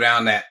want to go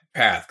down that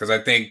path, because I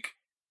think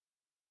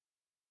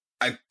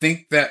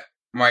that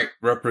might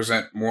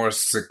represent more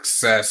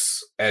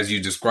success as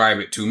you describe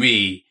it to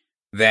me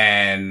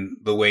than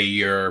the way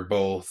you're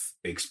both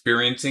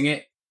experiencing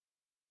it.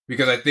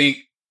 Because I think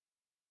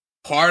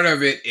part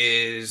of it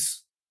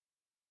is,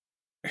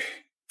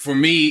 for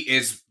me,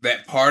 is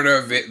that part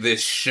of it,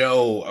 this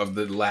show of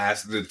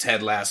the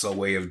Ted Lasso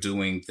way of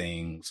doing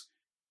things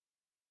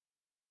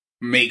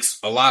makes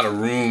a lot of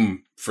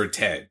room for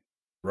Ted,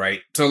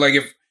 right? So like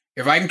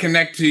if I can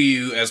connect to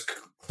you as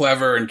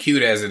clever and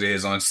cute as it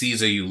is on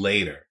Caesar You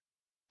Later,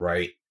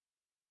 right?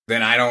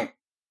 Then I don't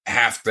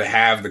have to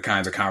have the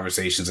kinds of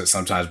conversations that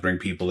sometimes bring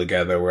people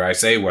together where I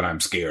say what I'm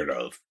scared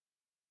of.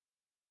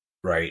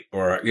 Right.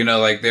 Or,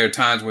 like there are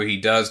times where he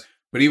does,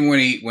 but even when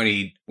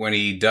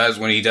he does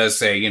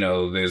say,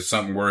 there's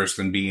something worse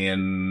than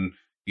being,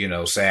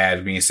 being sad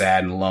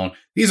and alone.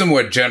 These are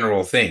more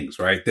general things,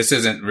 right? This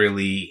isn't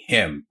really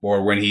him.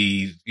 Or when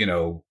he,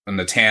 in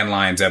the Tan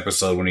Lines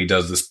episode, when he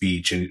does the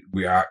speech and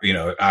we are,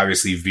 it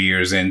obviously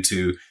veers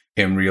into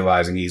him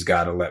realizing he's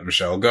got to let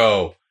Michelle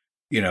go.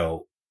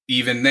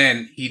 Even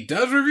then he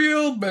does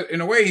reveal, but in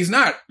a way he's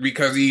not,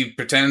 because he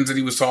pretends that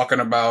he was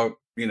talking about,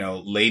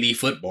 lady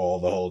football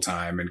the whole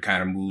time and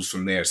kind of moves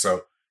from there.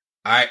 So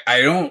I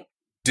don't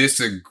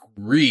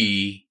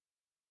disagree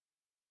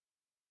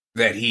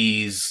that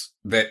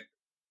that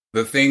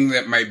the thing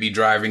that might be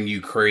driving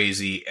you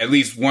crazy, at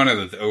least one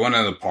of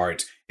the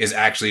parts, is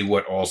actually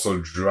what also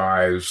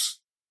drives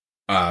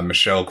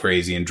Michelle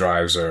crazy and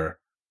drives her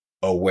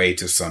away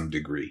to some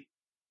degree.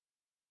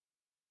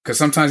 Because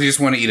sometimes you just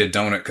want to eat a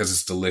donut because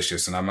it's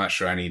delicious, and I'm not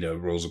sure I need a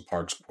Rosa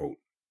Parks quote.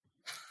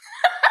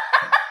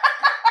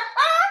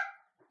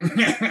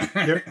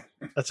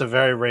 That's a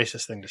very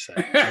racist thing to say.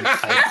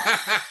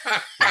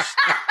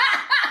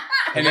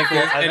 And if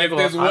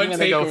there's one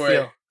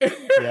takeaway,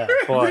 yeah,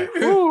 boy,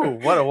 ooh,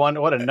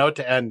 what a note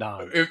to end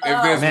on. If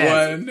there's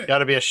one, you got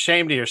to be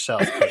ashamed of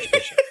yourself, Coach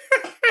Bishop.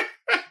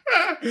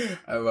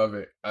 I love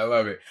it. All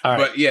right.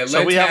 But yeah,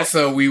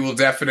 so we will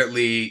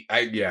definitely.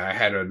 I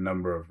had a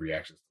number of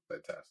reactions to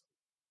Lead Tasso.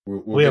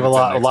 We have a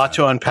lot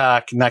to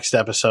unpack next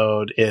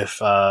episode. If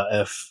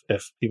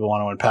people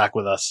want to unpack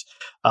with us,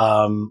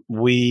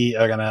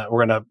 we're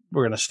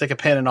gonna stick a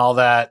pin in all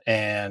that,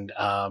 and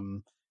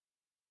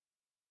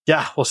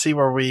we'll see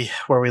where we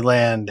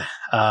land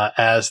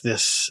as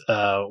this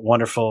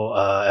wonderful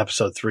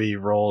episode 3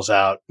 rolls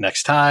out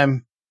next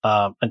time.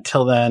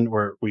 Until then,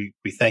 we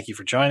thank you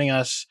for joining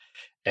us,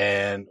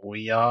 and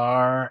we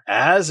are,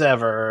 as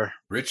ever,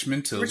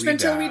 Richmond till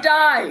we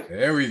die.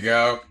 There we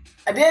go.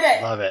 I did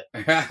it. Love it.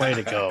 Way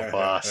to go,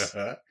 boss.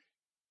 The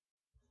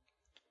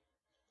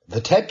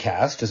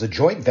TEDcast is a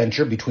joint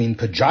venture between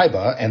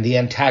Pajiba and The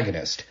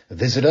Antagonist.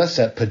 Visit us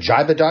at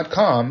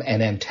pajiba.com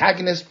and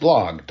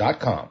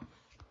antagonistblog.com.